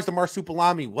was surprised the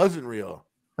marsupilami wasn't real.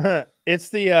 It's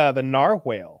the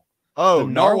narwhal. Oh,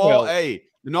 the narwhal. narwhal. Hey,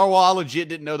 the narwhal. I legit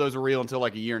didn't know those were real until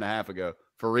like a year and a half ago.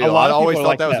 For real. lot I of always people thought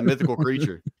like that was a that. mythical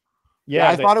creature. Yeah,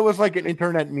 I they- thought it was like an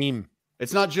internet meme.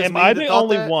 It's not just am me I that the thought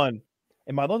only that. one?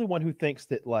 Am I the only one who thinks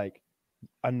that like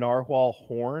a narwhal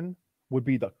horn would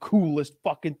be the coolest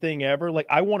fucking thing ever? Like,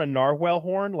 I want a narwhal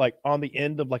horn like on the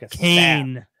end of like a staff.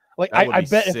 Cane. Like, That would I be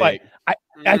bet if I sick.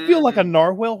 I feel like a Mhm.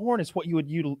 narwhal horn is what you would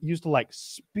use to like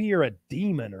spear a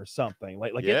demon or something.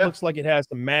 Like it Yeah. looks like it has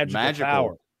some magical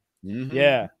power. Mhm.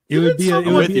 Yeah, It would be.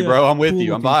 I'm with you, bro. I'm with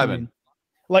you. I'm vibing.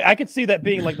 like I could see that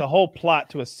being like the whole plot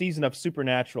to a season of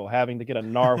Supernatural, having to get a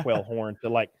narwhal horn to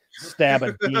like stab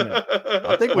a demon.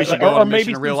 I think we Like, should or- go or on a maybe mission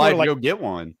in some real sort life of, and like- go get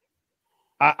one.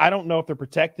 I don't know if they're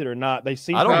protected or not. They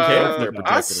seem. I don't pretty care if healthy they're about it.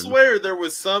 protected. I swear there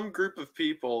was some group of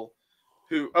people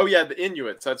who, oh yeah, the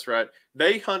Inuits. That's right.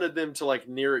 They hunted them to like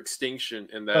near extinction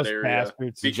in that Those area.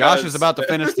 bastards. Because- Josh is about to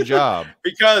finish the job.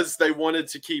 because they wanted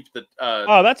to keep the.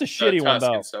 Oh, that's a shitty one tusk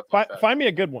and though. stuff like that. Find me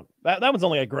a good one. That one's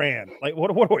only $1,000. Like what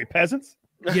are we, peasants?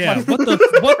 Yeah. What the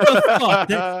fuck?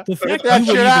 The fact Get that you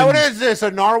would shit out. What even- is this?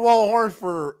 A narwhal horn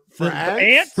for The-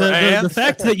 ants? the ants?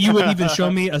 fact that you would even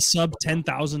show me a sub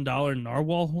 $10,000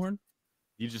 narwhal horn.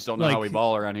 You just don't know Like, how we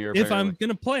ball around here. If I'm apparently.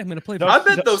 gonna play, I'm gonna play. No, I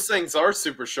for- bet those things are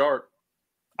super sharp.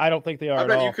 I don't think they are I at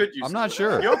bet all. you could use. I'm not them.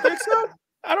 sure. You don't think so?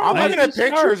 I don't I'm know. looking They at just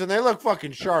start- pictures and they look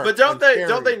fucking sharp. But don't and they? scary.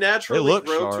 Don't they naturally look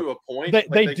grow sharp. to a point? They, Like,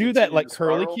 they do that continue like to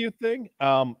curly spiral? Q thing.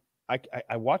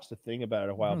 I watched a thing about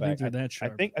it a I while don't back. think they're that I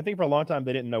sharp. think for a long time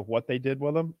they didn't know what they did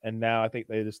with them, and now I think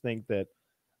they just think that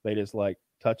they just like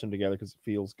touch them together because it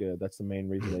feels good. That's the main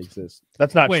reason they exist.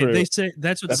 That's not Wait, true. they say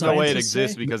that's what That's the way it scientists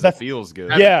exists say? because That's- it feels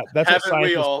good. Yeah, that's what Haven't we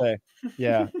scientists all? say.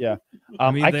 Yeah, yeah.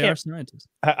 I mean, I they can't. are scientists.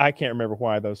 I can't remember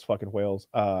why those fucking whales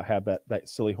have that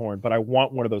silly horn, but I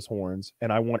want one of those horns,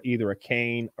 and I want either a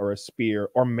cane or a spear,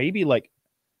 or maybe like,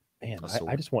 man, A I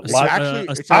sword. just want It's lots. actually-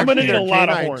 I'm gonna actually need their a lot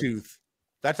of canine horns. tooth.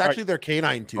 That's actually their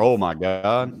canine tooth. Oh my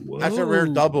god. That's a rare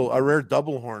Whoa.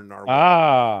 double horn narwhal.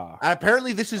 Ah,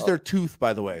 Apparently, this is their tooth.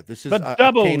 By the way, this is the a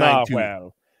double canine tooth.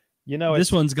 narwhal. You know, This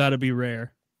it's one's got to be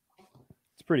rare.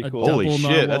 pretty a cool. Holy Double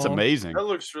shit, that's narwhal. amazing. That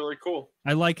looks really cool.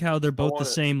 I like how they're both the want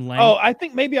it. same length. Oh, I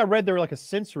think maybe I read they're like a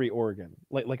sensory organ.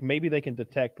 Like maybe they can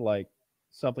detect like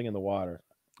something in the water.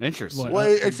 Interesting. What? Well,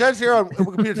 it says here on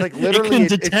Wikipedia, it's like it literally can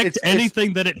it's- detect it's-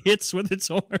 anything that it hits with its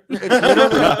horn. It's literally,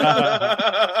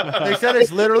 they said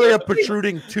it's literally a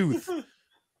protruding tooth.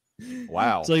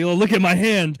 Wow. So you'll look at my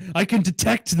hand. I can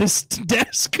detect this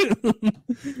desk.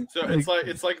 So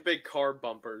it's like big car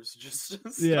bumpers, just stuck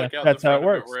Yeah, out that's the how front it of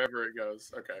works. wherever it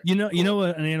goes. Okay. You know Cool.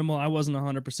 what? An animal I wasn't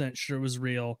 100% sure was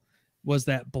real was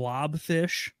that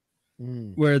blobfish,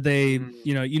 Mm. where they, Mm.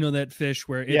 you know that fish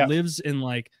where it Yeah. lives in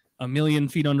like a million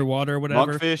feet underwater or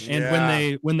whatever. Monkfish. And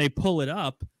Yeah. when they pull it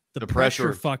up, the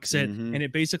pressure pressure. fucks it, Mhm. and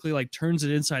it basically like turns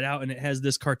it inside out, and it has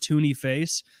this cartoony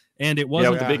face. And it Yeah,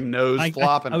 wasn't. with the big nose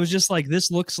flopping. I was just like, this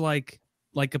looks like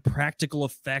a practical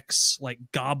effects like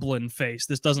goblin face.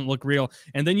 This doesn't look real.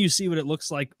 And then you see what it looks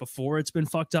like before it's been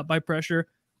fucked up by pressure.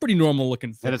 Pretty normal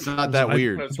looking fish. And it's not that I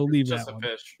weird. It's believe just that a one.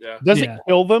 fish. Yeah. Does Yeah. it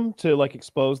kill them to like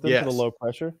expose them to Yes. the low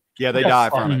pressure? Yeah, they Oh, die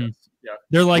fuck. from it. Mhm.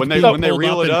 They're like When they- being when they pulled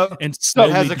reel it and, up, and It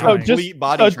slowly has a dying. complete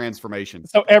body transformation.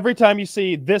 So every time you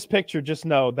see this picture, just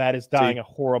know that is dying a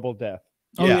horrible death.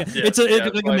 Oh Yeah. yeah, Yeah, it's yeah,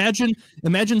 like like-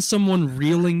 imagine someone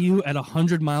reeling you at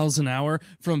 100 miles an hour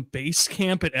from base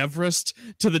camp at Everest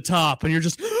to the top, and you're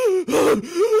just Yeah,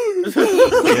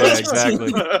 exactly.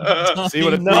 See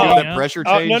what it No. see how that Yeah. pressure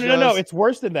Oh, change no! does? It's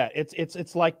worse than that.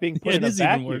 It's like being put Yeah, in it a is even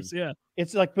vacuum. worse. Yeah.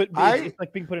 It's like I- it's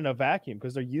like being put in a vacuum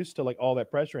because they're used to like all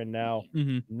that pressure, and now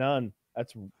Mhm. none.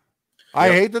 That's I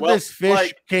Yep. hate that Well, this fish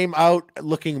like- came out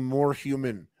looking more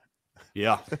human.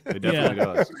 Yeah, it definitely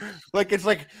does. Like it's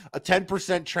like a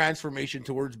 10% transformation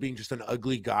towards being just an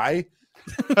ugly guy.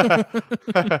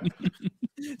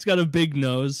 It's got a big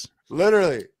nose.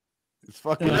 Literally. It's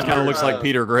fucking It just kind of looks like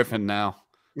Peter Griffin now.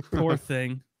 Poor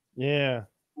thing. yeah.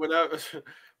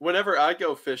 Whenever I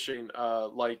go fishing,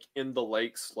 like in the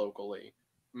lakes locally,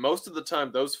 most of the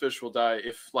time those fish will die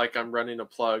if like I'm running a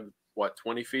plug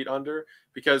 20 feet under,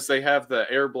 because they have the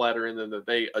air bladder in them that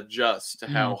they adjust to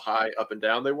how high up and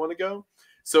down they want to go.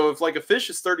 So if like a fish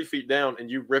is 30 feet down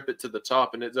and you rip it to the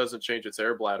top and it doesn't change its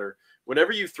air bladder,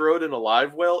 whenever you throw it in a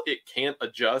live well, it can't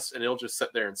adjust and it'll just sit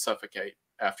there and suffocate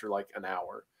after like an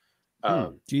hour.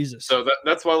 Jesus. So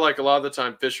that's why, like, a lot of the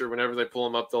time, fisher, whenever they pull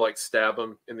them up, they'll like stab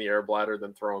them in the air bladder,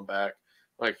 then throw them back.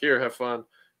 Like, here, have fun.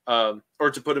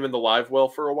 Or to put them in the live well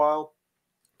for a while,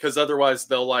 because otherwise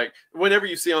they'll like. Whenever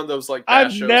you see on those like, bass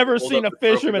I've shows, never they hold seen a up the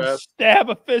trophy fisherman bass. stab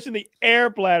a fish in the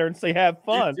air bladder and say, "Have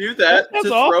fun." You do that That's to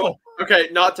throw. awful. Okay,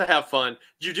 not to have fun.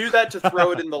 You do that to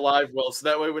throw it in the live well, so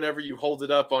that way, whenever you hold it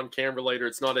up on camera later,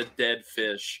 it's not a dead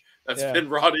fish that's Yeah. been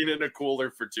rotting in a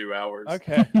cooler for 2 hours.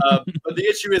 Okay. But the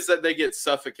issue is that they get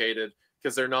suffocated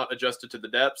because they're not adjusted to the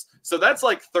depths. So that's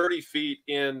like 30 feet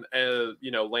in a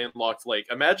landlocked lake.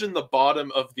 Imagine the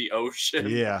bottom of the ocean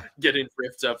Yeah. getting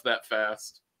ripped up that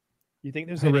fast. You think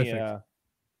there's Horrific. any?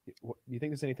 You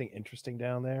think there's anything interesting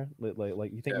down there?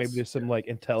 Like you think maybe Yes, there's some like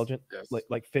intelligent, Yes.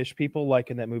 like fish people, like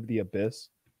in that movie The Abyss?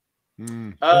 I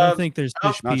don't think there's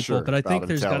I'm fish not people, sure but I think about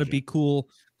there's got to be intelligent.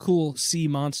 cool sea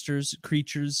monsters,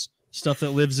 creatures, stuff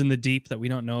that lives in the deep that we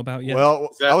don't know about yet. Well,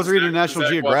 I was reading Zach National watches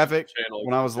the Geographic channel.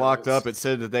 when I was locked up. It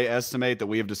said that they estimate that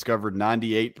we have discovered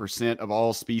 98% of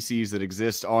all species that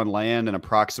exist on land and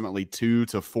approximately 2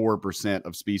 to 4%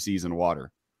 of species in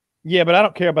water. Yeah, but I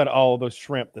don't care about all those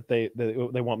shrimp that they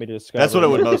want me to discover. That's what it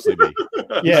would mostly be. He's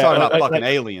Yeah, talking about like- fucking like-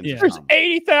 aliens. Yeah. or There's something.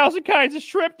 80,000 kinds of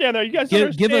shrimp down there. You guys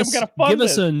don't give understand. us We gotta fund give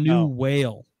us this. a new No.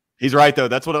 whale. He's right though.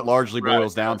 That's what it largely Right.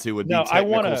 boils down to would be No, I technical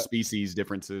wanna- species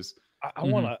differences. I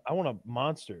want a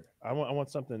monster. I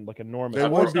want something like enormous. There I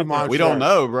would want be something- monsters. We don't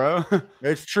know, bro.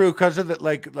 It's true because of the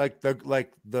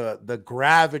the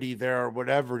gravity there or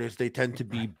whatever it is, they tend to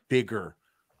be bigger,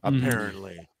 Mhm.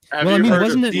 apparently. Have Well, I you mean, heard of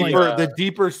wasn't it like- The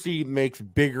deeper sea makes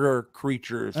bigger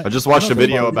creatures. I just watched a don't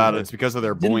video know. about it. It's because of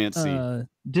their buoyancy.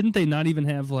 Didn't they not even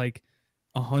have like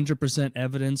 100%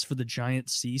 evidence for the giant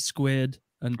sea squid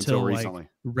until like recently.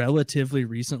 relatively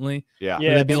recently. Yeah.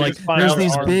 Yeah, They'd be they like, just find there's out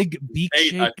these arms. big I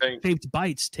think. beak-shaped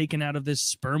bites taken out of this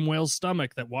sperm whale's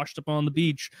stomach that washed up on the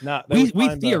beach. Nah, they We would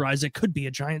find the- theorized it could be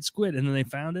a giant squid, and then they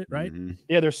found it, right? Mhm.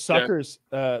 Yeah, there's suckers.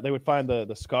 They would find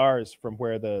the scars from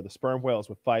where the sperm whales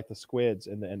would fight the squids,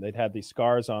 and they'd have these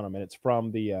scars on them, and it's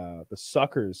from the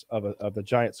suckers of the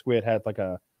giant squid had like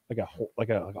a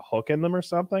hook in them or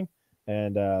something,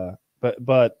 and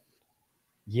but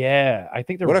yeah, I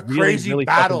think they're What a really, crazy really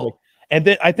fucking battle. big. And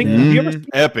then I think have you ever Mhm.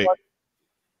 Epic.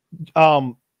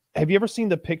 have you ever seen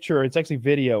the picture? It's actually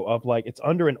video of like it's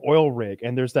under an oil rig,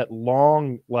 and there's that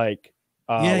long like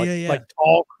like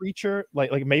tall creature,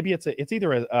 like maybe it's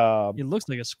either It looks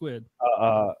like a squid.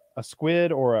 a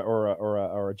squid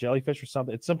or a jellyfish or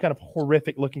something. It's some kind of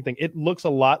horrific looking thing. It looks a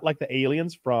lot like the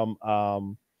aliens from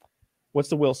what's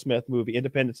the Will Smith movie,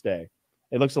 Independence Day.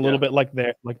 It looks a little bit like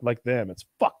like them. It's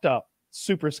fucked up,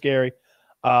 super scary.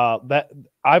 That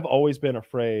I've always been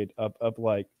afraid of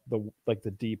like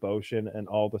the deep ocean and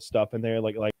all the stuff in there.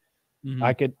 Like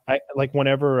Mhm. I like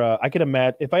whenever I could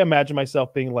imagine if I imagine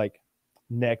myself being like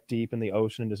neck deep in the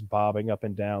ocean and just bobbing up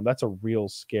and down. That's a real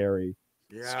scary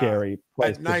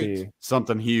place to night. be.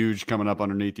 Something huge coming up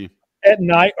underneath you. At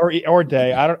night or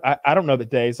day. I don't know that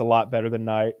day is a lot better than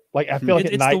night. Like I feel like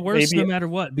at It's night the worst maybe no matter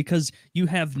what, because you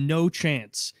have no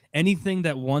chance. Anything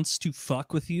that wants to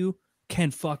fuck with you can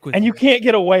fuck with and you can't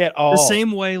get away at all. the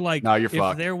same way, like No, you're if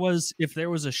fucked. there was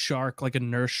a shark, like a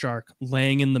nurse shark,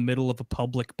 laying in the middle of a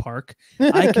public park,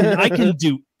 I can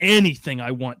do anything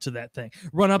I want to that thing.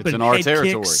 Run up It's and in our head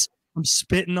territory. kicks. I'm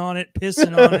spitting on it,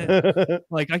 pissing on it.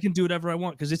 Like I can do whatever I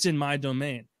want because it's in my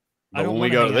domain. But when we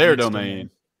wanna go to hang out their in its domain,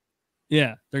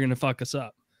 yeah, they're gonna fuck us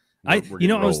up. we're I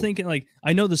getting was rolled. thinking like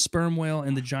I know the sperm whale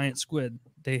and the giant squid,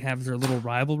 they have their little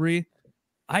rivalry.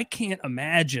 I can't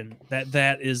imagine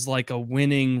that is like a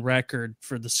winning record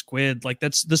for the squid. Like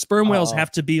that's the sperm whales have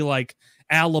to be like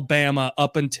Alabama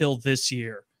up until this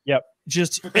year. Yep.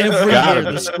 Just every Gotta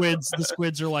year be. the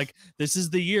squids are like, this is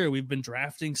the year we've been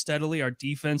drafting steadily. Our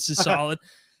defense is solid.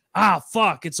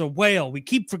 Fuck, it's a whale. We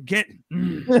keep forgetting.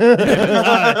 We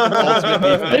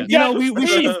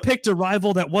should have picked a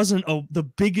rival that wasn't the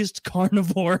biggest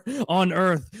carnivore on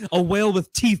earth, a whale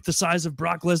with teeth the size of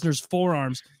Brock Lesnar's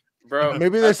forearms. Bro,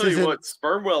 Maybe I this tell you isn't- what,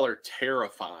 sperm whale are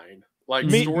terrifying. Like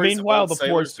Me- stories meanwhile, about the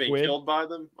poor sailors being squid- killed by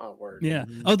them. Oh, word. Yeah.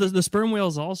 Oh, the sperm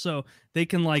whales also, they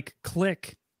can like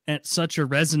click at such a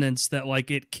resonance that like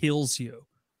it kills you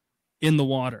in the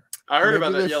water. I heard Maybe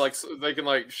about that. this- Yeah, like so they can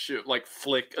like shoot, like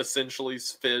flick essentially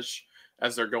fish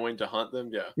as they're going to hunt them.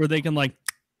 Yeah. Where they can like,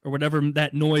 or whatever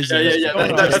that noise Yeah, is. yeah, yeah.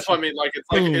 Like, That's what I mean. Like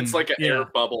it's like an Boom. air Yeah.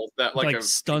 bubble that like a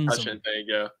stuns concussion them. thing.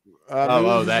 Yeah. Maybe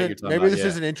this isn't- that you're talking maybe about, this yeah.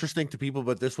 isn't interesting to people,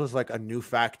 but this was like a new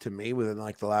fact to me within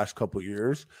like the last couple of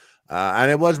years,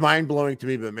 and it was mind blowing to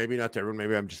me, but maybe not to everyone.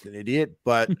 Maybe I'm just an idiot.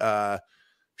 But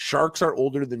sharks are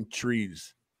older than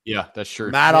trees. Yeah, that's true.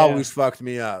 Matt Yeah. always fucked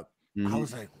me up. I Mhm.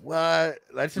 was like, "What?"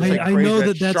 That's just like I crazy know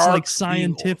that's like sharks be-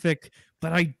 scientific,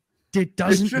 but it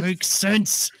doesn't just- make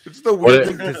sense. It's the weird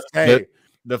Well, thing to say.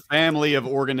 The family of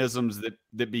organisms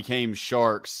that became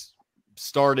sharks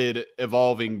started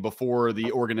evolving before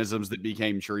the organisms that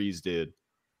became trees did.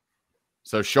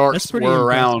 So sharks pretty were impressive.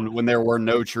 around when there were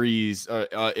no trees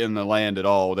in the land at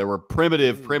all. There were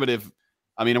primitive.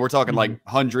 I mean, we're talking like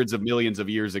hundreds of millions of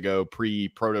years ago,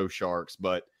 pre-proto sharks,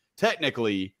 but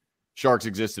technically sharks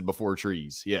existed before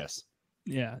trees. Yes.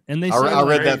 Yeah, and they. I say, read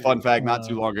like, that fun fact not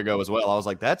too long ago as well. I was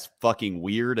like, that's fucking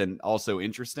weird and also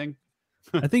interesting.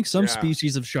 I think some Yeah.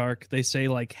 species of shark they say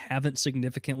like haven't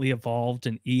significantly evolved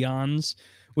in eons,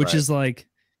 which Right. is like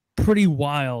pretty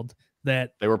wild.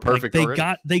 That They were like, perfect already.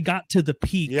 they got to the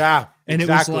peak. Yeah, And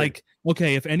exactly. it was like,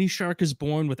 okay, if any shark is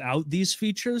born without these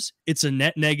features, it's a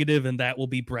net negative and that will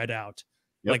be bred out.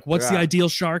 Yep. Like, what's the Yeah. ideal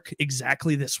shark?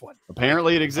 Exactly this one.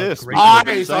 Apparently it exists. great- People have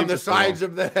been eyes saying on the this for a while. sides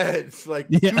of the heads, like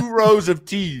Yeah. 2 rows of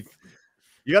teeth.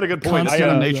 You got a good point. That's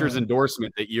Constant, kind of nature's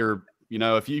endorsement that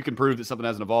if you can prove that something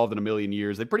hasn't evolved in a million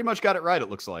years, they pretty much got it right, it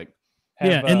looks like.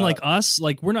 Yeah, and like us,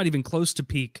 like we're not even close to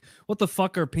peak. What the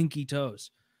fuck are pinky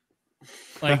toes?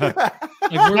 Like we're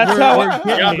That's how we're I-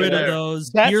 getting Yeah, rid there. of those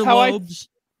That's how I- earlobes.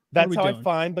 That's we how I doing?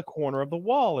 find the corner of the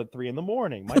wall at 3 a.m.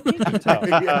 My pinky toe.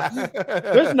 Yeah.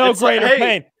 There's no It's like, greater hey,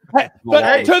 pain. Hey, Well, but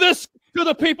hey. to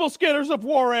the people skinners of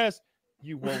Juarez,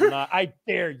 you will not. I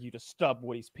dare you to stub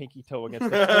Woody's pinky toe against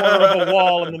the corner of a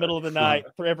wall in the middle of the night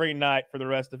for every night for the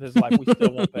rest of his life. We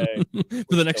still won't pay.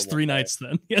 For the next still 3 won't pay. nights,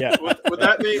 then. Yeah, Would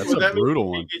that mean? That's Would a that mean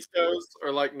brutal one. pinky toes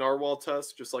or like narwhal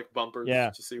tusks, just like bumpers? Yeah,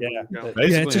 To see yeah. where you're going?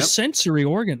 Basically, Yeah, it's a yep. sensory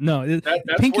organ. No, That's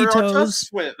pinky where our toes.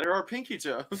 tusks went. There are pinky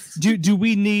toes. Do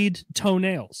we need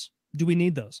toenails? Do we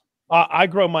need those? I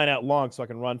grow mine out long so I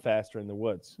can run faster in the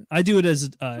woods. I do it as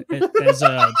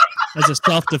a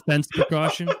self-defense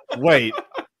precaution. Wait,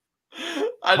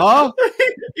 Huh?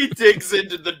 He digs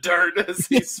into the dirt as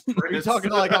he sprints. are you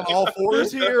talking like on all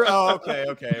fours here? Oh,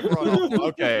 okay. We're on all,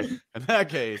 okay. In that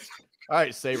case, all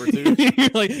right,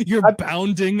 Sabretooth. you're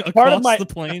bounding across the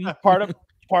plane.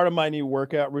 Part of my new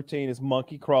workout routine is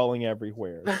monkey crawling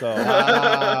everywhere. So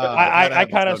I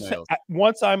kind of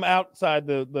once I'm outside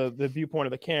the viewpoint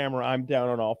of the camera, I'm down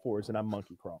on all fours and I'm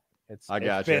monkey crawling. I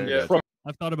got you.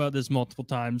 I've thought about this multiple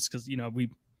times because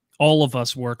all of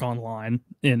us work online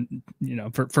in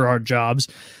for our jobs.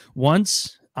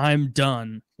 Once I'm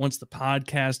done, once the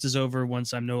podcast is over,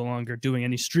 once I'm no longer doing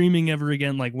any streaming ever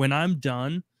again, like when I'm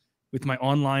done with my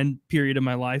online period of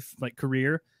my life, like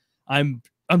career, I'm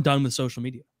done with social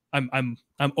media. I'm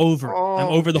over. I'm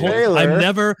over the whole.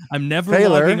 I'm never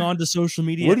logging on to social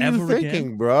media. What are you ever thinking,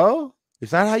 again. bro?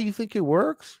 Is that how you think it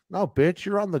works? No, bitch,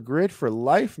 you're on the grid for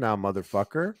life now,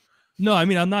 motherfucker. No, I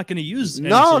mean I'm not going to use.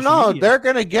 No, media. they're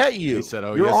gonna get you. He said,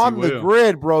 you're yes, on you the will.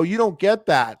 grid, bro. You don't get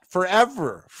that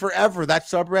forever. That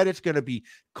subreddit's gonna be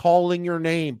calling your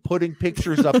name, putting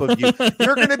pictures up of you.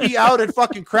 You're gonna be out at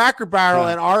fucking Cracker Barrel,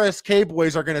 and RSK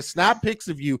boys are gonna snap pics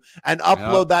of you and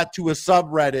upload that to a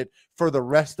subreddit for the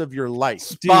rest of your life.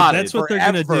 Dude, that's what they're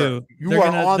gonna do. You are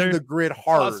on the grid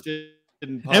hard.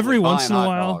 Every once in a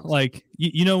while, like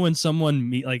when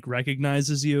someone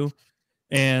recognizes you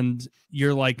and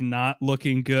you're like not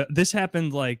looking good. This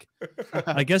happened like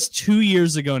I guess 2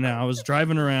 years ago now. I was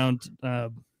driving around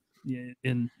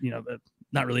in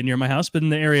not really near my house, but in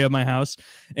the area of my house,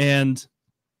 and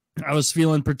I was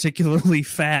feeling particularly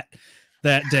fat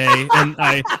that day, and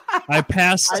I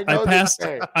passed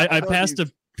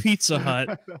a Pizza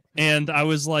Hut, and I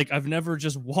was like, I've never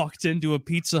just walked into a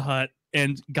Pizza Hut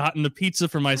and gotten a pizza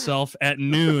for myself at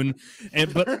noon,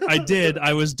 but I did.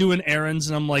 I was doing errands,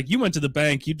 and I'm like, you went to the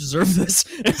bank, you deserve this.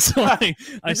 And so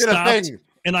I stopped,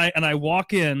 and I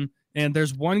walk in, and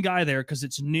there's one guy there because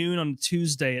it's noon on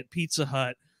Tuesday at Pizza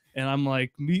Hut, and I'm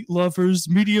like, meat lovers,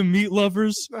 medium meat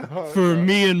lovers for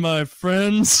me and my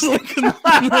friends. No,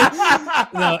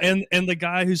 and the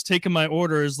guy who's taking my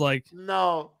order is like,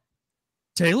 no,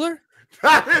 Taylor.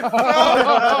 I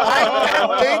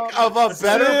can't think of a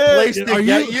better place to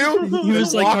get you. He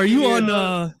was like, "Are you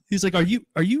on?" He's like, "Are you?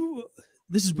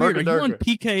 This is weird. Are you on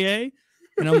PKA?"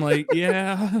 And I'm like,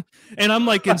 "Yeah." And I'm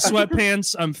like in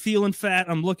sweatpants. I'm feeling fat.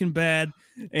 I'm looking bad.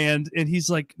 And he's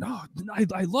like, "No,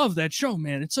 I love that show,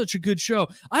 man. It's such a good show.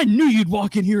 I knew you'd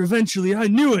walk in here eventually. I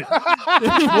knew it."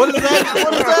 What does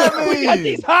that mean? We got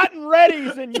these hot and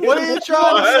readies, and what are you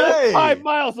trying to say? 5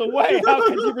 miles away. How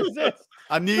could you resist?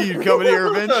 I knew you'd come in here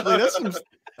eventually. That's some,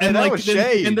 and that was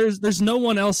shade. And there's no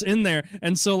one else in there.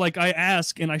 And so like I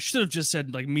ask, and I should have just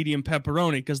said like medium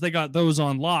pepperoni because they got those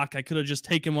on lock. I could have just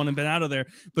taken one and been out of there.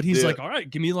 But he's like, all right,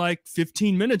 give me like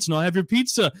 15 minutes and I'll have your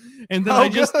pizza. And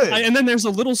then and then there's a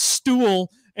little stool,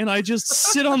 and I just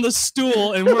sit on the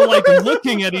stool, and we're like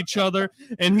looking at each other,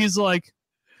 and he's like,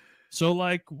 so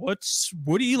like what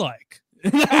do you like?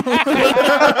 He's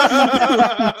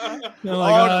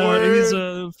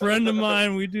a friend of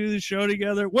mine. We do the show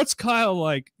together. What's Kyle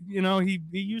like? He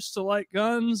used to like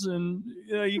guns, and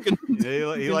you can.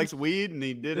 He likes weed, and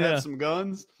he did have some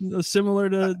guns. Similar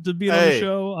to being on the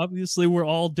show. Obviously, we're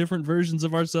all different versions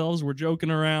of ourselves. We're joking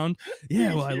around.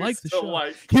 Yeah, well, I like the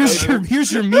show.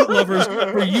 Here's your meat lovers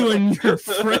for you and your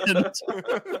friend.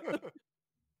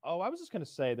 Oh, I was just gonna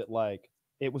say that like.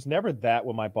 It was never that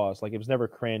with my boss. Like it was never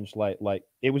cringe. Like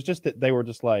it was just that they were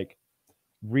just like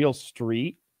real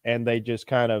street, and they just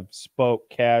kind of spoke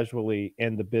casually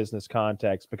in the business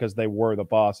context because they were the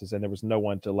bosses, and there was no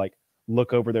one to like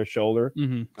look over their shoulder.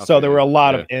 Mm-hmm. So there were a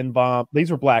lot of N-bomb.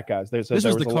 These were black guys. This was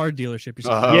the car dealership.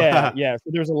 Yeah. So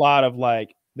there was a lot of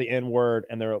like the N-word,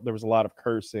 and there was a lot of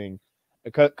cursing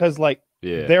because like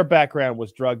their background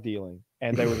was drug dealing,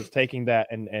 and they were just taking that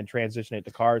and transitioning it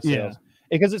to car sales.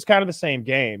 Because it's kind of the same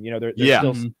game, they're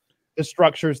still the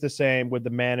structure's the same with the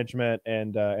management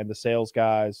and the sales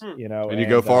guys, and you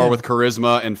go far with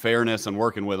charisma and fairness and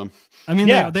working with them. I mean,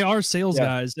 they are sales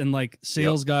guys, and like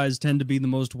sales guys tend to be the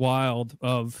most wild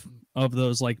of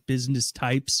those like business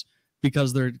types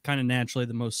because they're kind of naturally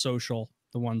the most social,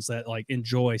 the ones that like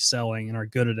enjoy selling and are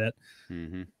good at it.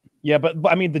 Mm-hmm. Yeah, but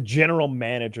I mean, the general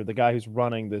manager, the guy who's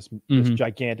running this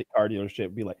gigantic car dealership,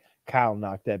 would be like, Kyle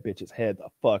knocked that bitch's head the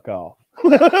fuck off.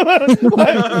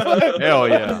 Hell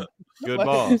yeah. Good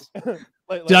boss.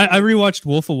 I rewatched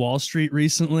Wolf of Wall Street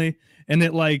recently, and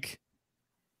it like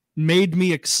made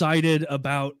me excited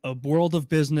about a world of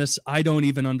business I don't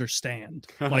even understand,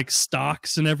 like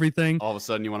stocks and everything. All of a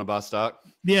sudden, you want to buy stock?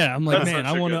 Yeah, I'm like, That's man,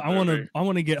 such a good movie. I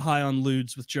want to get high on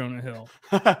lewds with Jonah Hill.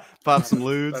 Pop some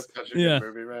lewds. That's such a Yeah.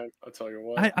 good movie, man. I'll tell you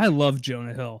what. I love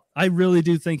Jonah Hill. I really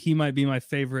do think he might be my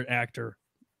favorite actor,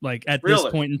 like at this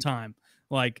Really? point in time.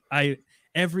 Like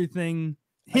everything,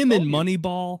 him in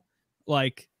Moneyball,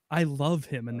 like I love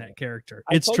him in that character.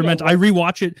 I It's told you tremendous. I I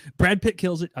rewatch it. Brad Pitt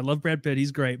kills it. I love Brad Pitt.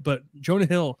 He's great. But Jonah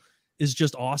Hill is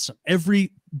just awesome.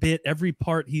 Every bit, every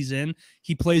part he's in,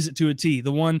 he plays it to a T.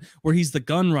 The one where he's the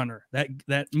gun runner, that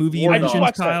movie you War Dogs. mentioned, I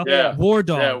just watched Kyle, that, yeah. War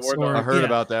Dogs. War or- Dogs. I heard yeah,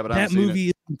 about that, but I that haven't seen movie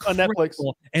is On Netflix.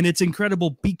 incredible, and it's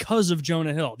incredible because of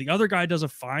Jonah Hill. The other guy does a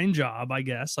fine job, I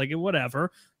guess, like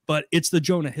whatever. But it's the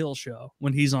Jonah Hill show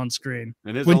when he's on screen.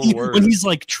 In his When, own words. when he's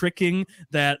like tricking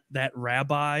that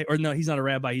rabbi, or no, he's not a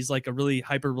rabbi. He's like a really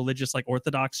hyper religious, like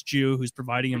Orthodox Jew who's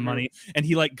providing him money, and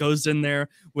he like goes in there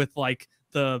with like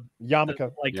the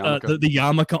Yarmulke. like Yarmulke. the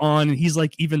yarmulke on, and he's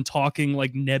like even talking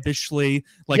like nebbishly,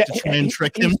 like Yeah, to try and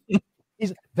trick him.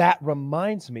 That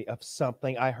reminds me of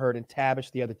something I heard in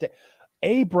Tavish the other day.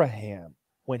 Abraham,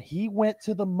 when he went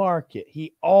to the market,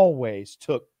 he always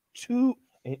took two,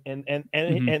 and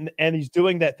he's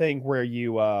doing that thing where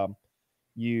you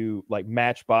like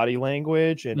match body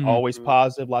language and always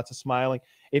positive, lots of smiling.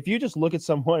 If you just look at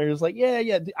someone who's like,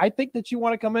 yeah, I think that you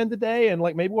want to come in today and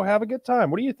like maybe we'll have a good time.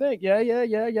 What do you think? Yeah. You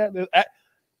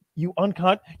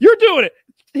you're doing it.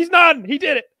 He's nodding. He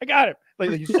did it. I got him.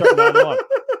 Like you start nodding along.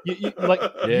 You like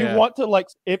Yeah. you want to like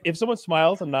if someone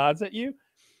smiles and nods at you,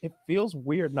 it feels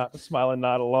weird not to smile and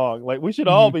nod along. Like we should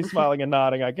all be smiling and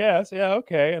nodding, I guess. Yeah,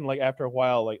 okay. And like after a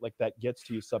while, like that gets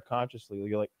to you subconsciously.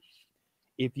 You're like,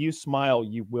 if you smile,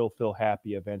 you will feel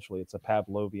happy eventually. It's a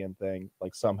Pavlovian thing,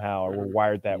 like somehow, or we're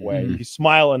wired that way. If you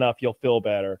smile enough, you'll feel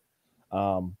better.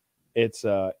 There's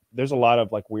a lot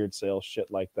of like weird sales shit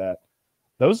like that.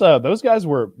 Those guys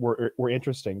were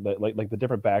interesting. Like the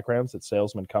different backgrounds that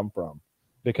salesmen come from,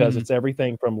 because it's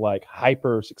everything from like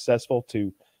hyper successful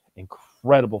to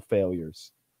incredible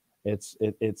failures. It's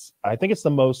I think it's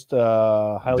the most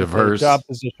highly Diverse paid job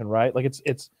position, right? Like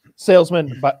it's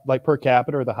salesmen, but like per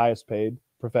capita are the highest paid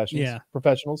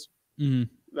professionals.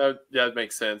 That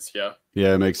makes sense. Yeah.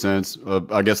 Yeah, it makes sense.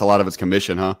 I guess a lot of it's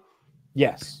commission, huh?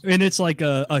 Yes. And it's like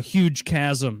a huge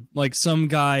chasm. Like some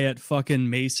guy at fucking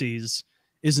Macy's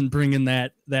isn't bringing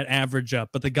that average up,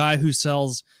 but the guy who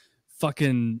sells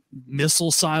fucking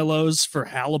missile silos for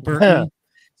Halliburton,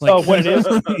 So what it is,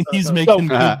 he's making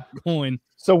good coin.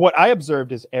 So what I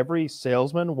observed is every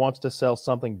salesman wants to sell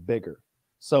something bigger.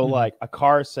 So like a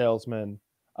car salesman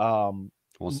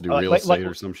Wants to do real estate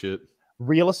or some shit.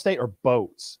 Real estate or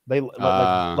boats. They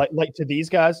like to these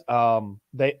guys.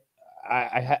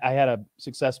 I had a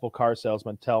successful car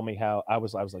salesman tell me how I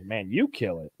was like, man, you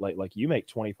kill it. Like you make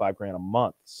 $25,000 a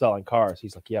month selling cars.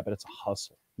 He's like, yeah, but it's a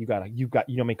hustle. You've got you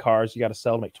know how many cars you got to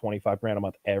sell to make $25,000 a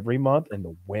month every month in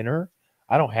the winter.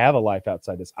 I don't have a life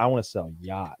outside this. I want to sell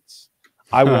yachts.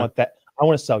 I want that. I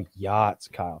want to sell yachts,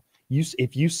 Kyle.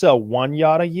 If you sell one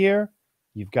yacht a year,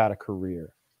 you've got a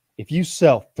career. If you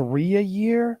sell 3 a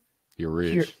year, you're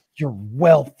rich. You're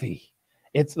wealthy.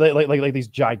 It's like these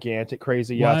gigantic,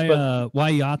 crazy yachts. Why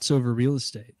yachts over real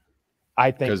estate? I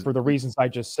think for the reasons I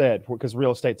just said, because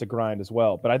real estate's a grind as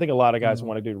well. But I think a lot of guys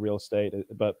want to do real estate,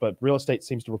 but real estate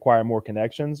seems to require more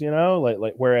connections, you know,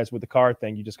 like whereas with the car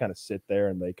thing, you just kind of sit there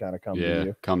and they kind of come to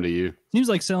you. Come to you. Seems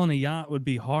like selling a yacht would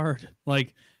be hard.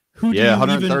 Like who? Yeah,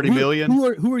 130 million.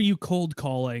 Who are you cold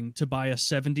calling to buy a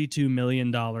 $72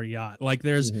 million yacht? Like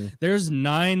there's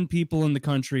 9 people in the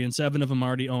country and 7 of them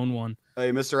already own one. Hey,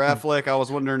 Mr. Affleck, I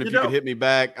was wondering if you could hit me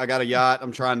back. I got a yacht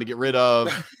I'm trying to get rid of.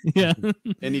 Yeah.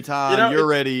 Anytime you're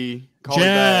ready, call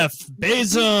Jeff me back.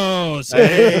 Bezos.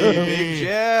 Hey, Big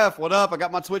Jeff, what up? I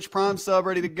got my Twitch Prime sub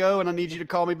ready to go, and I need you to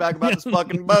call me back about this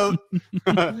fucking boat.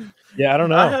 Yeah, I don't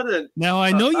know. Now,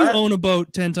 I know you own a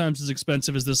boat 10 times as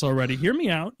expensive as this already. Hear me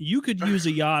out. You could use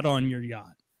a yacht on your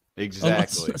yacht.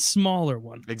 Exactly. A smaller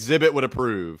one. Exhibit would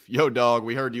approve. Yo, dog,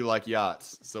 we heard you like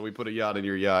yachts, so we put a yacht in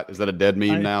your yacht. Is that a dead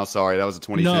meme now? Sorry, that was a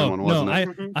 2010 one, wasn't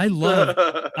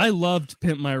it? I loved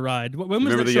Pimp My Ride. When was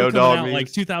Remember that the show Yo coming Dog out? memes?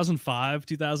 Like 2005,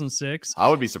 2006? I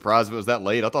would be surprised if it was that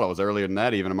late. I thought it was earlier than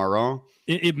that even. Am I wrong?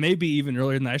 It may be even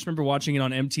earlier than that. I just remember watching it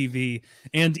on MTV,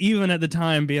 and even at the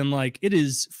time being like, it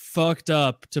is fucked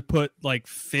up to put like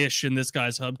fish in this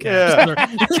guy's hubcap.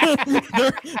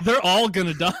 Yeah. they're all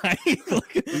gonna die.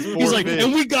 He's like,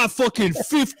 and we got fucking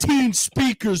 15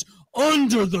 speakers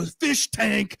under the fish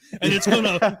tank, and it's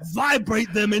gonna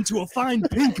vibrate them into a fine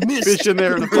pink mist. Fish in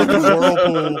there in a fucking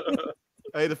whirlpool.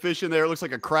 Hey, the fish in there, it looks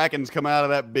like a kraken's come out of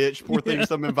that bitch. Poor thing's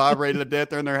been vibrated to death.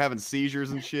 They're in there having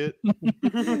seizures and shit. And We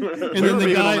then were the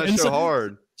being guy, on that and show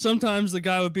hard. sometimes the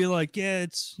guy would be like, yeah,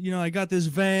 it's, I got this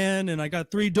van and I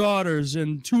got 3 daughters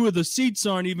and 2 of the seats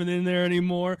aren't even in there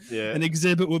anymore. Yeah. And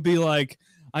Exhibit would be like,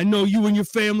 I know you and your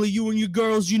family, you and your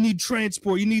girls, you need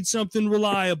transport. You need something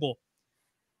reliable.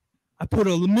 I put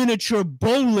a miniature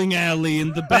bowling alley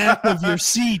in the back of your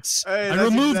seats. Hey, I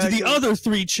that's removed exactly- the other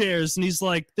 3 chairs. And he's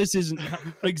like, this isn't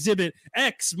Exhibit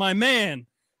X, my man.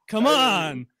 Come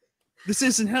on. This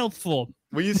isn't helpful.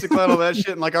 We used to clown on that shit,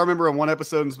 and like I remember in one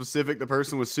episode in specific, the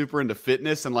person was super into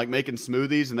fitness and like making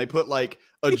smoothies, and they put like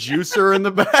a juicer in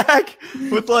the back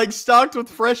with like stocked with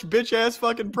fresh bitch ass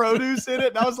fucking produce in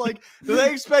it. And I was like, do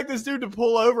they expect this dude to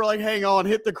pull over? Like, hang on,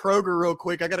 hit the Kroger real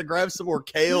quick. I gotta grab some more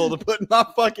kale to put in my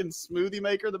fucking smoothie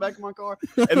maker in the back of my car.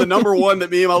 And the number one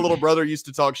that me and my little brother used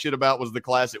to talk shit about was the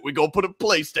classic. We go put a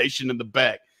PlayStation in the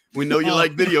back. We know you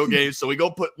like video games, so we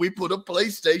put a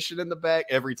PlayStation in the back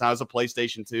every time. It's a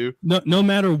PlayStation 2. No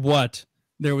matter what,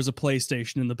 there was a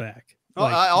PlayStation in the back. Oh,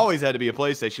 I always had to be a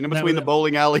PlayStation. In That between was- the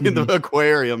bowling alley and the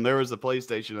aquarium, there was a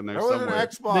PlayStation in there There was somewhere. an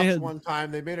Xbox They had- one time.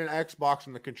 They made an Xbox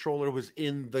and the controller was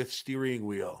in the steering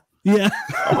wheel. Yeah.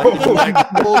 Like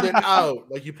you pulled it out.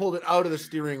 Like you pulled it out of the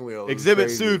steering wheel. It was Exhibit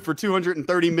crazy. sued for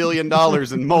 $230 million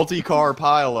in multi-car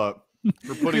pileup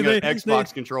for putting an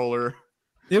Xbox controller.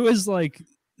 It was like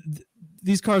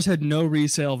these cars had no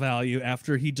resale value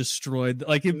after he destroyed.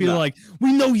 Like it'd be No. like,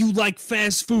 we know you like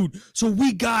fast food, so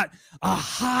we got a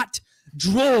hot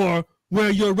drawer where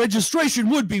your registration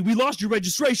would be. We lost your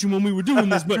registration when we were doing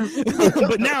this, but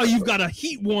but now you've got a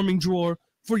heat warming drawer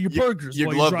for your burgers. Your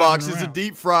while you're glove box driving is a around.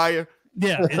 deep fryer.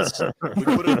 Yeah, it's We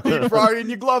put a deep fryer in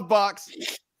your glove box.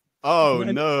 Oh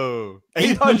no.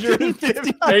 850.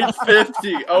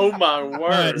 850. Oh my all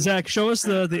right, word. Zach. Show us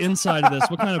the inside of this.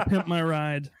 What kind of pimp my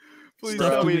ride? Please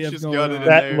stuff tell do me we it's have just going gutted on? in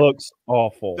That there. looks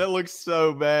awful. That looks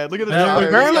so bad. Look at the Yeah, tires.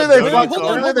 Apparently Got they donuts fucked. on hold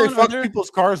on, it. Apparently they are fucked there- people's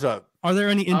cars up. Are there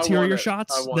any want interior it.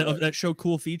 shots I want it. that show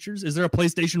cool features? Is there a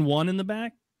PlayStation 1 in the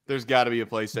back? There's got to be a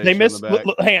PlayStation They in missed. the back.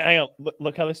 Look, hang on.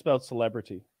 Look how they spelled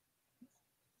celebrity.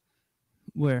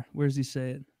 Where does he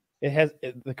say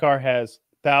it? The car has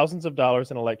thousands of dollars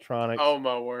in electronics, Oh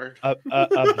my word. a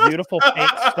beautiful paint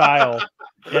style,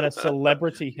 and a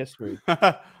celebrity history.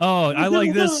 Oh, I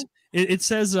like this. It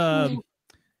says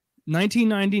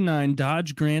 1999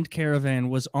 Dodge Grand Caravan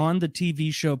was on the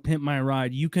TV show Pimp My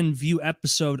Ride. You can view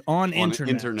episode on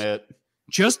internet.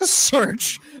 Just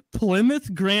search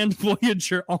Plymouth Grand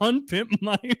Voyager on Pimp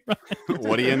My Ride.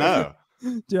 What do you know?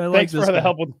 Dude, I like Thanks this for the guy.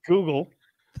 help with Google.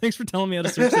 Thanks for telling me how to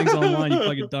search things online, you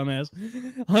fucking dumbass.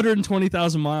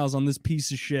 120,000 miles on this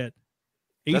piece of shit.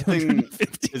 That thing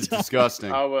 $850. is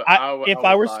disgusting. If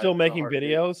I were still in a making heartbeat.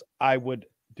 videos, I would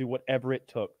do whatever it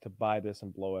took to buy this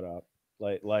and blow it up.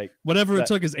 Like Whatever it that-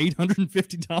 took is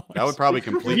 $850. That would probably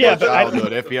complete Yeah, my but I-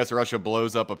 childhood. FPS Russia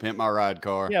blows up a Pimp My Ride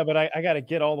car. yeah, but I got to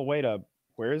get all the way to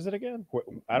where is it again?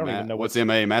 I don't even know What's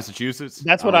MA, Massachusetts?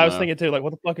 That's what don't I was know. thinking too. Like,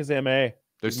 what the fuck is MA?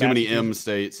 There's too many M Massachusetts.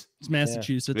 states. It's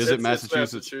Massachusetts. Is it It's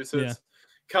Massachusetts? Yeah.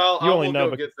 Kyle, You I only will know go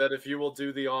bec- get that if you will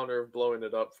do the honor of blowing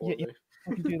it up for Yeah, me.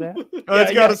 I can do that. Oh, it's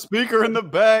Yeah, got yeah. a speaker in the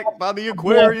back by the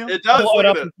aquarium. It does. Blow it Look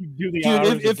up at it. if you do the honors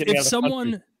Dude, of getting out of the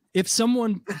country. if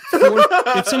someone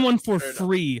for Fair enough.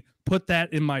 free put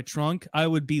that in my trunk, I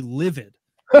would be livid.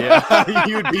 Yeah,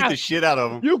 you would beat the shit out of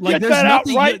them. You Like get there's that out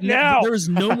nothing right now. There is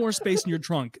no more space in your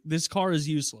trunk. This car is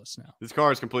useless now. This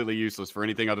car is completely useless for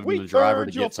anything other than We the driver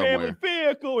to turned your get family somewhere.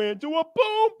 vehicle into a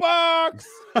boombox.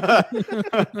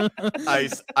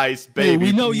 Ice, Hey, baby.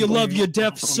 we know you love your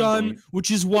deaf son,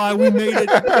 which is why we made it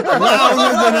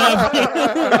louder than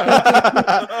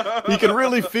ever. You can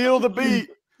really feel the beat.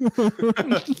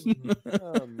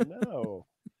 Oh no!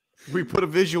 We put a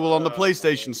visual on the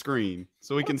PlayStation screen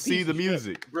so we can What a see piece the of shit.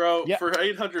 music. Bro, Yeah. for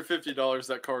 $850,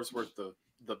 that car's worth the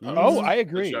Oh, post, I the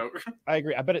agree. joke. I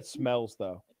agree. I bet it smells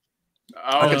though.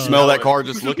 I can Oh, smell that no, car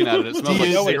just looking at it. It smells Do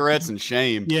like you- cigarettes and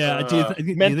shame. Yeah, do you think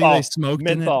they Menthol. smoked in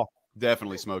it? Menthol.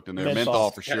 Definitely smoked in there. Menthol.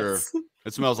 Menthol for sure. Yes.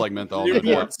 It smells like menthol. Yeah.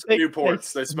 Newports. They-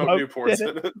 Newports. They smoke smoked Newports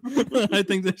in in it. I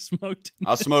think they smoked.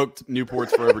 I smoked Newports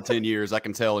for over 10 years. I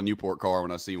can tell a Newport car when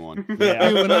I see one. Yeah.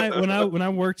 Dude, when I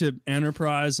worked at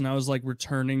Enterprise and I was like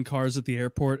returning cars at the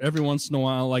airport, every once in a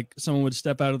while, like someone would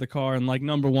step out of the car and like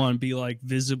number one be like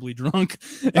visibly drunk,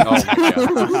 and, Oh my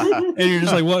God. and you're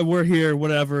just like, "What? We're here,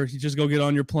 whatever." You just go get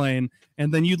on your plane,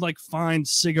 and then you'd like find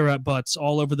cigarette butts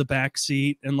all over the back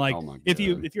seat, and like Oh my if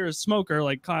God. you're a smoker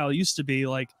like Kyle used to be,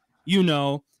 like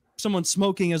someone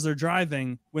smoking as they're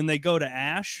driving, when they go to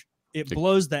ash, it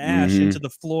blows the ash Mhm. into the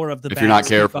floor of the If back you're not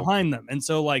seat careful. behind them, and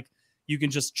so like you can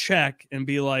just check and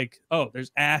be like, oh, there's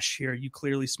ash here. You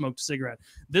clearly smoked a cigarette.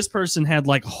 This person had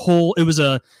like it was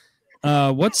a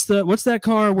what's that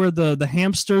car where the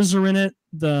hamsters are in it?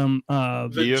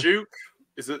 The Juke.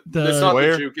 Is it? The, it's not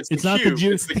where? the Juke. It's not Cube. the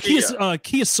Juke. It's the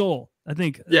Kia Soul, I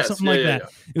think. Yes, Something like that.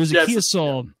 Yeah. It was a Yes, Kia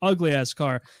Soul, ugly ass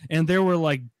car, and there were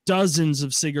like dozens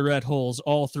of cigarette holes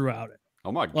all throughout it.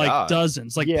 Oh my god! Like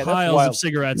dozens, like Yeah, that's piles wild. of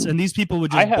cigarettes, and these people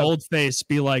would just bold-face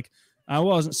be like, "I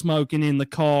wasn't smoking in the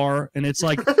car," and it's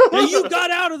like, "Hey, you got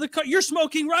out of the car. You're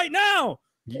smoking right now.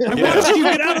 I watched you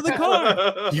get out of the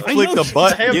car. You click the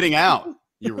button getting out.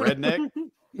 You redneck.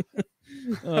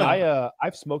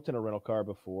 I've smoked in a rental car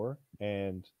before,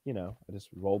 and I just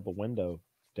rolled the window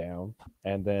down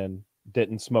and then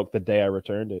didn't smoke the day I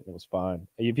returned it. It was fine.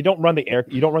 If you don't run the air,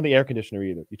 you don't run the air conditioner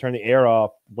either. You turn the air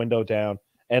off, window down,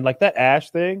 and like that ash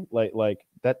thing, like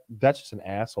that's just an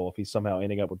asshole if he's somehow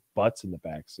ending up with butts in the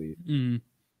back seat.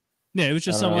 Yeah, it was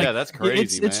just something. Yeah, that's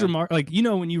crazy. It's remarkable. Like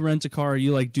when you rent a car,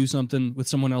 you like do something with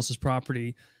someone else's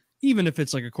property. Even if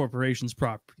it's like a corporation's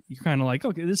property, you're kind of like,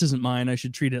 okay, this isn't mine. I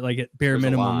should treat it like at bare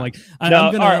minimum. Like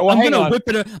I'm gonna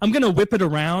whip it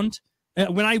around.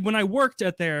 When I worked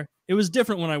at there, it was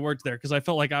different when I worked there because I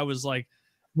felt like I was like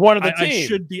one of the team. I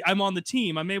should be. I'm on the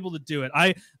team. I'm able to do it.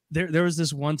 There was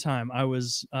this one time I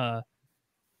was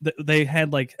they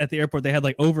had like at the airport they had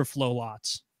like overflow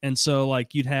lots, and so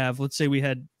like you'd have, let's say we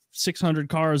had 600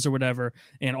 cars or whatever,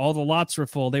 and all the lots were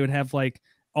full. They would have like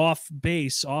off of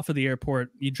the airport,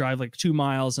 you drive like 2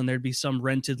 miles and there'd be some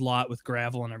rented lot with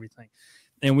gravel and everything.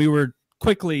 And we were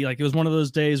quickly, like, it was one of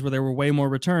those days where there were way more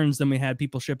returns than we had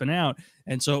people shipping out.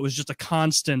 And so it was just a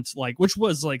constant, like, which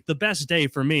was like the best day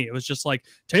for me. It was just like,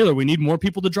 Taylor, we need more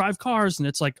people to drive cars. And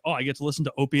it's like, oh, I get to listen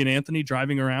to Opie and Anthony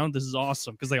driving around. This is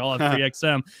awesome because they all have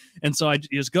 3XM. And so you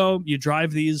just go, you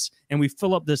drive these, and we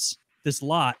fill up this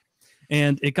lot.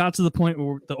 And it got to the point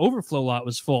where the overflow lot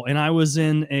was full. And I was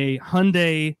in a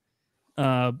Hyundai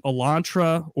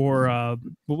Elantra or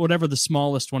whatever the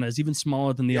smallest one is, even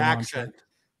smaller than the Elantra. Accent.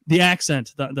 The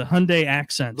Accent, the Hyundai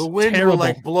Accent. The wind Terrible. will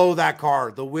like blow that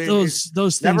car. The wind. Those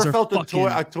things never are felt fucking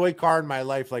a toy car in my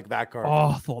life like that car.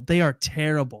 awful. They are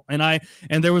terrible. And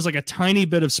there was like a tiny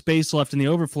bit of space left in the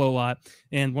overflow lot.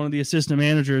 And one of the assistant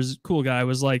managers, cool guy,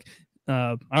 was like,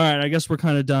 all right, I guess we're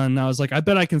kind of done. And I was like, I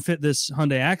bet I can fit this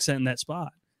Hyundai Accent in that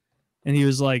spot. And he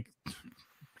was like,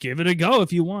 give it a go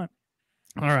if you want.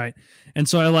 All right. And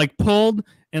so I like pulled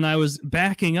and I was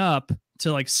backing up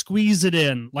to like squeeze it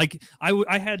in. Like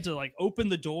I had to like open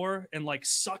the door and like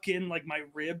suck in like my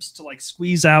ribs to like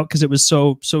squeeze out because it was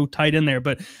so tight in there.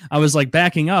 But I was like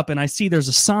backing up and I see there's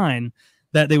a sign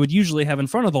that they would usually have in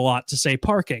front of the lot to say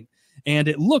parking. And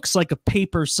it looks like a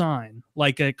paper sign,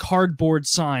 like a cardboard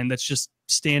sign that's just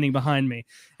standing behind me.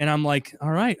 And I'm like,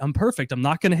 all right, I'm perfect. I'm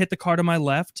not going to hit the car to my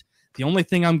left. The only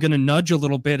thing I'm going to nudge a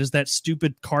little bit is that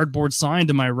stupid cardboard sign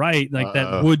to my right, like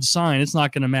that wood sign. It's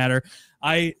not going to matter.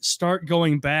 I start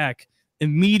going back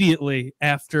immediately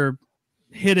after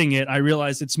hitting it. I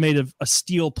realize it's made of a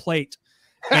steel plate.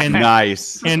 And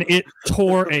nice. And it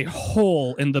tore a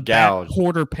hole in the back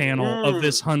quarter panel of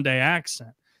this Hyundai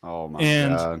Accent. Oh my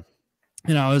God.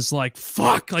 And I was like,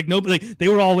 fuck, like nobody, they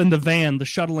were all in the van, the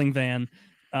shuttling van,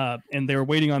 and they were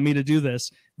waiting on me to do this.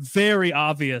 Very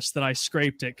obvious that I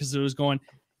scraped it because it was going,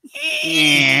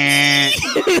 and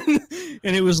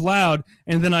it was loud.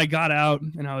 And then I got out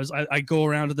and I go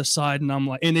around to the side and I'm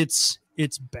like, and it's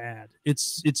bad.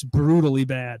 It's brutally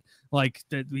bad. Like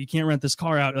you can't rent this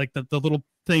car out. Like the little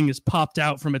thing is popped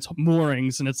out from its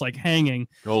moorings and it's like hanging.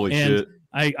 Holy shit.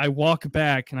 I walk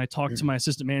back and I talk to my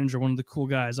assistant manager, one of the cool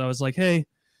guys. I was like, hey,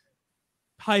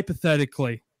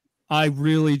 hypothetically, I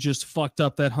really just fucked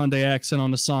up that Hyundai Accent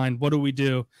on the sign. What do we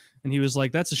do? And he was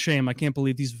like, that's a shame. I can't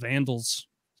believe these vandals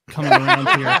coming around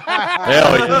here.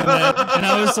 Hell yeah. And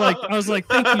I was like,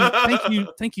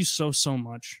 thank you so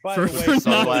much for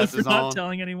not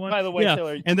telling anyone. By the way, yeah.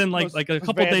 Taylor, And then like a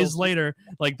couple days later,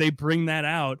 like they bring that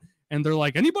out. And they're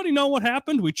like, anybody know what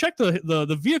happened? We checked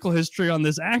the vehicle history on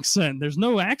this Accent. There's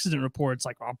no accident report. It's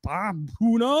like, oh, Bob,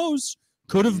 who knows?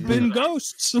 Could have been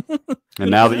ghosts. And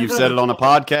now that you've said it on a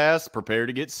podcast, prepare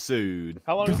to get sued.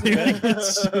 How long has it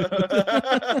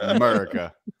been?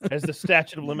 America. Has the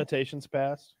statute of limitations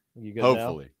passed? You good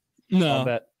Hopefully. No,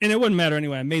 bet. And it wouldn't matter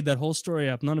anyway. I made that whole story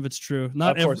up. None of it's true.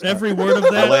 Not Of course every word of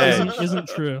that Alleged. isn't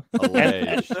true.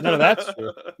 Alleged. No, that's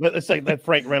true. It's like that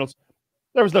Frank Reynolds.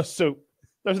 There was no suit.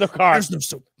 There's no car. There's no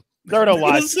soap. There are no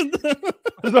lies.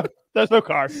 There's no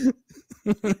car.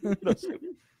 No suit.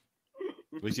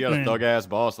 At least you had a thug ass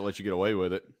boss that let you get away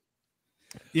with it.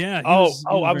 Yeah. He I was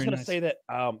was very going to nice. say that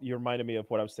you reminded me of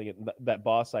what I was thinking. That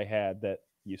boss I had that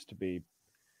used to be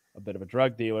a bit of a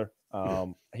drug dealer. I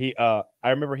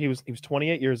remember he was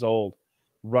 28 years old,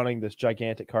 running this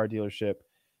gigantic car dealership.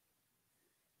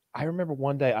 I remember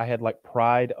one day I had like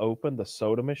pried open the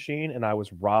soda machine and I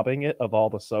was robbing it of all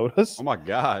the sodas. Oh my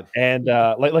god! And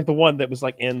like the one that was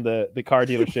like in the car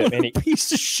dealership. And he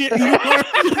piece of shit you are.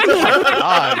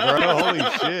 God, bro, holy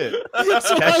shit!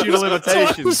 Statute of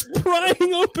limitations. So I was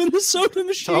prying open the soda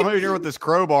machine. So I'm over here with this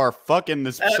crowbar, fucking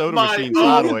this At soda my machine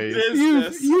own sideways.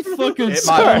 business. You fucking At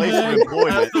my place scumbag. of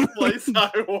employment. At the place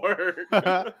I work.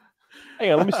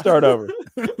 hang on, let me start over.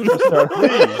 Please.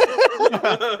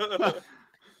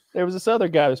 There was this other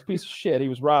guy, this piece of shit. He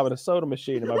was robbing a soda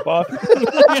machine in my boss. I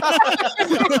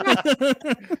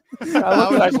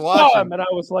was saw watching. him and I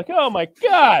was like, oh my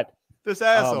God. This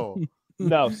asshole.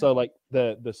 No, so like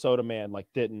the soda man like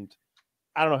didn't.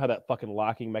 I don't know how that fucking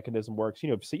locking mechanism works. You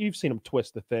know, you've seen him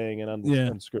twist the thing and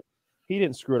unscrew. He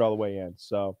didn't screw it all the way in,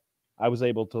 so I was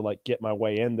able to like get my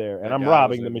way in there, and That I'm guy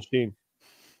robbing was the able. machine.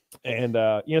 And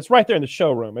it's right there in the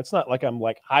showroom. It's not like I'm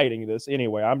like hiding this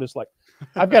anyway. I'm just like,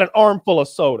 I've got an armful of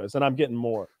sodas and I'm getting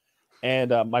more. And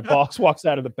my boss walks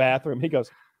out of the bathroom. He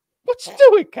goes, "What you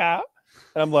doing, Kyle?"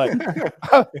 And I'm like,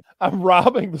 I'm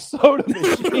robbing the soda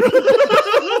machine.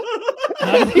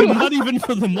 Not even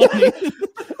for the money.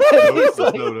 And he's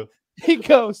like, Soda. he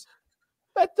goes,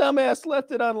 "That dumbass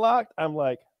left it unlocked." I'm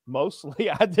like, "Mostly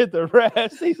I did the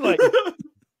rest." He's like,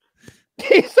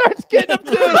 he starts getting up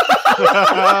to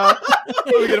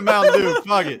Let me get a Mountain Dew.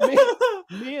 Fuck it.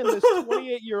 me and this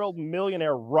 28-year-old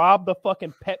millionaire robbed the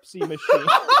fucking Pepsi machine.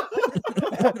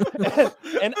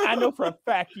 and I know for a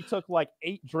fact he took like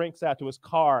 8 drinks out to his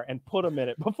car and put them in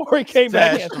it before he came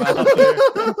back in. Stashed them out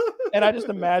there. And I just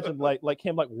imagined like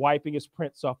him like wiping his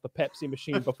prints off the Pepsi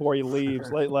machine before he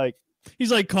leaves. Like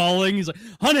He's like calling. He's like,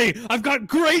 "Honey, I've got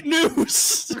great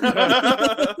news. I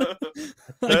got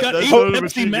That 8 soda Pepsi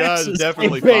machine guy is Maxes."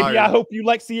 definitely "Hey, baby, fired. I hope you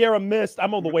like Sierra Mist.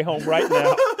 I'm on the way home right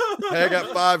now." Hey, I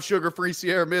got 5 sugar-free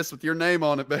Sierra Mist with your name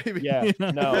on it, baby. Yeah,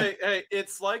 no. Hey,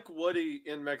 it's like Woody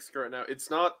in Mexico right now. It's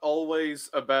not always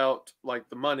about like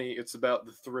the money, it's about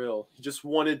the thrill. He just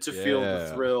wanted to feel the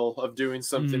Yeah. thrill of doing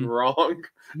something wrong.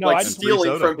 No, like I just, stealing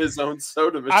soda. from his own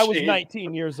soda machine. I was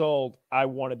 19 years old. I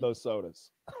wanted those sodas.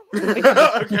 Okay,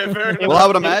 fair enough. Well, I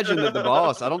would imagine that the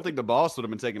boss, I don't think the boss would have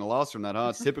been taking a loss from that, huh?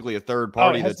 It's typically a third Oh,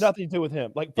 party it has that's nothing to do with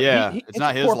him. Like, but yeah, it's it's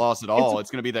not a his loss at all. a-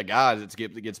 It's going to be that guy that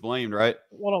gets blamed, right?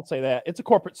 Well, don't say that. It's a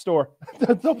corporate store.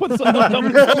 don't put some,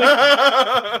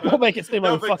 don't make it seem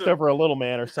like No, we but fucked over a little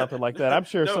man or something like that. I'm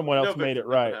sure No, someone else no, made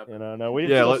Victor, it right. nothing No, we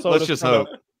didn't Yeah, steal let's sodas just from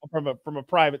hope. from a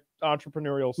private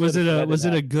entrepreneurial. Was it citizen. That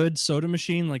a didn't good soda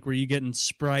machine? Like, were you getting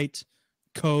Sprite,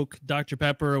 Coke, Dr.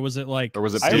 Pepper, or was it like Or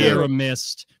was it I Sierra Pib?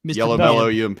 Mist, Mr. Yellow Pibb? Mellow,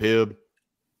 you and Pib?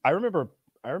 I remember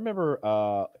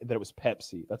that it was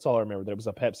Pepsi. That's all I remember. That it was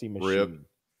a Pepsi machine. Rip.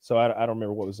 So I don't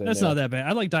remember what was in That's there. not that bad.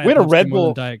 I like Diet We had a Pepsi Red more than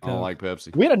Bull- Diet I don't Coke. like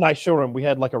Pepsi. We had a nice showroom. We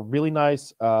had like a really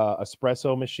nice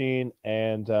espresso machine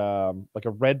and like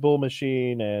a Red Bull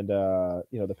machine and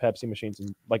the Pepsi machines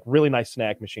and like really nice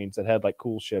snack machines that had like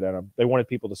cool shit in them. They wanted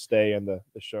people to stay in the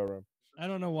showroom. I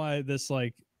don't know why this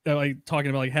like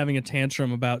talking about like having a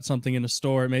tantrum about something in a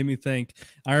store. It made me think.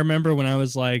 I remember when I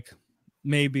was like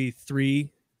maybe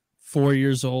 3-4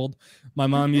 years old, my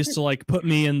mom used to like put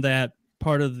me in that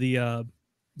part of the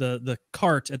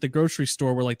cart at the grocery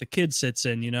store where like the kid sits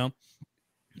in,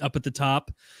 up at the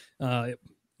top. I'm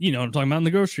talking about in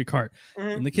the grocery cart.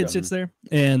 And the kid sits there.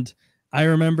 And I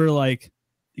remember like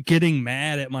getting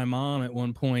mad at my mom at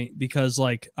one point because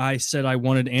like I said I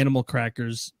wanted animal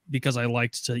crackers because I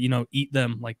liked to, eat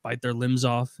them, like bite their limbs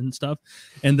off and stuff.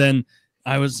 And then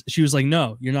she was like,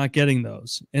 "No, you're not getting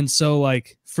those." And so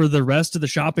like for the rest of the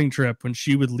shopping trip, when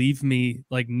she would leave me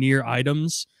like near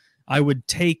items, I would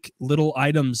take little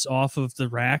items off of the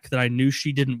rack that I knew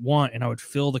she didn't want, and I would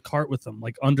fill the cart with them,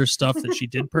 like under stuff that she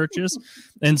did purchase.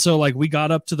 And so like we got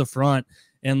up to the front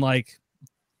and like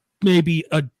maybe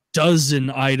a dozen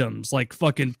items, like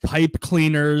fucking pipe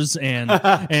cleaners and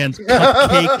cupcake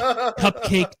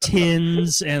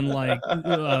tins and like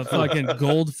fucking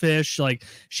goldfish. Like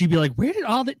she'd be like, "Where did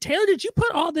all that, Taylor, did you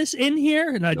put all this in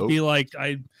here?" And I'd Nope. be like,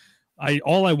 I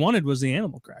all I wanted was the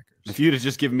animal crackers. If you'd have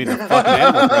just given me the fucking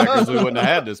animal crackers, we wouldn't have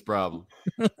had this problem.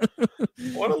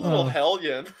 What a little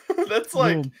hellion. That's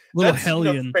like little that's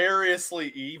hellion. nefariously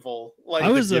evil. Like I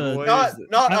was the a giveaway.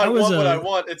 not I I was want what a- I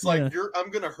want. It's yeah. like I'm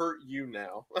gonna hurt you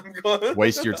now. I'm going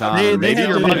Waste your They, time. they Maybe had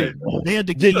your to, money.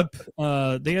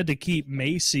 they had to keep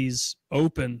Macy's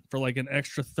open for like an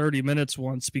extra 30 minutes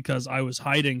once because I was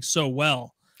hiding so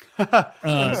well. Some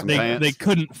pants. They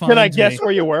couldn't find Can I me. guess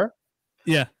where you were?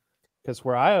 Yeah. Because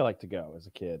where I like to go as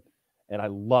a kid, and I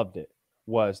loved it,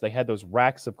 was they had those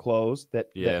racks of clothes that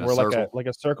in a were circle. like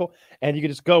a circle, and you could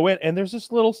just go in, and there's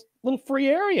this little free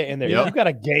area in there. Yep. You got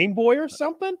a Game Boy or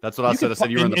something. That's what I said. I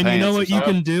said you were in the and pants. you know or what you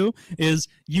something. can do is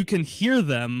you can hear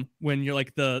them when you're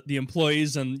like the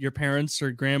employees and your parents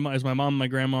or grandma, as my mom and my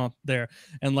grandma there,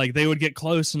 and like they would get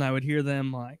close and I would hear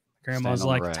them like grandma's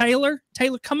Stand on the like rack.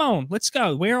 Taylor, come on, let's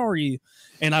go. Where are you?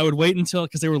 And I would wait until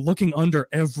because they were looking under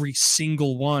every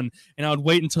single one, and I would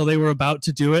wait until they were about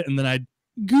to do it, and then I'd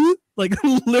like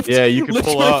lift. Yeah, you can lift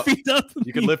pull my up. feet up.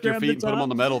 You can lift your grab feet and put them top. on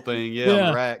the metal thing. Yeah, on Yeah.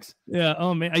 the racks. Yeah.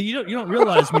 Oh man, you don't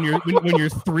realize when you're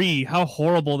 3 how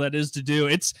horrible that is to do.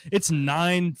 It's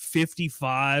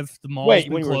 9:55. The mall's Wait,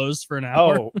 been when you were- close for an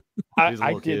hour. Oh, He's a I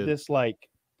little did kid. this like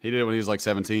He did it when he was like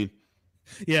 17.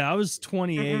 Yeah, I was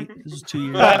 28. This was 2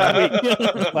 years Last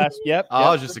ago. last. Yep. I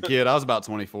yep. was just a kid. I was about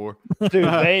 24.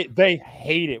 Dude, they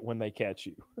hate it when they catch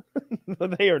you.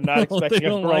 They are not No, they expecting a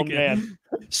don't grown like it. man.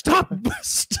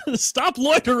 Stop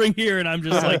loitering here, and I'm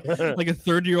just like a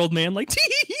 30-year-old man, like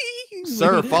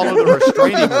Sir, follow the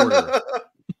restraining order.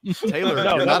 Taylor,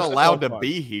 No, you're that not was allowed so to fun.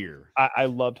 be here. I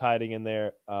loved hiding in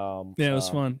there. Yeah, it was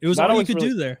fun. It was not all you only could really-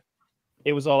 do there.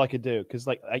 It was all I could do because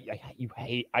like I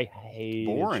hated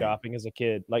Boring. shopping as a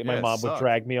kid. Like my Yeah, it mom would sucked.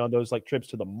 drag me on those like trips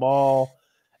to the mall,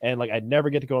 and like I'd never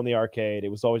get to go in the arcade. It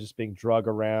was always just being drug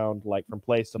around like from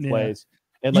place to Yeah. place.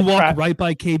 And You like walk traffic- right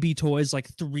by KB Toys like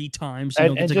 3 times. You and,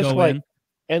 don't get and to just go like in.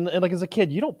 and like as a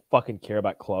kid, you don't fucking care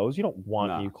about clothes. You don't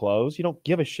want Nah. new clothes. You don't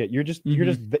give a shit. You're just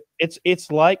Mm-hmm. it's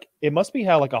like it must be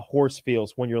how like a horse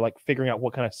feels when you're like figuring out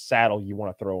what kind of saddle you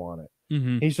want to throw on it.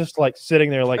 Mhm. He's just like sitting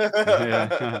there like,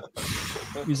 Yeah.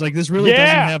 He's like, this really Yeah.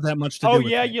 doesn't have that much to do oh with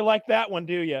yeah, me. you like that one,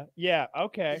 do you? Yeah,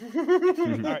 okay. All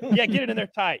right. Yeah, get it in there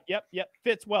tight. Yep.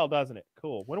 Fits well, doesn't it?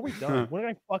 Cool. When are we done? When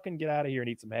can I fucking get out of here and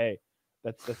eat some hay?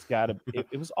 That's gotta.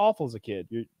 It was awful as a kid.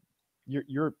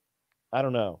 You're. I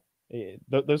don't know.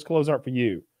 Those clothes aren't for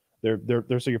you. They're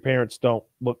so your parents don't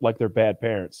look like they're bad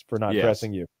parents for not Yes.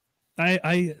 dressing you.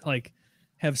 I like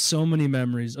have so many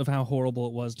memories of how horrible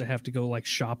it was to have to go like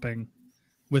shopping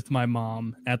with my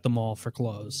mom at the mall for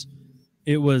clothes.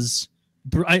 It was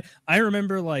I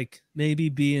remember like maybe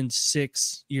being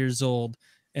 6 years old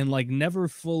and like never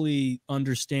fully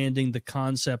understanding the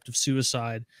concept of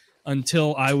suicide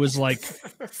until I was like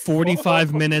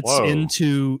 45 minutes Whoa.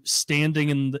 into standing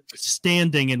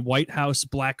in White House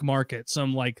Black Market,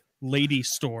 some like lady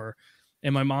store,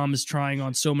 and my mom is trying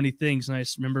on so many things, and I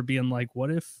just remember being like, what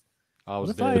if I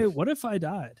was I dead. what if I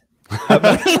died?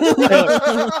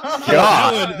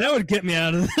 God. That would get me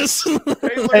out of this.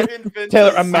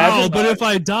 Taylor, imagine- Oh, but if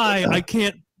I die, I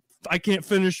can't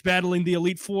finish battling the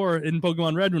Elite Four in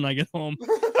Pokemon Red when I get home.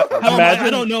 I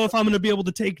don't know if I'm going to be able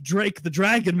to take Drake the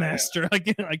Dragon Master. I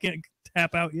can't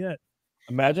tap out yet.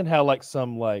 Imagine how like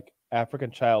some like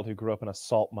African child who grew up in a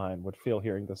salt mine would feel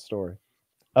hearing this story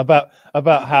about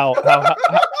how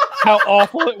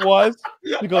awful it was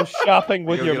to go shopping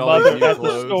with Go your get all these mother new at the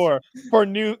clothes. store for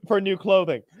new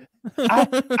clothing.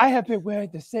 I have been wearing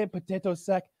the same potato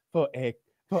sack for a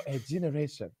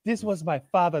generation. This was my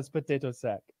father's potato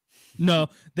sack. No,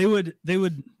 they would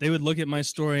look at my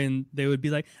story and they would be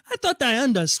like, I thought I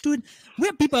understood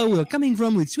where people were coming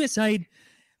from with suicide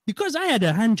because I had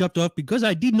a hand chopped off because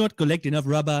I did not collect enough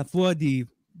rubber for the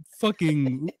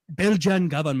fucking Belgian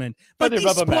government. But the this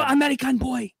rubber poor man. American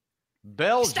boy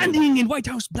Belgium. standing in White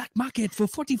House Black Market for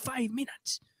 45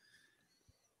 minutes.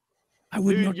 I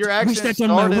would Dude, not your wish accent that on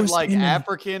my started worst like enemy.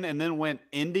 African and then went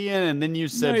Indian and then you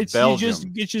said No, it's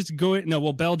Belgium. just going. No,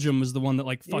 well, Belgium was the one that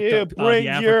like fucked You up the bring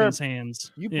Africans'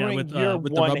 hands. You Yeah, bring with your the rubber.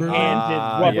 one-handed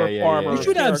Ah, rubber yeah, farmer. You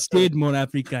should have character. stayed more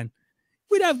African.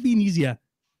 Would have been easier.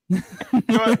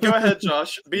 Go ahead,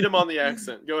 Josh. Beat him on the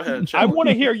accent. Go ahead. I challenge. want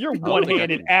to hear your look at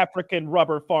one-handed you. African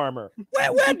rubber farmer.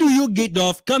 Where do you get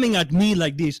off coming at me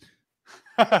like this?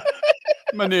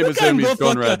 My name is Kind Hermes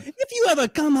motherfucker. Conrad. If you ever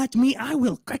come at me, I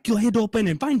will crack your head open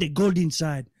and find the gold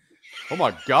inside. Oh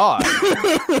my God.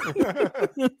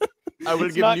 I will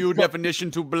It's give not new fu-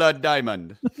 definition to blood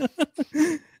diamond.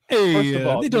 Hey, First of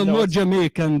all, little you know more it's-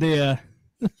 Jamaican there.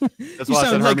 That's You why I said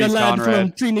sound like a Hermes lad from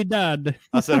Conrad. Trinidad.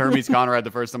 I said Hermes Conrad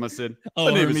the first time I said. Oh,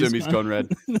 My name is Hermes Hermes Conrad.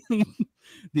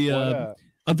 The What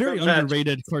a very Magic.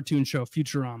 underrated cartoon show,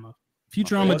 Futurama.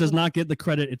 Futurama Okay. does not get the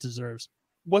credit it deserves.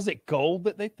 was it gold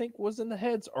that they think was in the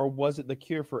heads, or was it the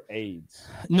cure for AIDS?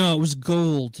 No, it was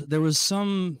gold. There was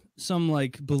some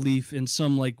like belief in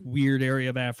some like weird area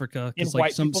of Africa In because like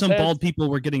white some people's bald heads? people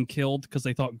were getting killed because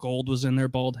they thought gold was in their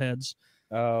bald heads.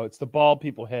 Oh, it's the bald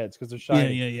people heads because they're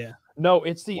shiny. Yeah. No,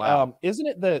 it's the Wow. Isn't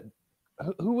it the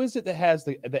who is it that has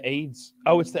the AIDS?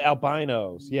 Oh, it's the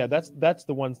albinos. Yeah, that's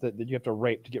the ones that you have to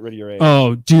rape to get rid of your AIDS.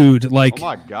 Oh, dude, like Oh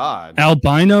my God.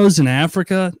 albinos in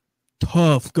Africa,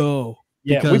 tough go.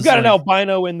 Yeah, Because, we've got an like-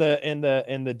 albino in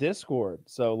the Discord.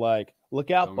 So like,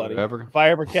 look out, buddy. Whatever. If I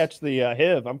ever catch the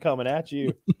HIV, I'm coming at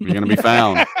you. You're gonna be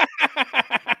found.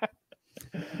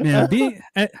 Man,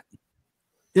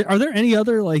 are there any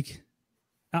other like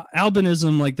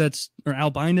albinism like that's or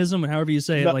albinism or however you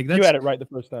say it No, like that's you had it right the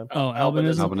first time. oh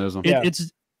albinism. Albinism. Yeah.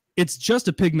 It's just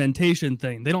a pigmentation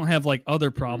thing. They don't have like other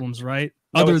problems, right?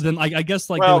 No, Other it's- than like I guess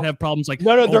like they well, would have problems like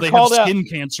no, they they're called have out- skin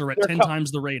cancer at they're 10 ca-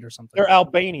 times the rate or something. They're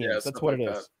Albanians. Yeah, That's stuff what like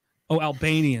it that. is. Oh,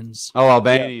 Albanians. Oh,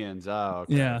 Albanians. Oh,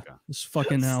 okay, Yeah. okay. It's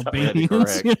fucking Stop.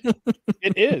 Albanians.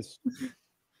 It is.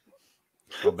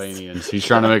 Albanians. He's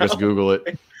trying to make us Google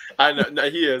it. I know. No,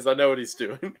 he is. I know what he's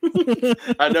doing.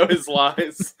 I know his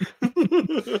lies.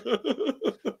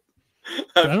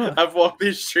 don't- I've walked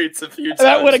these streets a few times.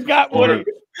 That would have got Or- Woody.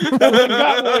 That would've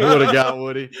got He Woody. would have got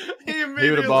Woody. He immediately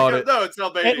would've bought goes, it. No, it's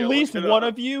Albania. At least Look it one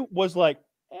up. of you was like,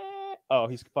 oh,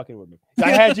 he's fucking with me. I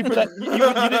had you for that.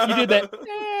 You did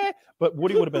that. But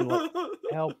Woody would have been like,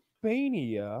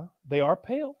 Albania, they are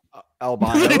pale.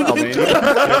 Albino, Albania.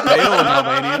 They're pale in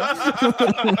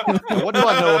Albania. What do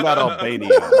I know about Albania?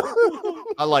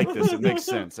 I like this. It makes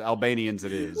sense. Albanians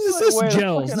it is. This Wait,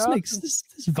 gels. fucking This up. makes this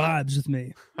vibes with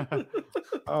me.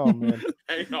 Oh man.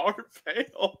 They are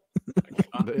pale.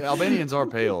 The Albanians are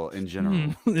pale in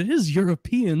general. It is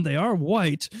European. They are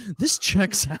white. This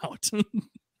checks out.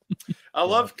 I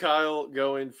love Kyle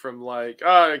going from like,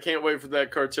 oh, I can't wait for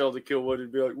that cartel to kill Woody, to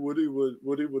be like, Woody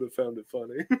would have found it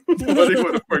funny. Woody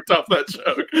would have worked off that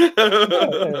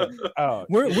joke. Oh,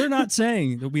 We're not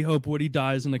saying that we hope Woody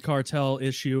dies in the cartel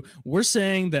issue. We're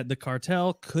saying that the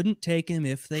cartel couldn't take him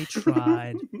if they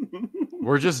tried.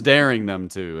 We're just daring them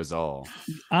to, is all.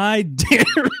 I dare.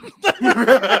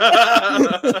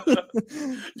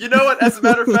 You know what? As a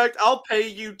matter of fact, I'll pay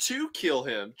you to kill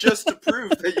him just to prove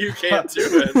that you can't do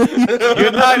it.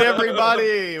 Good night,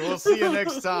 everybody. We'll see you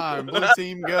next time. Blue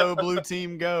team go, blue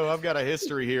team go. I've got a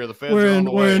history here. The feds are on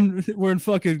the way. We're in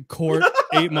fucking court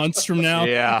 8 months from now.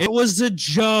 Yeah. It was a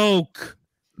joke.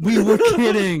 We were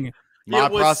kidding. My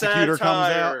It was prosecutor comes out.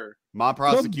 satire. My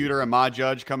prosecutor and my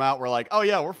judge come out. We're like, oh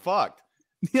yeah, we're fucked.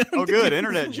 Oh good,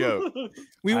 internet joke.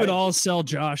 We would all sell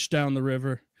Josh down the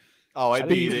river. Oh, it'd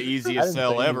be the I easiest didn't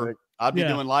sell say ever. anything. I'd be Yeah.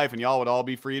 doing life, and y'all would all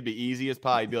be free. It'd be easy as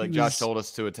pie. It'd be like He Josh was- told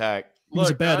us to attack. He was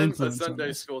a Look, bad I'm influence a on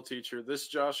Sunday us. school teacher. This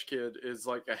Josh kid is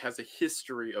like has a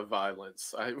history of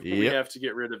violence. We Yep. have to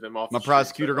get rid of him off. My the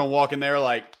prosecutor gonna walk in there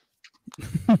like,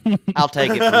 I'll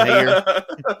take it from here.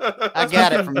 gonna. I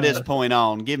got it from this point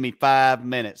on. Give me 5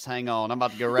 minutes. Hang on. I'm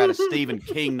about to go write a Stephen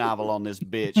King novel on this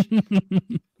bitch.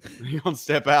 you're gonna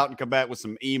step out and come back with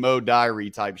some emo diary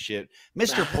type shit.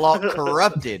 Mr. Plot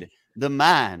corrupted the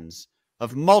minds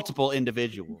of multiple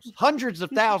individuals. Hundreds of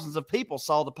thousands of people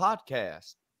saw the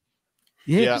podcast.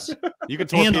 Yes. You can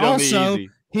And torpedo me also, easy.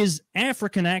 his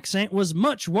African accent was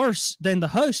much worse than the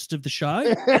host of the show.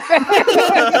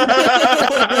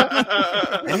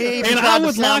 And he even And tried I to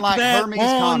would sound like like that Hermes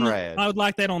on. Conrad. I would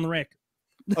like that on the record.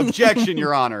 Objection,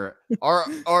 Your Honor.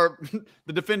 Or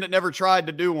the defendant never tried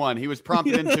to do one. He was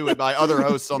prompted into it by other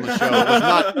hosts on the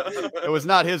show. It was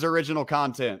not his original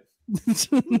content. now,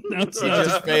 it's, He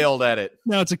just failed at it.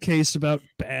 now it's a case about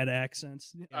bad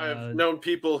accents. I've known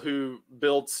people who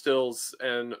built stills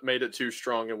and made it too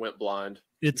strong and went blind.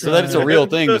 It's So that's a real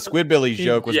thing. The Squidbillies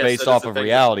joke was Yes, based that is off a of thing.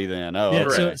 reality then. Oh, Yeah,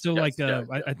 okay. so Yes, like yeah,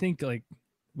 I think like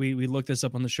we looked this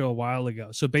up on the show a while ago.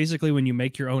 So basically when you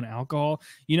make your own alcohol,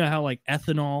 you know how like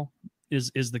ethanol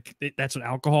is that's what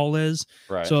alcohol is.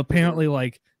 Right. So apparently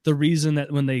like the reason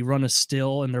that when they run a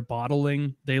still and they're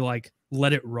bottling, they like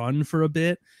let it run for a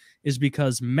bit is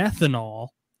because methanol,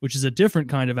 which is a different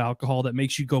kind of alcohol that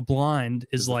makes you go blind,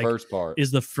 is the like first part.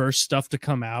 is the first stuff to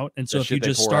come out. And so That if you shit they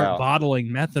just pour start out. bottling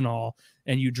methanol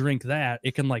and you drink that,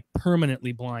 it can like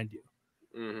permanently blind you.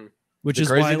 hmm Which The is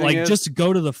crazy why thing like is- just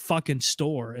go to the fucking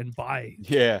store and buy.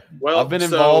 Yeah. Well, I've been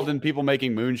involved in people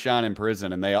making moonshine in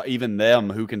prison, and they even them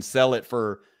who can sell it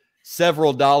for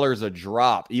several dollars a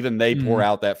drop, even they pour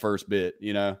out that first bit,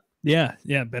 you know. Yeah,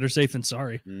 better safe than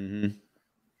sorry. Mm-hmm.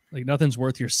 Like nothing's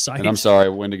worth your sight. And I'm sorry,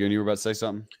 Wendigoon, you were about to say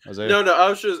something? Isaiah? No, I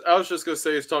was just gonna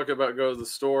say, is talking about go to the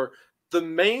store. The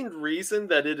main reason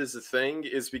that it is a thing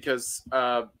is because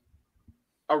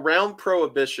around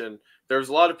Prohibition, there's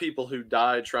a lot of people who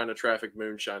died trying to traffic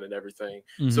moonshine and everything.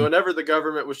 Mhm. So whenever the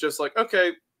government was just like,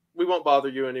 okay, we won't bother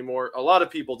you anymore, a lot of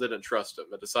people didn't trust them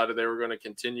and decided they were going to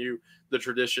continue the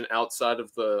tradition outside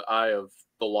of the eye of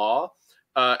the law.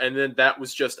 And then that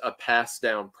was just a passed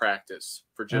down practice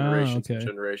for generations and okay.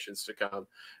 generations to come.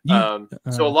 You-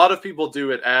 So a lot of people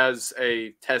do it as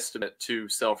a testament to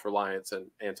self-reliance and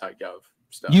anti-gov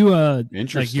stuff. you like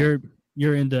Interesting.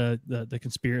 you're into the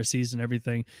conspiracies and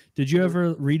everything. Did you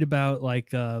ever read about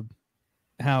like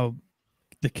how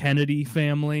the Kennedy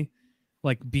family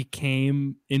like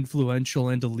became influential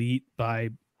and elite by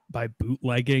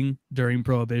bootlegging during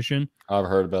Prohibition? I've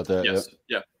heard about that. Yes.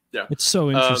 Yep. Yeah. It's so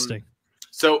interesting.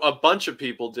 So a bunch of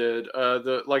people did.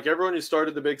 Like everyone who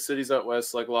started the big cities out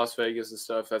west, like Las Vegas and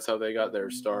stuff. That's how they got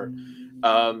their start.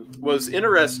 Was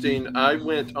interesting. I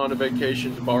went on a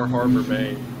vacation to Bar Harbor,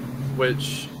 Maine,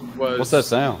 which was. What's that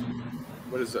sound?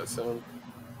 What is that sound?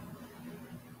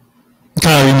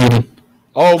 Kyle, you're muted.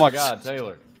 Oh my God,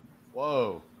 Taylor!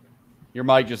 Whoa, your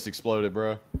mic just exploded,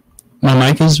 bro.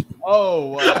 My mic is. Oh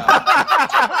wow!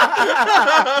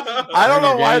 I don't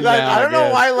know why Turn your game down, I don't I know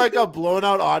guess. why like a blown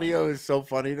out audio is so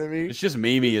funny to me. It's just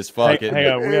memey as fuck. Hey, isn't hang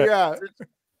it? on, Yeah.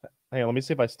 hang on. Let me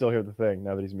see if I still hear the thing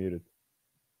now that he's muted.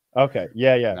 Okay,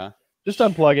 yeah. Nah. Just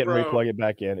unplug it and Bro. replug it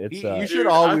back in. It's You should Dude,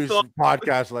 I always thought-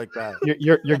 podcast like that.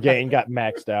 your gain got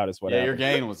maxed out. Is what Yeah, your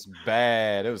happened. gain was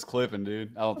bad. It was clipping,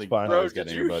 dude. I don't think fine. I Bro, was did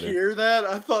getting you anybody. hear that?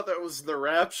 I thought that was the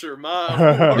rapture.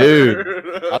 My Dude.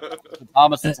 word.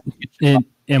 Thomas,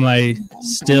 Am I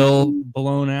still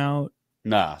blown out?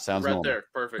 nah, sounds right normal. there.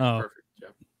 Perfect. Oh. Perfect. Yeah.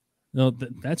 No,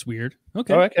 that's weird.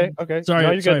 Okay. Oh, okay. Sorry-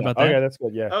 No, you're sorry good now. about that. Okay, that's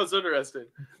good. Yeah, That was interesting.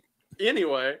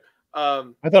 Anyway, I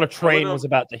thought a train know. was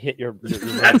about to hit your.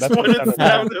 that's what it it sounded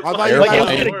sounded I thought like. you like. were It was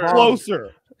like, getting wow.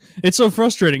 closer. It's so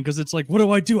frustrating because it's like, what do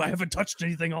I do? I haven't touched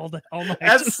anything all night.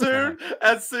 As soon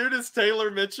as Taylor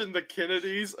mentioned the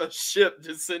Kennedys, a ship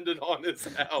descended on his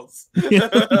house.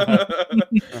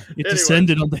 It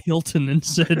descended on the Hilton and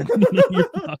said, "You're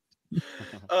fucked."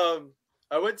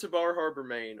 I went to Bar Harbor,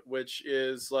 Maine, which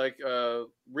is like a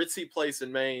ritzy place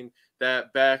in Maine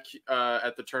that back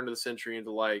at the turn of the century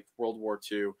into like World War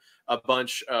II, a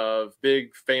bunch of big,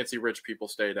 fancy, rich people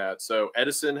stayed at. So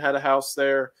Edison had a house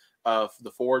there.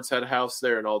 The Fords had a house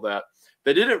there and all that.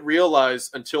 They didn't realize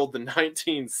until the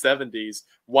 1970s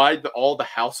why all the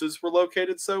houses were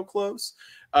located so close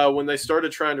when they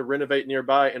started trying to renovate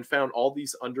nearby and found all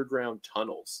these underground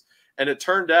tunnels. And it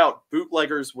turned out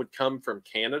bootleggers would come from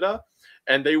Canada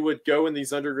and they would go in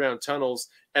these underground tunnels.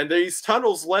 And these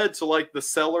tunnels led to like the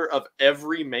cellar of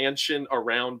every mansion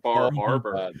around Bar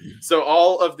Harbor. So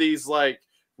all of these like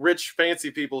rich, fancy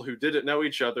people who didn't know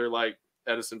each other, like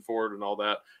Edison, Ford, and all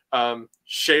that,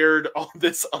 shared all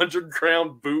this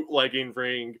underground bootlegging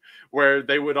ring where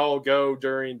they would all go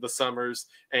during the summers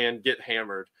and get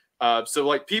hammered. So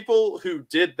like people who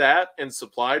did that and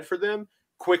supplied for them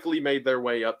quickly made their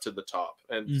way up to the top,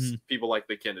 and people like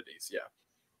the Kennedys. Yeah.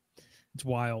 It's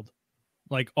wild.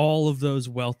 Like all of those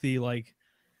wealthy, like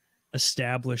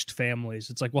established families.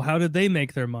 It's like, well, how did they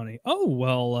make their money? Oh,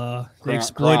 well, they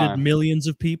exploited crime. millions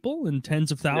of people and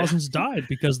tens of thousands died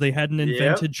because they hadn't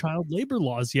invented child labor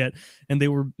laws yet. And they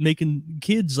were making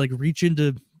kids like reach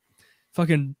into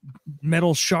fucking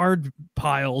metal shard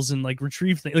piles and like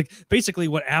retrieve things. Like basically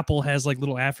what Apple has like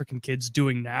little African kids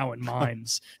doing now in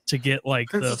mines to get like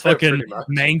the fucking Pretty much,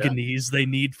 manganese they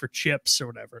need for chips or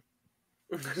whatever.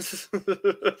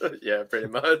 Yeah, pretty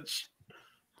much.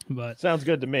 But Sounds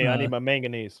good to me. I need my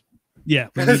manganese. yeah,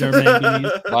 we need our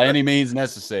manganese. By any means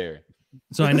necessary.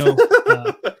 So I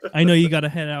know you got to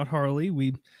head out, Harley.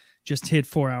 We just hit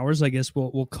 4 hours. I guess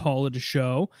we'll call it a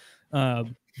show.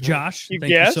 Josh, You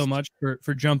thank you so guessed? much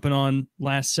for jumping on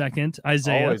last second.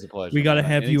 Isaiah, Always a pleasure. we got to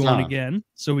man. have you on Anytime. again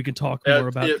so we can talk more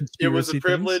about It was a conspiracy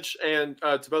privilege, and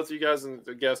to both of you guys and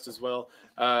the guest as well.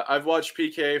 I've watched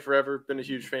PK forever, been a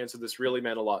huge fan, so this really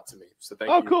meant a lot to me. So thank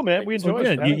you. Oh, cool, man. Thank We you so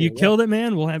enjoyed much. it. Good. You killed it,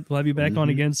 man. We'll have you back on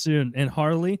Mhm. again soon. And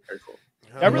Harley, Very cool.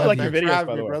 I really like your Thanks for videos, having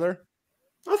by the me, way. brother.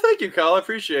 Well, thank you, Kyle. I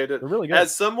appreciate it. They're really good.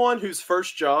 As someone whose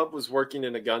first job was working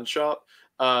in a gun shop,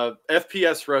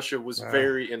 FPS Russia was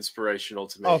very inspirational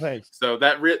to me. Oh, thanks. So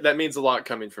that means a lot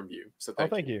coming from you. So Oh,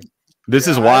 thank thank you. This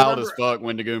is Yeah, I wild remember- as fuck,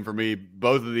 Wendigoon, for me.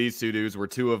 Both of these two dudes were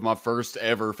two of my first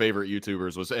ever favorite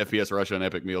YouTubers, was FPS Russia and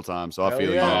Epic Mealtime. So I Hell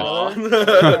feel yeah. you, man.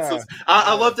 Yeah.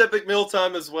 I loved Epic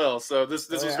Mealtime as well. So this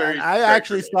was very. I very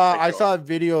actually cool. saw Thank I you all. saw a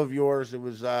video of yours. It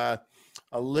was a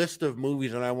list of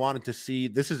movies, and I wanted to see.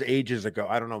 This is ages ago.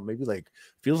 I don't know, maybe like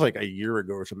feels like a year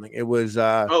ago or something. It was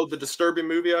Oh, the disturbing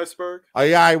movie iceberg.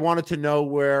 yeah, I wanted to know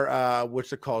where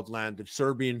what's it called landed.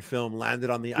 Serbian film landed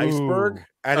on the iceberg, Ooh.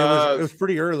 and it was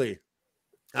pretty early.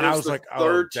 And I was the like,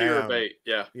 third oh, tier damn. of 8.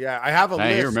 Yeah. Yeah, I have a Dang,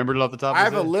 you list. remembered it off the top I of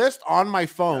have a his head? list on my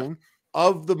phone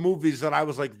of the movies that I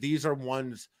was like, these are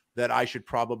ones that I should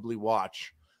probably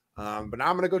watch. But now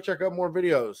I'm gonna go check out more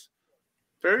videos.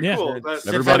 Very Yeah. cool. Since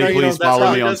Everybody, I know you please don't- follow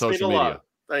that's me how- on does mean social a lot. media.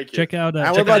 Thank you. check out And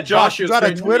what check about out Josh. You It's got a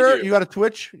great to meet Twitter? you. You got a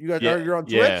Twitch? You got you're on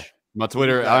Twitch? Yeah. My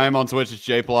Twitter, I am on Twitch. It's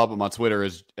JPlot, but my Twitter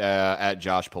is at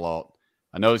Josh Palalt.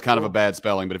 I know it's kind of a Cool. bad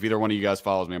spelling, but if either one of you guys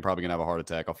follows me, I'm probably gonna have a heart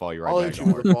attack. I'll follow you right I'll back. hit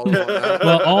you Don't with worry. a follow on that.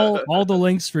 Well, all the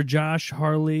links for Josh,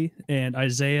 Harley, and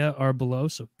Isaiah are below,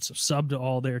 so sub to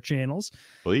all their channels.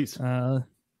 Please. All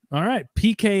right,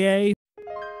 PKA.